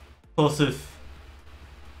 Plus, if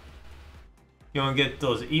you want to get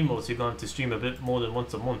those emotes, you're going to have to stream a bit more than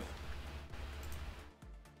once a month.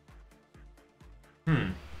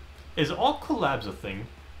 Is alt collabs a thing?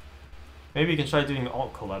 Maybe you can try doing an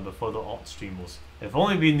alt collab before the alt streamers. If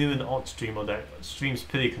only we knew an alt streamer that streams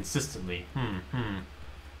pretty consistently. I'm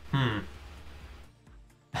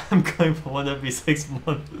going for one every 6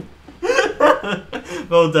 months.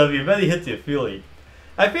 Well, W, you better hit the affiliate.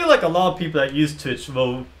 I feel like a lot of people that use Twitch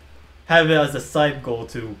will have it as a side goal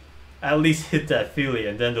to at least hit that affiliate,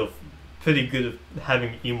 and then they're pretty good at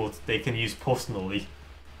having emotes they can use personally.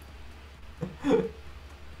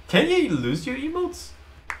 Can you lose your emotes?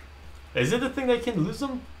 Is it a thing that you can lose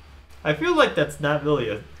them? I feel like that's not really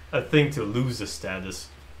a thing to lose a status.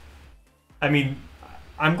 I mean,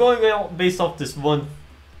 I'm going out based off this one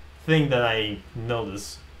thing that I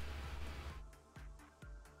noticed.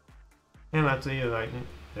 And after you like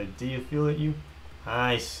do you feel it you?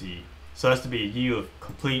 I see. So it has to be a you of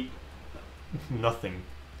complete nothing.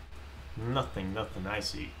 Nothing, I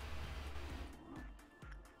see.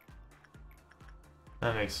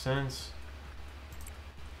 That makes sense.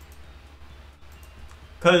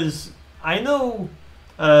 Cause I know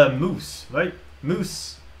Moose, right?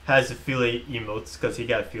 Moose has affiliate emotes because he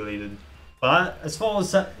got affiliated. But as far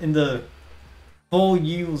as in the 4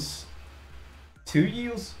 years, 2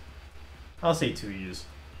 years? I'll say 2 years.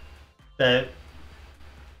 That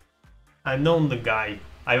I've known the guy.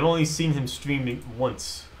 I've only seen him streaming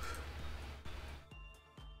once.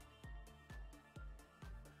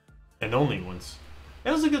 And only once.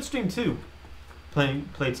 It was a good stream too.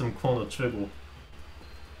 Played some Chrono Trigger.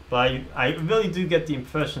 But I really do get the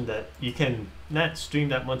impression that you can not stream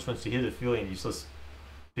that much once you hit the feeling. You just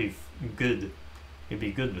be good. You'd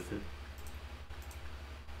be good with it.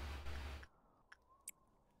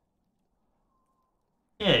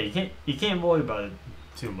 Yeah, you can't worry about it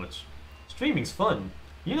too much. Streaming's fun.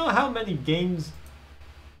 You know how many games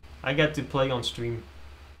I got to play on stream?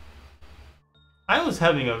 I was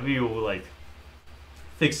having a real like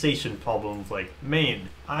fixation problem of like, man,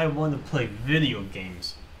 I want to play video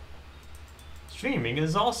games. Streaming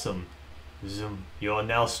is awesome. Zoom, you are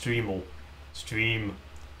now streamo. Stream.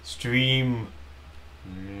 Stream.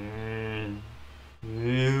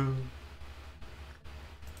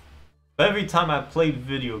 But every time I played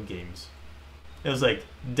video games, it was like,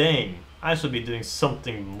 dang, I should be doing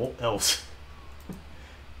something more else.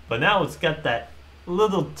 But now it's got that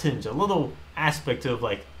little tinge, a little aspect of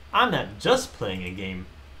like, I'm not just playing a game,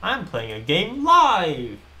 I'm playing a game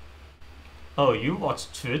live! Oh, you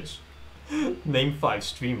watch Twitch? Name 5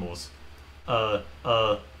 streamers.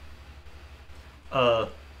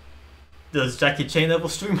 Does Jackie Chan ever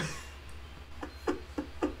stream?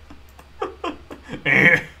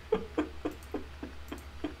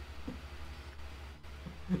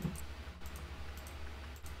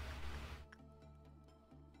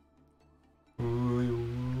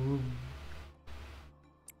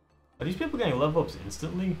 Are these people getting level ups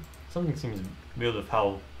instantly? Something seems weird of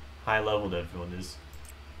how high leveled everyone is.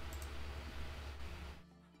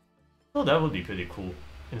 Oh, that would be pretty cool.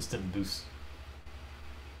 Instant boost.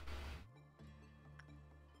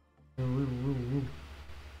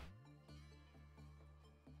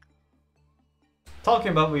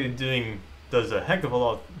 Talking about what you're doing does a heck of a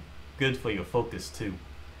lot good for your focus too.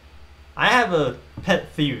 I have a pet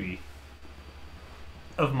theory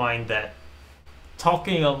of mine that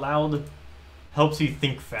talking aloud helps you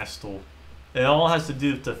think faster. It all has to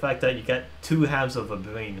do with the fact that you got two halves of a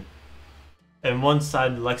brain. And one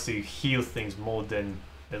side likes to hear things more than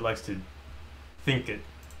it likes to think it.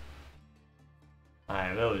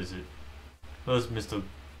 Alright, where is it? Where's Mr.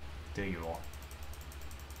 There you are.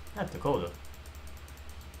 Not Dakota.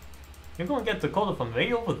 You're gonna get Dakota from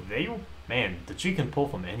way over there? Man, the tree can pull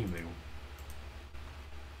from anywhere.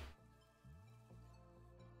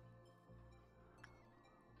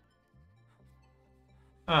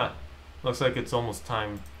 Ah, looks like it's almost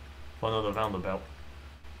time for another roundabout.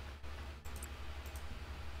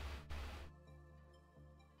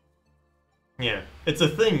 Yeah, it's a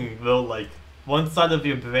thing though, like, one side of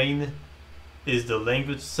your brain is the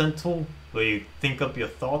language center, where you think up your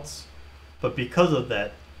thoughts, but because of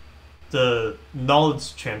that, the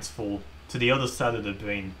knowledge transfer to the other side of the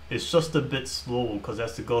brain is just a bit slower because it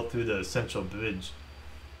has to go through the central bridge.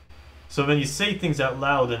 So when you say things out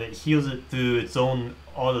loud and it hears it through its own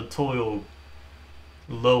auditorial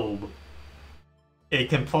lobe, it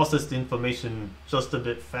can process the information just a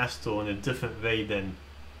bit faster in a different way than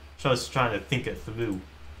just trying to think it through.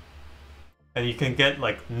 And you can get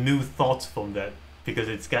like new thoughts from that because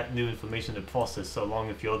it's got new information to process along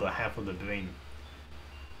with your other half of the brain.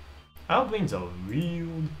 Our brains are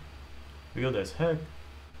weird. Weird as heck.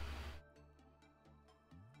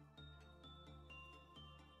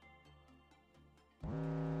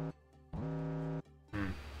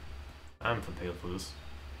 I'm prepared for this.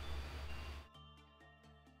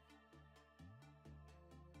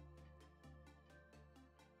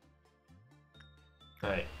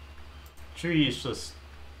 Alright. Tree is just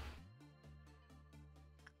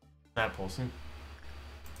that person.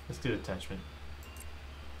 Let's do attachment.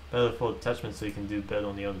 Better for attachment so you can do better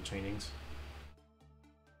on the other trainings.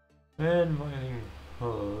 And mining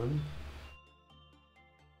HUD.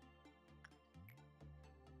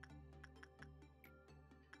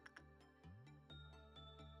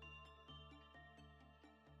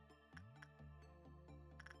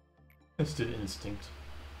 Let's do instinct.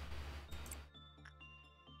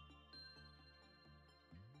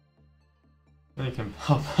 Then you can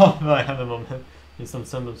pop up I have a moment in some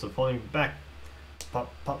semblance of falling back.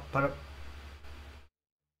 Pop, pop, pop up.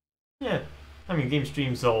 Yeah, I mean game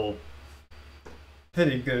streams are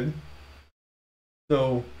pretty good.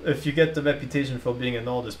 So if you get the reputation for being an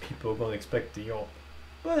artist, people are gonna expect the art.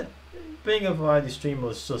 But being a variety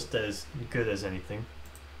streamer is just as good as anything.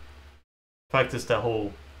 Practice that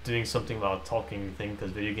whole doing something while talking thing,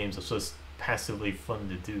 because video games are just passively fun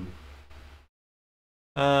to do.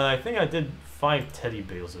 I think I did 5 teddy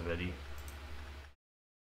bears already.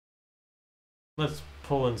 Let's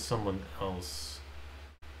pull in someone else.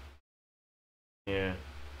 Yeah,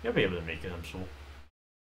 you'll be able to make it, I'm sure.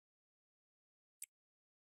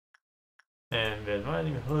 And Red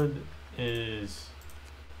Riding Hood is...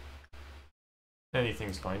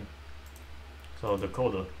 anything's fine. So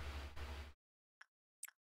Dakota.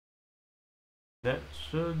 That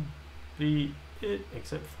should be it,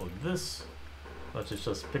 except for this. Let's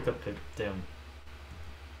just pick up it down.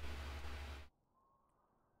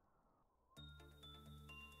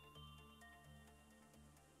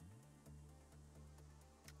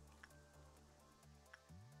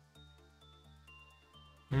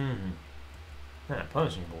 Yeah,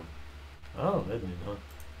 punishing board. Oh, that didn't, huh?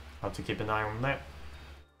 I'll have to keep an eye on that.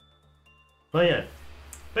 But yeah,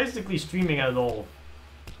 basically streaming at all,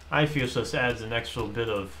 I feel just adds an extra bit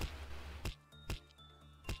of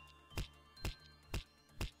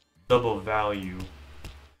double value.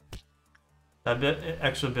 That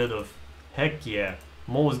extra bit of, heck yeah,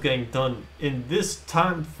 more is getting done in this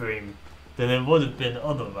time frame than it would have been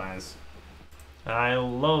otherwise. And I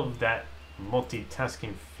love that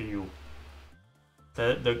multitasking feel.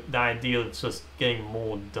 The idea of just getting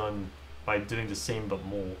more done by doing the same but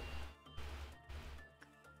more.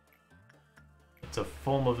 It's a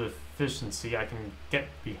form of efficiency I can get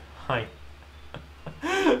behind.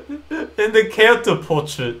 In the character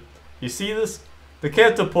portrait, you see this? The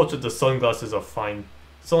character portrait, the sunglasses are fine.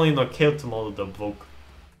 It's only in the character model that broke.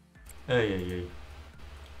 Hey.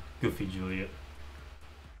 Goofy Juliet.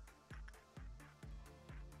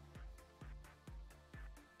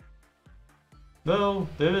 Though,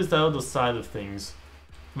 there is the other side of things,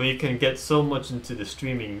 where you can get so much into the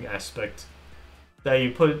streaming aspect that you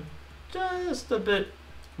put just a bit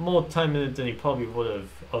more time in it than you probably would have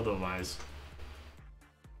otherwise.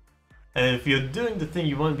 And if you're doing the thing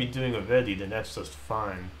you want to be doing already, then that's just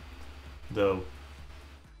fine. Though,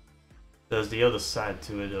 there's the other side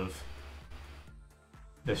to it of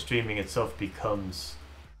the streaming itself becomes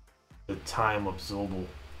the time absorbable.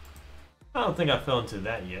 I don't think I fell into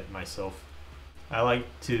that yet myself. I like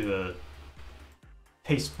to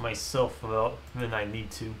pace myself out when I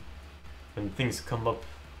need to. When things come up,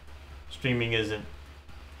 streaming isn't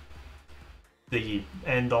the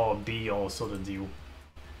end-all be-all sort of deal.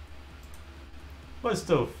 But it's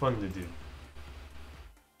still fun to do.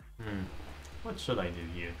 What should I do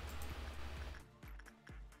here?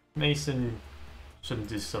 Mason should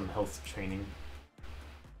do some health training.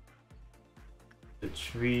 The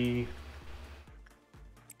tree...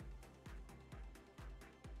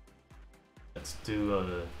 let's do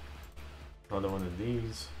another one of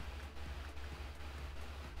these.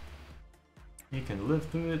 You can live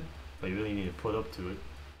through it, but you really need to put up to it.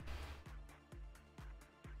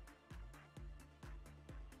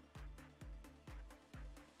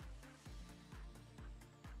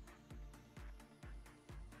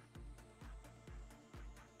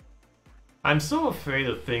 I'm so afraid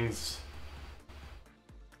of things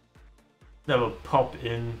that will pop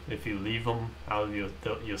in if you leave them out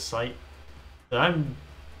of your sight. But I'm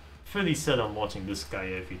pretty set on watching this guy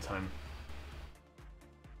every time.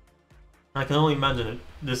 I can only imagine that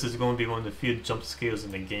this is going to be one of the few jump scares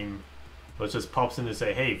in the game where it just pops in to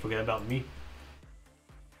say, hey, forget about me.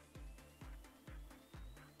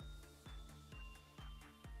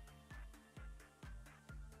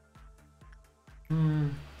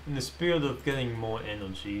 In the spirit of getting more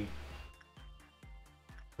energy,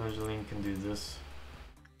 Angeline can do this.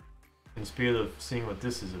 In the spirit of seeing what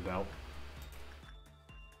this is about.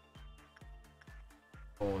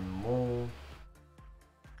 One more.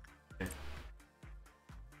 Okay.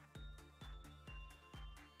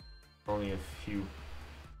 Only a few.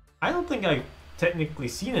 I don't think I've technically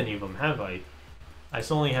seen any of them, have I? I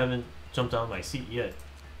still only haven't jumped out of my seat yet.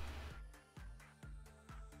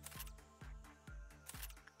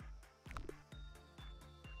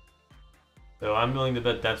 So I'm willing to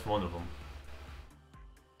bet that's one of them.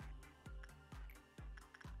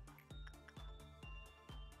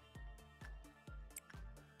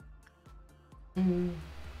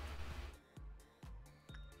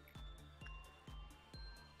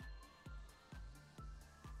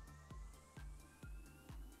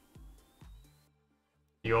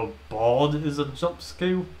 Your bald is a jump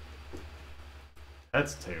scale?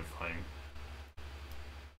 That's terrifying.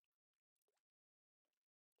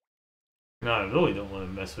 No, I really don't want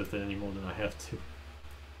to mess with it any more than I have to.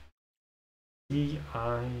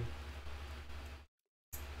 E.I.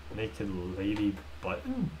 Naked Lady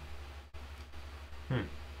Button? I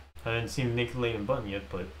haven't seen Naked Lady Button yet,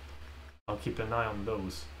 but I'll keep an eye on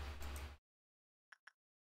those.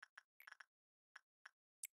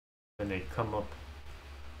 When they come up.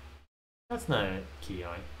 That's not a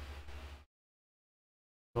Ki-Ai.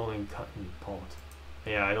 Rolling cotton pot.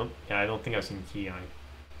 Yeah, I don't think I've seen Ki-Ai.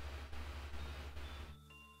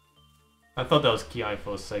 I thought that was Ki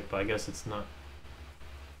for a sec, but I guess it's not.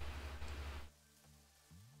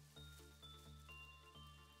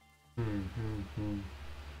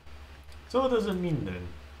 So what does it mean then?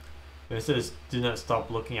 It says, do not stop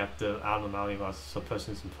looking at the abnormality while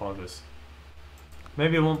suppression is in progress.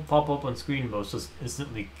 Maybe it won't pop up on screen, but it'll just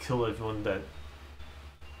instantly kill everyone that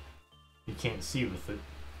you can't see with it.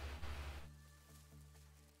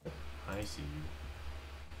 I see you.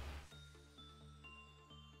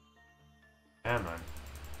 Yeah, man.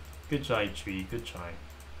 Good try, tree. Good try.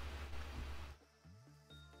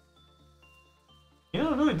 You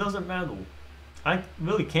know, it really doesn't matter. I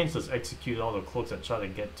really can't just execute all the cloaks that try to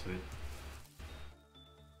get to it.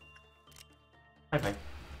 Okay.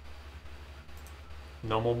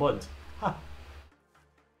 No more buds. Ha!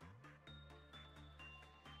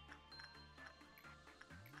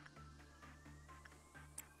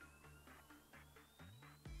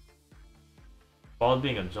 While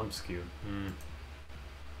being a jump skew.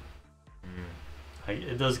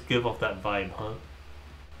 It does give off that vibe, huh?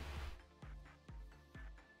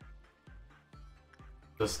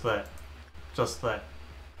 Just that. Just that.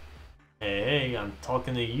 Hey, I'm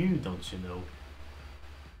talking to you, don't you know?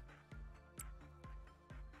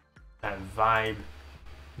 That vibe,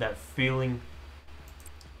 that feeling,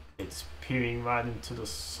 it's peering right into the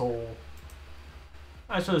soul.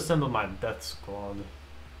 I should assemble my death squad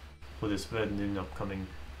for this Red Noon upcoming.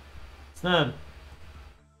 It's not a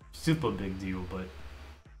super big deal, but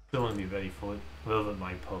still want to be ready for it. Whatever it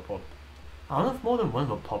might pop up. I don't know if more than one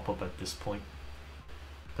will pop up at this point,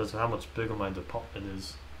 because of how much bigger my department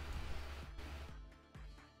is.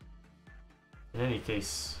 In any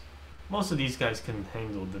case, most of these guys can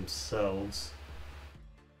handle themselves.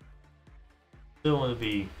 Still want to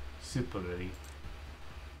be super ready.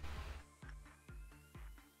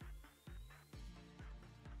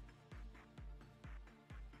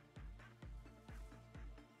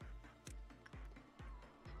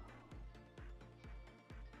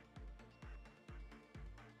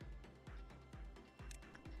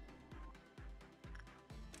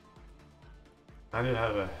 I do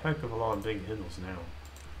have a heck of a lot of big hitters now.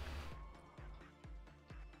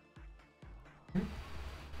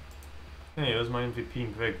 Hey, it was my MVP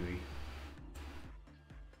in Gregory.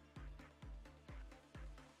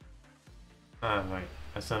 Ah, right.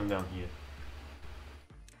 I sent him down here.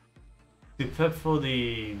 To prep for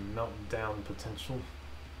the meltdown potential.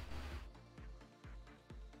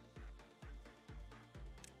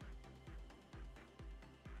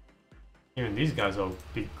 Even these guys are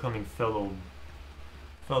becoming fellow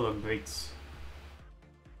greats.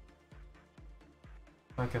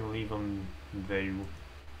 I can leave them there.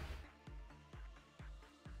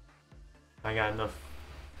 I got enough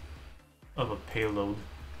of a payload.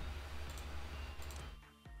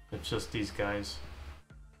 It's just these guys.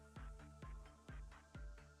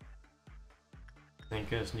 Thank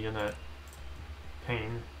goodness you're not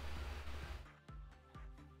pain.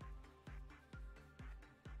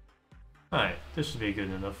 Alright, this should be good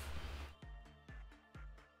enough.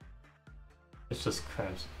 It's just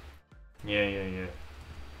crabs. Yeah.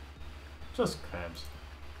 Just crabs.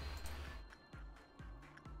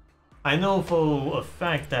 I know for a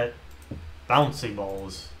fact that bouncy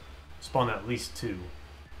balls spawn at least 2.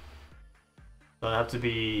 So I'd have to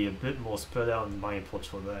be a bit more spread out in my approach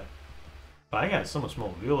for that. But I got so much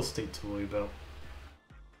more real estate to worry about.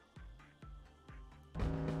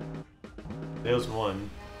 There's one.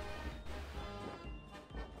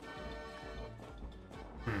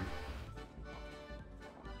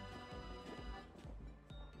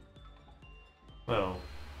 Well,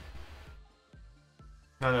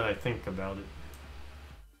 now that I think about it,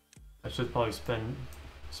 I should probably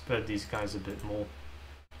spread these guys a bit more.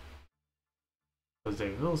 Because they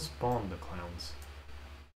will spawn the clowns.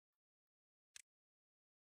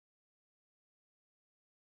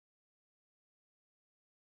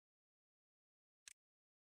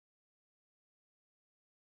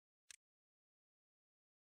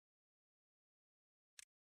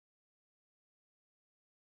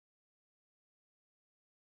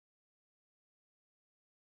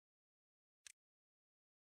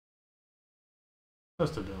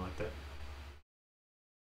 Just a bit like that.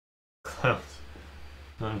 Clowns.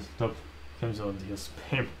 Non-stop comes on to your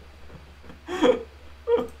spam.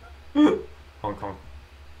 Hong Kong.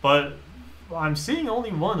 But I'm seeing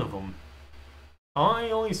only one of them. I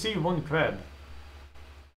only see one crab.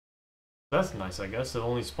 That's nice, I guess. It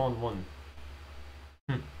only spawned one.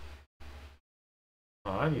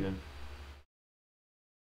 Alrighty then.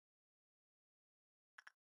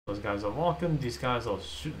 Those guys are walking, these guys are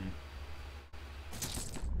shooting.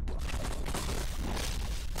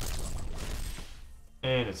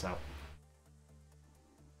 And it's out.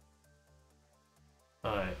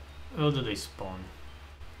 Alright, where do they spawn?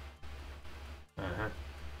 Uh-huh.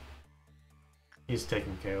 He's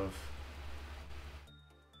taken care of.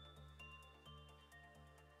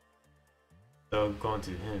 So I've gone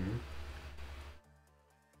to him.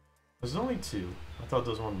 There's only 2. I thought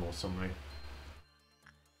there was one more somewhere.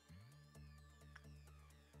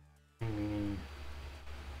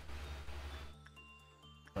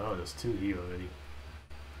 Oh, there's 2 here already.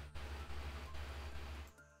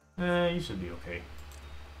 You should be okay.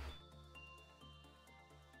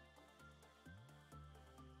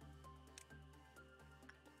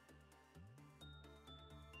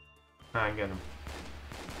 I get him.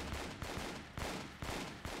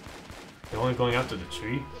 They're only going after the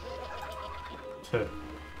tree? Sure.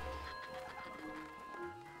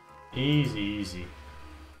 Easy, easy.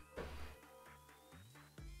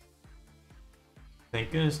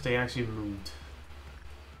 Thank goodness they actually moved.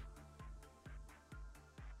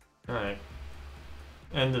 Alright.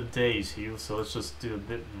 End of days here, so let's just do a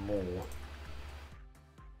bit more.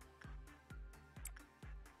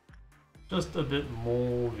 Just a bit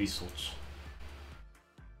more research.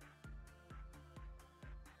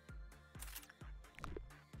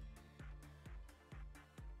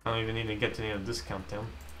 I don't even need to get to the end of this countdown.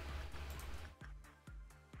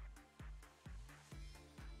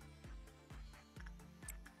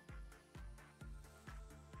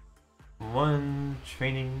 One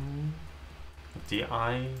training with the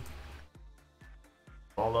eye.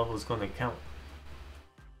 All levels gonna count.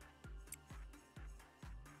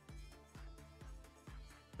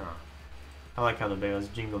 I like how the bears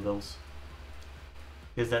jingle bells.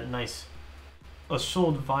 Is that nice? A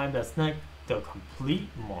short vibe that's not the complete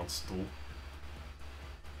monster.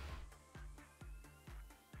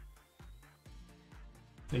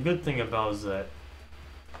 The good thing about it is that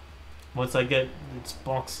once I get its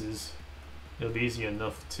boxes, it'll be easy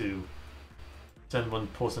enough to send one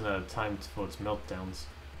person at a time for its meltdowns.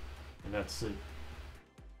 And that's it.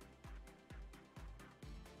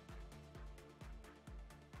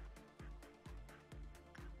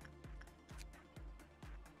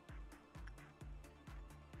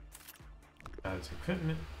 Its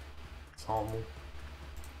equipment. It's normal.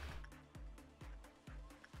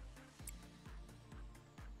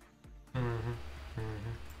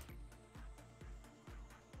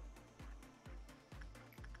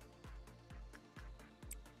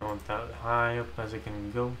 I want that high up as it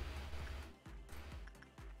can go.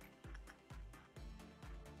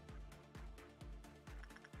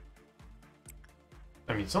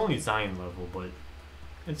 I mean, it's only Zion level, but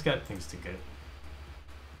it's got things to get.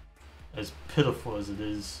 As pitiful as it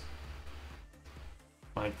is,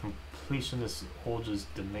 my completionist urges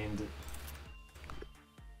demand it.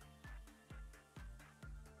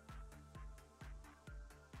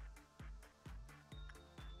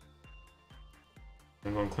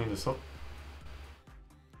 I'm gonna clean this up.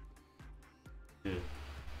 Yeah.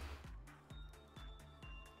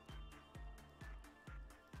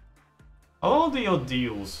 All the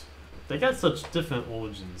ordeals, they got such different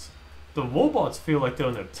origins. The robots feel like they're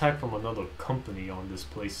an attack from another company on this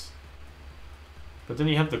place. But then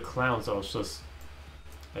you have the clowns that was just,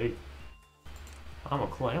 hey, I'm a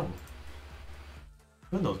clown.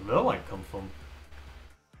 Who knows where I come from?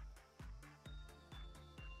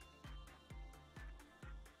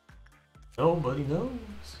 Nobody knows.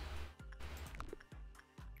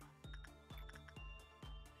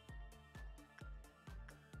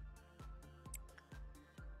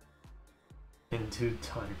 In due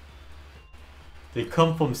time. They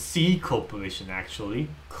come from C Corporation, actually.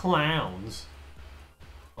 Clowns.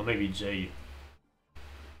 Or maybe J.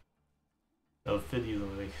 They'll fit either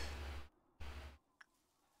way.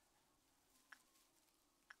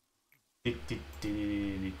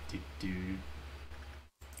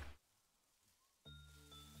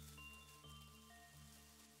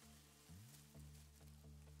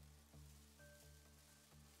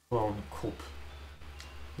 Clown Corp.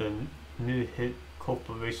 The new hit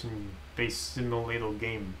corporation-based simulator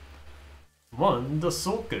game. Run the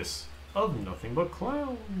circus of nothing but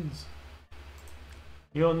clowns.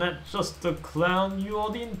 You're not just a clown, you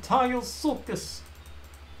are the entire circus.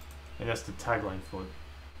 And that's the tagline for it.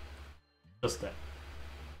 Just that.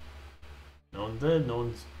 No one's dead, no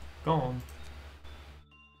one's gone.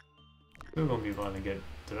 We're gonna be trying to get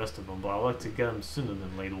the rest of them, but I like to get them sooner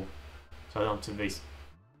than later. So I don't have to waste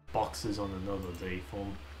boxes on another day for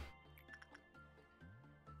them.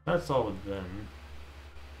 That's all of them.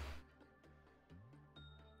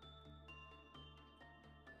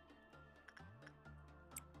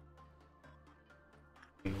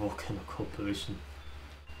 We walk in a corporation.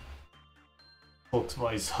 Folks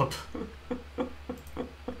rise up.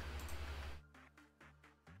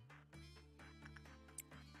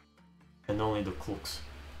 And only the cloaks.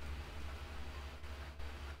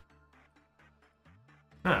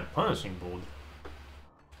 Ah, punishing board.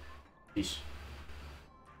 Yeesh.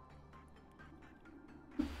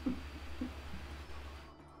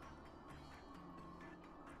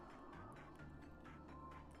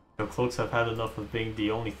 The cloaks have had enough of being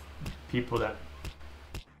the only people that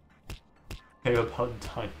care about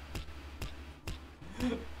time.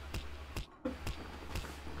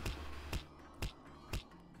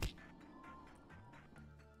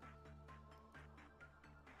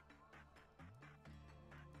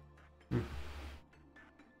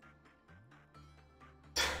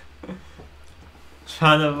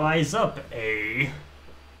 Trying to rise up, eh?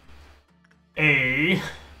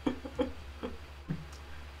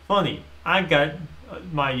 Funny, I got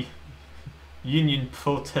my union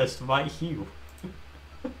protest right here.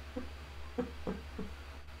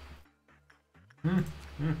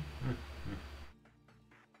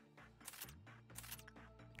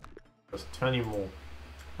 Just 20 more.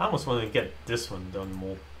 I almost want to get this one done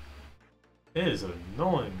more. It is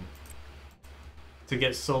annoying to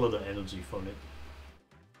get solar energy from it.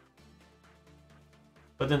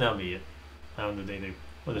 But then that'll be it. I don't know they do.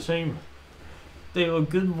 What a shame. They were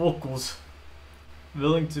good vocals.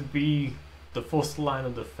 Willing to be the first line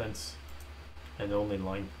of defense. And the only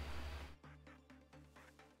line.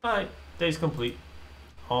 Alright, day's complete.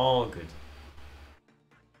 All good.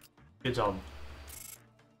 Good job.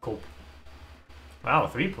 Cool. Wow,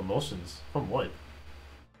 3 promotions. From what?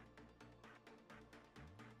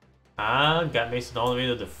 Ah, got Mason all the way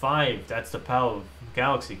to 5. That's the power of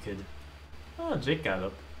Galaxy Kid. Oh, Jake got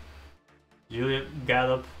up. Juliet got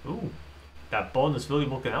up. Ooh, that bonus really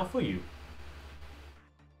working out for you.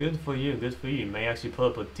 Good for you, good for you. You may actually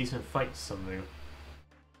put up a decent fight somewhere.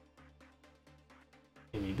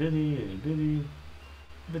 Itty bitty,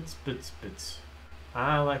 bits, bits, bits.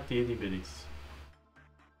 I like the itty bitties.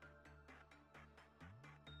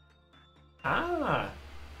 Ah!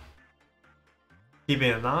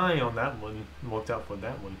 Keeping an eye on that one. Worked out for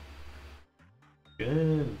that one.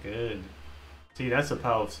 Good, good. See, that's the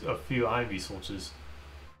power of a few Ivy soldiers.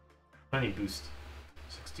 20 boost.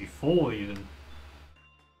 64 even.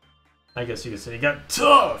 I guess you could say you got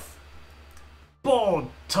tough! Bold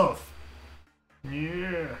tough!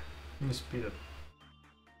 Yeah! Let me speed up.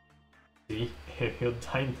 See? Aerial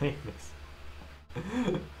dynamics.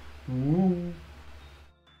 Woo!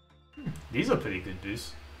 These are pretty good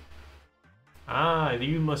boosts. Ah,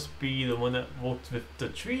 you must be the one that worked with the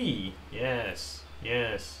tree. Yes,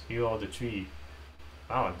 yes, you are the tree.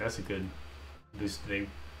 Wow, that's a good boost thing.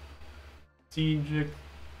 Cedric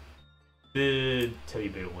did teddy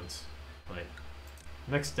bear once. Right.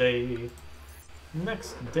 Next day.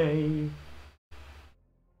 Next day.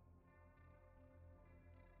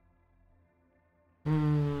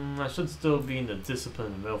 I should still be in the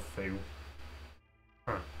discipline and welfare.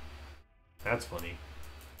 Huh. That's funny.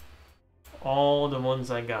 All the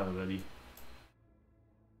ones I got already.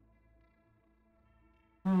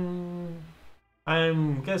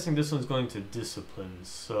 I'm guessing this one's going to discipline,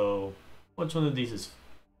 so which one of these is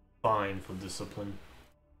fine for discipline?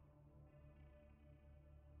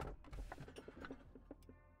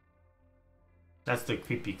 That's the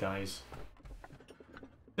creepy guys.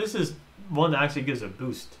 This is one that actually gives a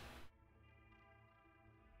boost.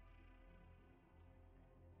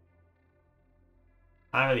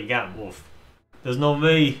 I already got Wolf. There's no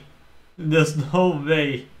way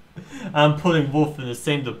I'm putting Wolf in the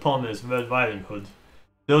same department as Red Riding Hood.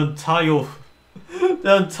 The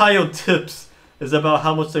entire tips is about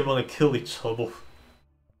how much they want to kill each other.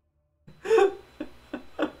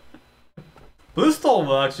 Blue Star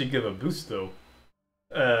will actually give a boost though.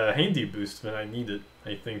 Handy boost when I need it,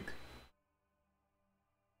 I think.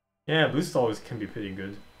 Yeah, Blue Stars can be pretty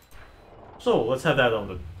good. So let's have that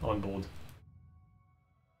on board.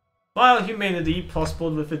 While humanity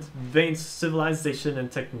prospered with its advanced civilization and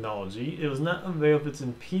technology, it was not aware of its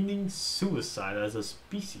impending suicide as a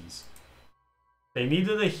species. They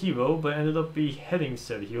needed a hero, but ended up beheading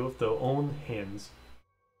said hero with their own hands.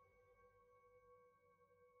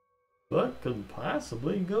 What could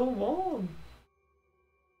possibly go wrong?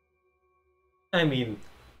 I mean,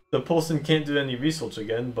 the person can't do any research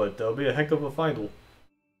again, but there'll be a heck of a final.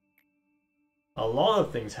 A lot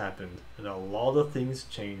of things happened, and a lot of things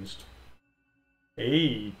changed.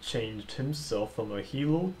 A changed himself from a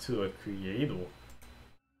hero to a creator.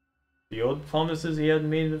 The old promises he had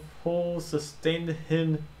made with Paul sustained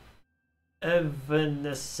him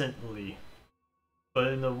evanescently. But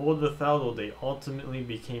in a world without her, they ultimately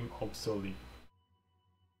became obsolete.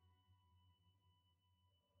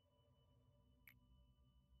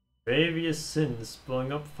 Various sins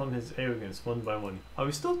sprung up from his arrogance one by one. Are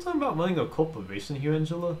we still talking about running a corporation here,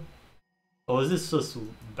 Angela? Or is this just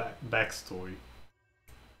backstory?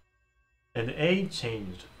 And A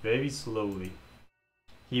changed very slowly.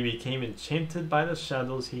 He became enchanted by the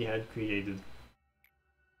shadows he had created.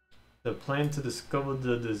 The plan to discover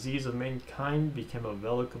the disease of mankind became a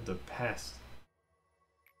relic of the past.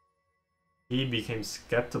 He became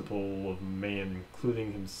skeptical of man,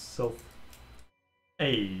 including himself.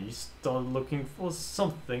 A started looking for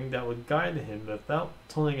something that would guide him without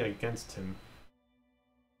turning against him.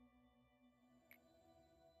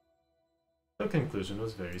 The conclusion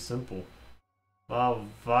was very simple. While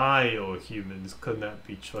vile humans could not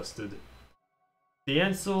be trusted, the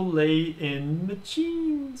answer lay in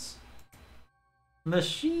machines.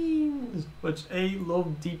 Machines, which A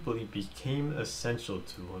loved deeply, became essential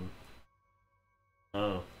to him.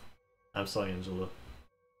 Oh, I'm sorry, Angela.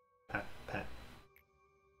 Pat.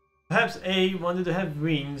 Perhaps A wanted to have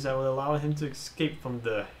rings that would allow him to escape from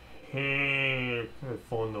the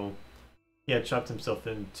inferno he had trapped himself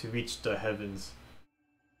in to reach the heavens.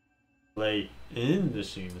 Lay in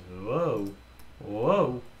machines.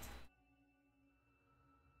 Whoa.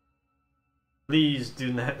 Please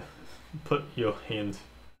do not put your hand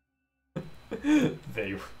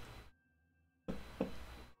there.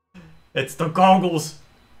 It's the goggles!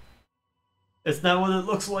 It's not what it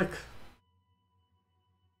looks like.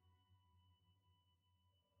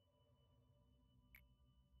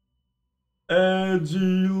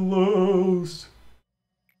 Angelos!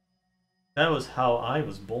 That was how I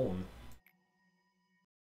was born.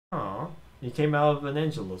 Aw, you came out of an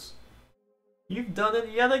Angelos. You've done it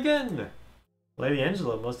yet again! Lady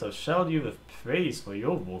Angela must have showered you with praise for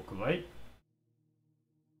your work, right?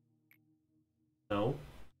 No.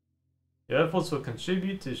 Your efforts will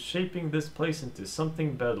contribute to shaping this place into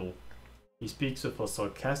something better. He speaks with a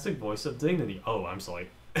sarcastic voice of dignity. Oh, I'm sorry.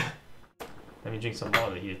 Let me drink some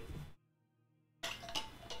water here.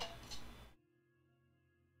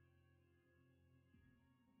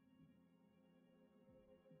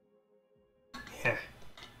 Yeah.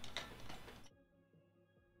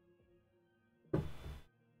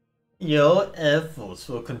 Your efforts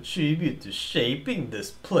will contribute to shaping this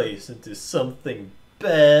place into something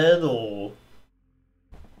better.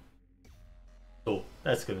 Oh,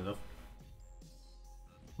 that's good enough.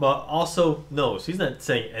 But also, no, she's not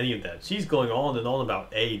saying any of that. She's going on and on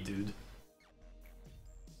about A, dude.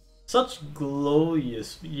 Such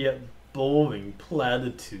glorious yet boring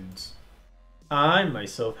platitudes. I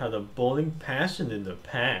myself had a burning passion in the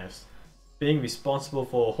past. Being responsible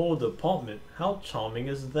for a whole department, how charming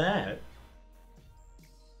is that?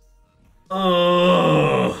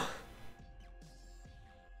 Ugh.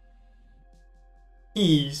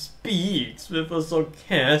 He speaks with a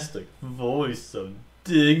sarcastic voice of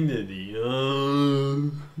dignity.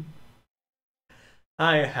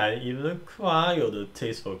 I hadn't even acquired a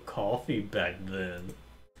taste for coffee back then.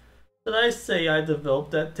 Did I say I developed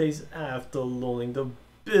that taste after learning the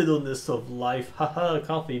bitterness of life? Haha,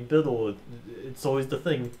 coffee bitter, it's always the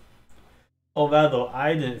thing. Or rather,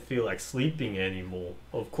 I didn't feel like sleeping anymore.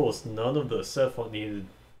 Of course, none of the Sephiroth needed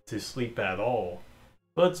to sleep at all.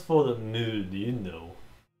 But it's for the mood, you know.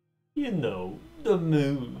 You know, the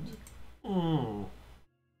mood.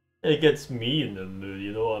 It gets me in the mood,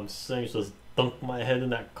 you know what I'm saying? Just dunk my head in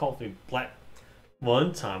that coffee black.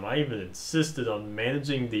 One time, I even insisted on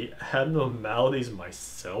managing the abnormalities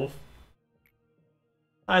myself.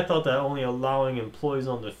 I thought that only allowing employees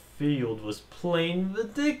on the field was plain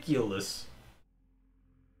ridiculous.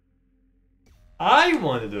 I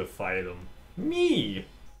wanted to fight him. Me!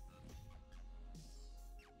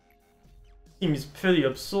 Seems pretty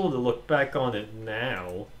absurd to look back on it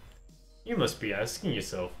now. You must be asking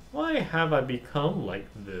yourself, why have I become like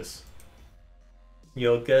this?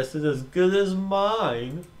 Your guess is as good as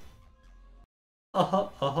mine.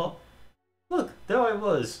 Look, there I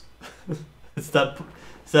was. it's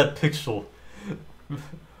that picture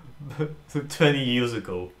 20 years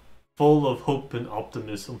ago, full of hope and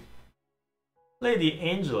optimism. Lady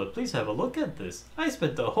Angela, please have a look at this. I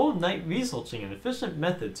spent the whole night researching an efficient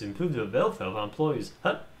method to improve the welfare of our employees.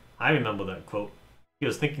 Huh? I remember that quote. He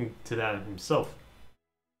was thinking to that himself.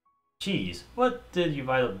 Geez, what did you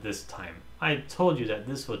write up this time? I told you that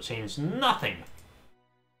this will change nothing.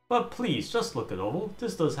 But please, just look it over.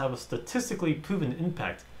 This does have a statistically proven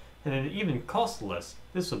impact, and it even costs less.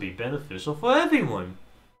 This will be beneficial for everyone.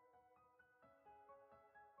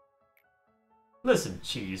 Listen,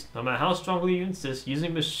 Cheese, no matter how strongly you insist,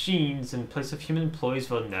 using machines in place of human employees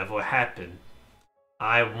will never happen.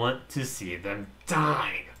 I want to see them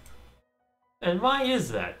die. And why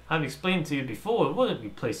is that? I've explained to you before, it wouldn't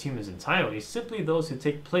replace humans entirely, simply those who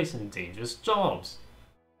take place in dangerous jobs.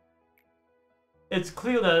 It's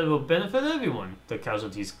clear that it will benefit everyone. The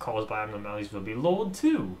casualties caused by abnormalities will be lowered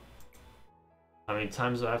too. How many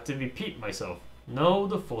times do I have to repeat myself? No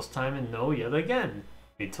the first time and no yet again.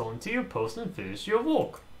 Return to your post and finish your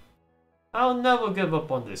work. I'll never give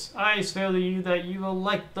up on this. I swear to you that you will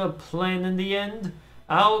like the plan in the end.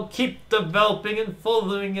 I'll keep developing and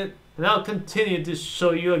furthering it, and I'll continue to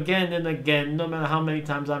show you again and again, no matter how many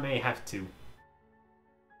times I may have to.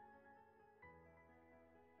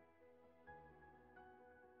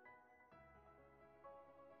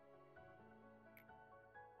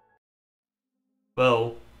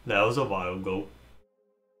 Well, that was a while ago.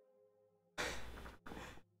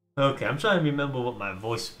 Okay, I'm trying to remember what my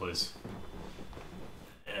voice was.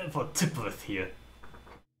 For Tipworth here.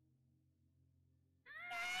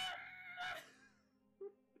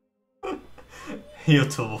 Here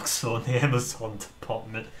to work on the Amazon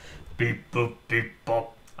department. Beep boop beep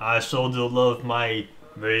bop. I sure do love my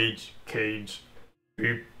rage cage.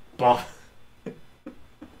 Beep bop.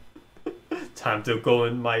 Time to go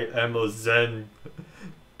in my Amazon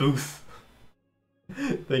booth.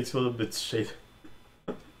 Thanks for the bit shade.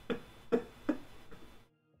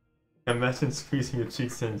 Imagine squeezing your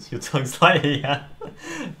cheeks and your tongue slightly. Yeah.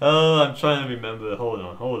 Oh, I'm trying to remember. Hold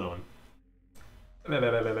on, hold on.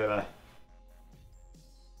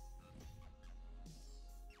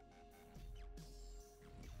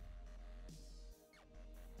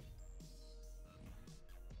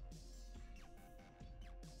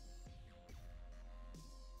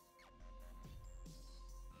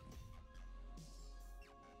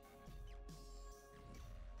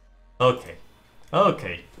 Okay.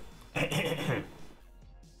 Okay.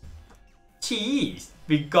 Jeez,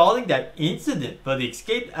 regarding that incident where the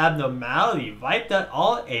escaped abnormality wiped out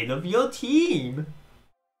all 8 of your team.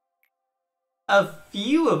 A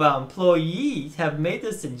few of our employees have made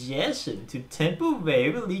the suggestion to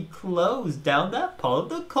temporarily close down that part of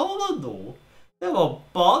the corridor. There are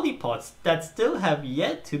body parts that still have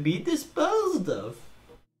yet to be disposed of.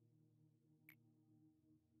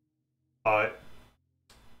 Alright.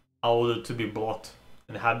 I'll order it to be blocked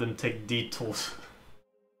and have them take detours.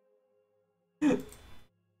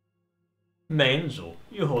 Mangel,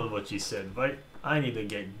 you heard what you said, right? I need to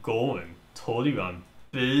get going. Told you I'm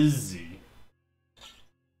busy.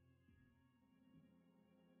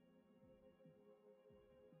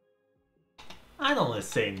 I don't want to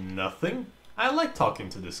say nothing. I like talking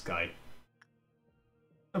to this guy.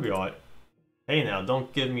 I'll be alright. Hey now,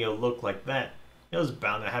 don't give me a look like that. It was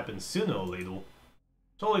bound to happen sooner or later.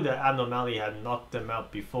 Surely the abnormality had knocked them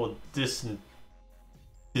out before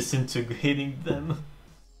disintegrating them.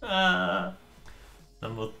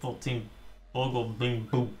 Number 13, Bogle Bing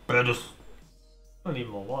Boo better. I don't need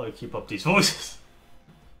more water to keep up these voices.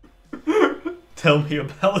 Tell me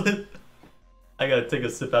about it. I gotta take a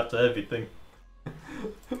sip after everything.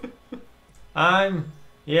 I'm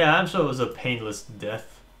sure it was a painless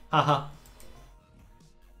death. Haha.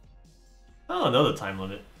 Oh, another time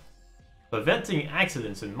limit. Preventing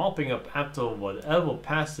accidents and mopping up after whatever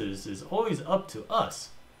passes is always up to us.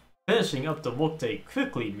 Finishing up the workday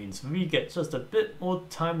quickly means we get just a bit more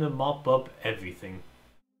time to mop up everything.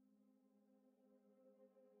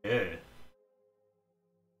 Yeah.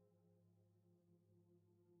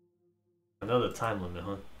 Another time limit,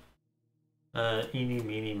 huh? Eeny,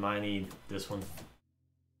 meeny, miny, this one.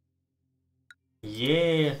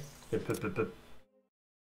 Yeah.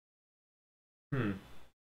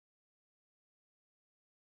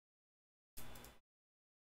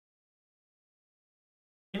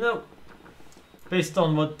 You know, based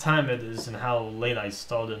on what time it is and how late I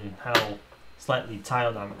started and how slightly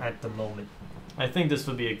tired I'm at the moment, I think this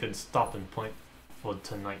would be a good stopping point for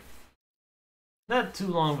tonight. Not too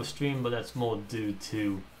long of a stream, but that's more due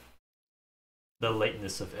to the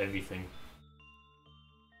lateness of everything.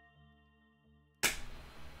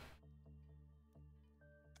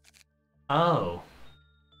 Oh.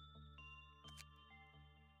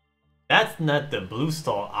 That's not the blue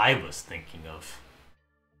star I was thinking of.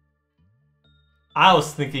 I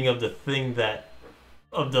was thinking of the thing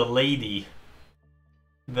of the lady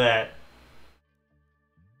that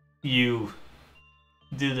you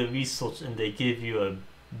do the research and they give you a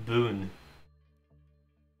boon.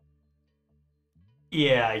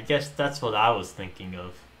 Yeah, I guess that's what I was thinking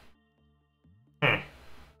of.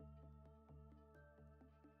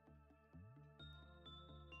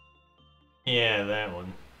 Yeah, that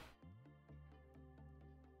one.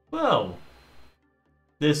 Well,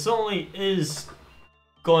 this only is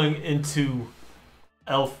going into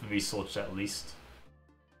elf research at least.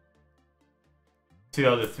 2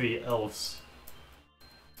 out of 3 elves.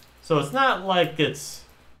 So it's not like it's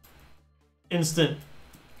instant,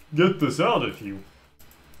 get this out of you.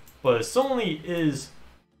 But it certainly is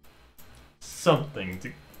something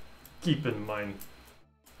to keep in mind.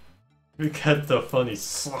 We got the funny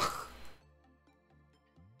suck.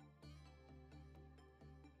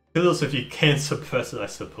 Kudos if you can suppress it, I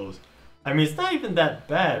suppose. I mean, it's not even that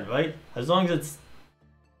bad, right? As long as it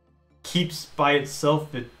keeps by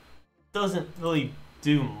itself, it doesn't really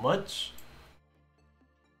do much.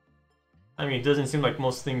 I mean, it doesn't seem like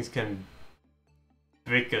most things can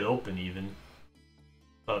break it open even.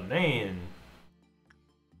 But man,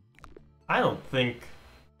 I don't think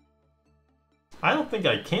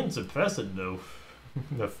I can suppress it though.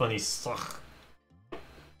 The funny suck.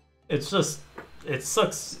 It's just, it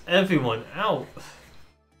sucks everyone out.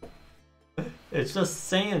 It's just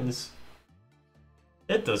sands.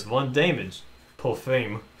 It does 1 damage per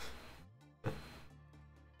frame.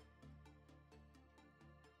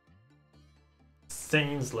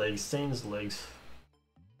 Sane's legs.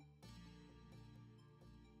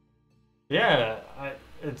 Yeah,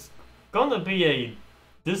 it's gonna be a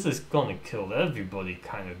this is gonna kill everybody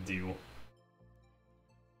kind of deal.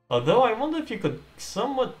 Although I wonder if you could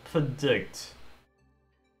somewhat predict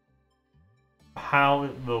how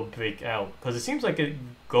it will break out, because it seems like it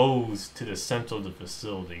goes to the center of the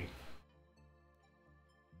facility.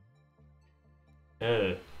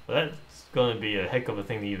 That's gonna be a heck of a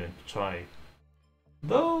thing to even try.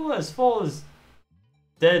 Though, as far as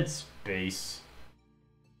dead space,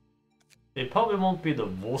 it probably won't be the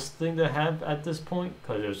worst thing to have at this point,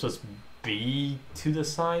 because there's just B to the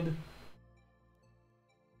side.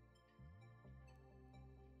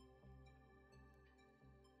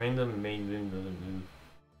 Random main room doesn't move.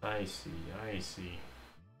 I see.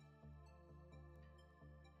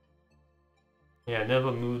 Yeah, it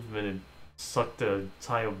never moved when it sucked the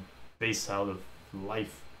entire base out of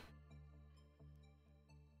life.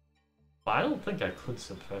 But I don't think I could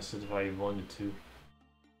suppress it if I wanted to.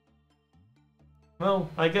 Well,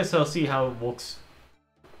 I guess I'll see how it works.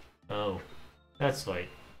 Oh, that's right.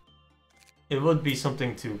 It would be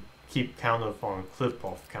something to keep counter on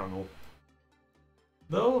clip-off counter.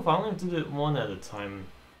 Though, if I only do it 1 at a time,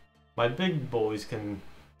 my big boys can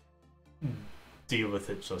deal with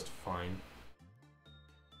it just fine.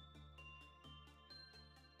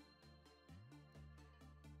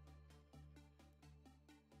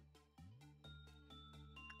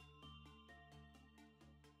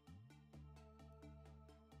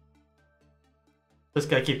 Just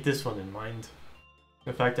gotta keep this one in mind.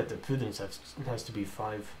 The fact that the prudence has to be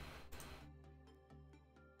 5.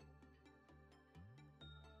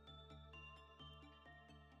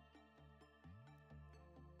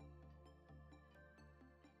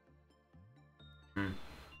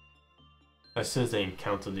 As soon as they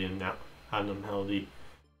encounter the abnormality.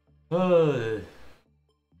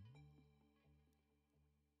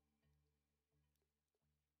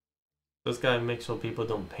 Just gotta make sure people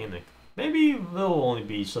don't panic. Maybe it'll only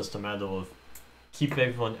be just a matter of keep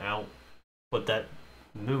everyone out, but that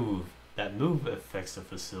move affects the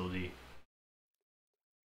facility.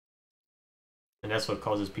 And that's what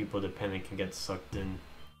causes people to panic and get sucked in.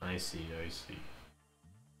 I see.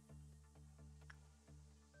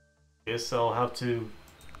 Guess I'll have to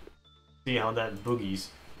see how that boogies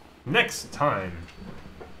next time.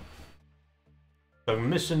 The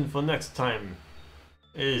mission for next time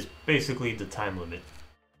is basically the time limit.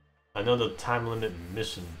 Another time limit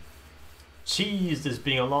mission. Cheese is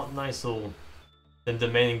being a lot nicer than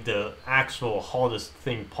demanding the actual hardest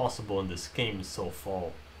thing possible in this game so far.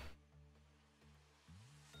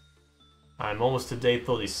 I'm almost to day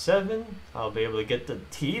 37. I'll be able to get the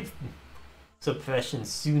teeth suppression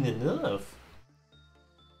soon enough.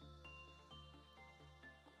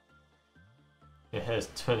 It has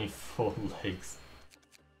 24 legs.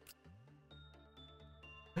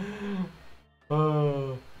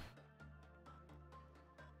 Oh.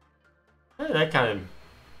 That kind of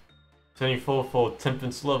 24 for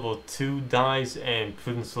temperance level 2 dies and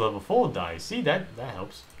prudence level 4 dies. See, that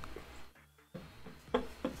helps.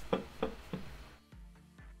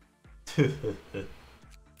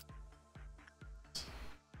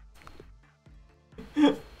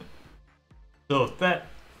 So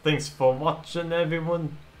thanks for watching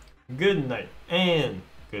everyone. Good night and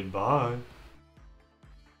goodbye.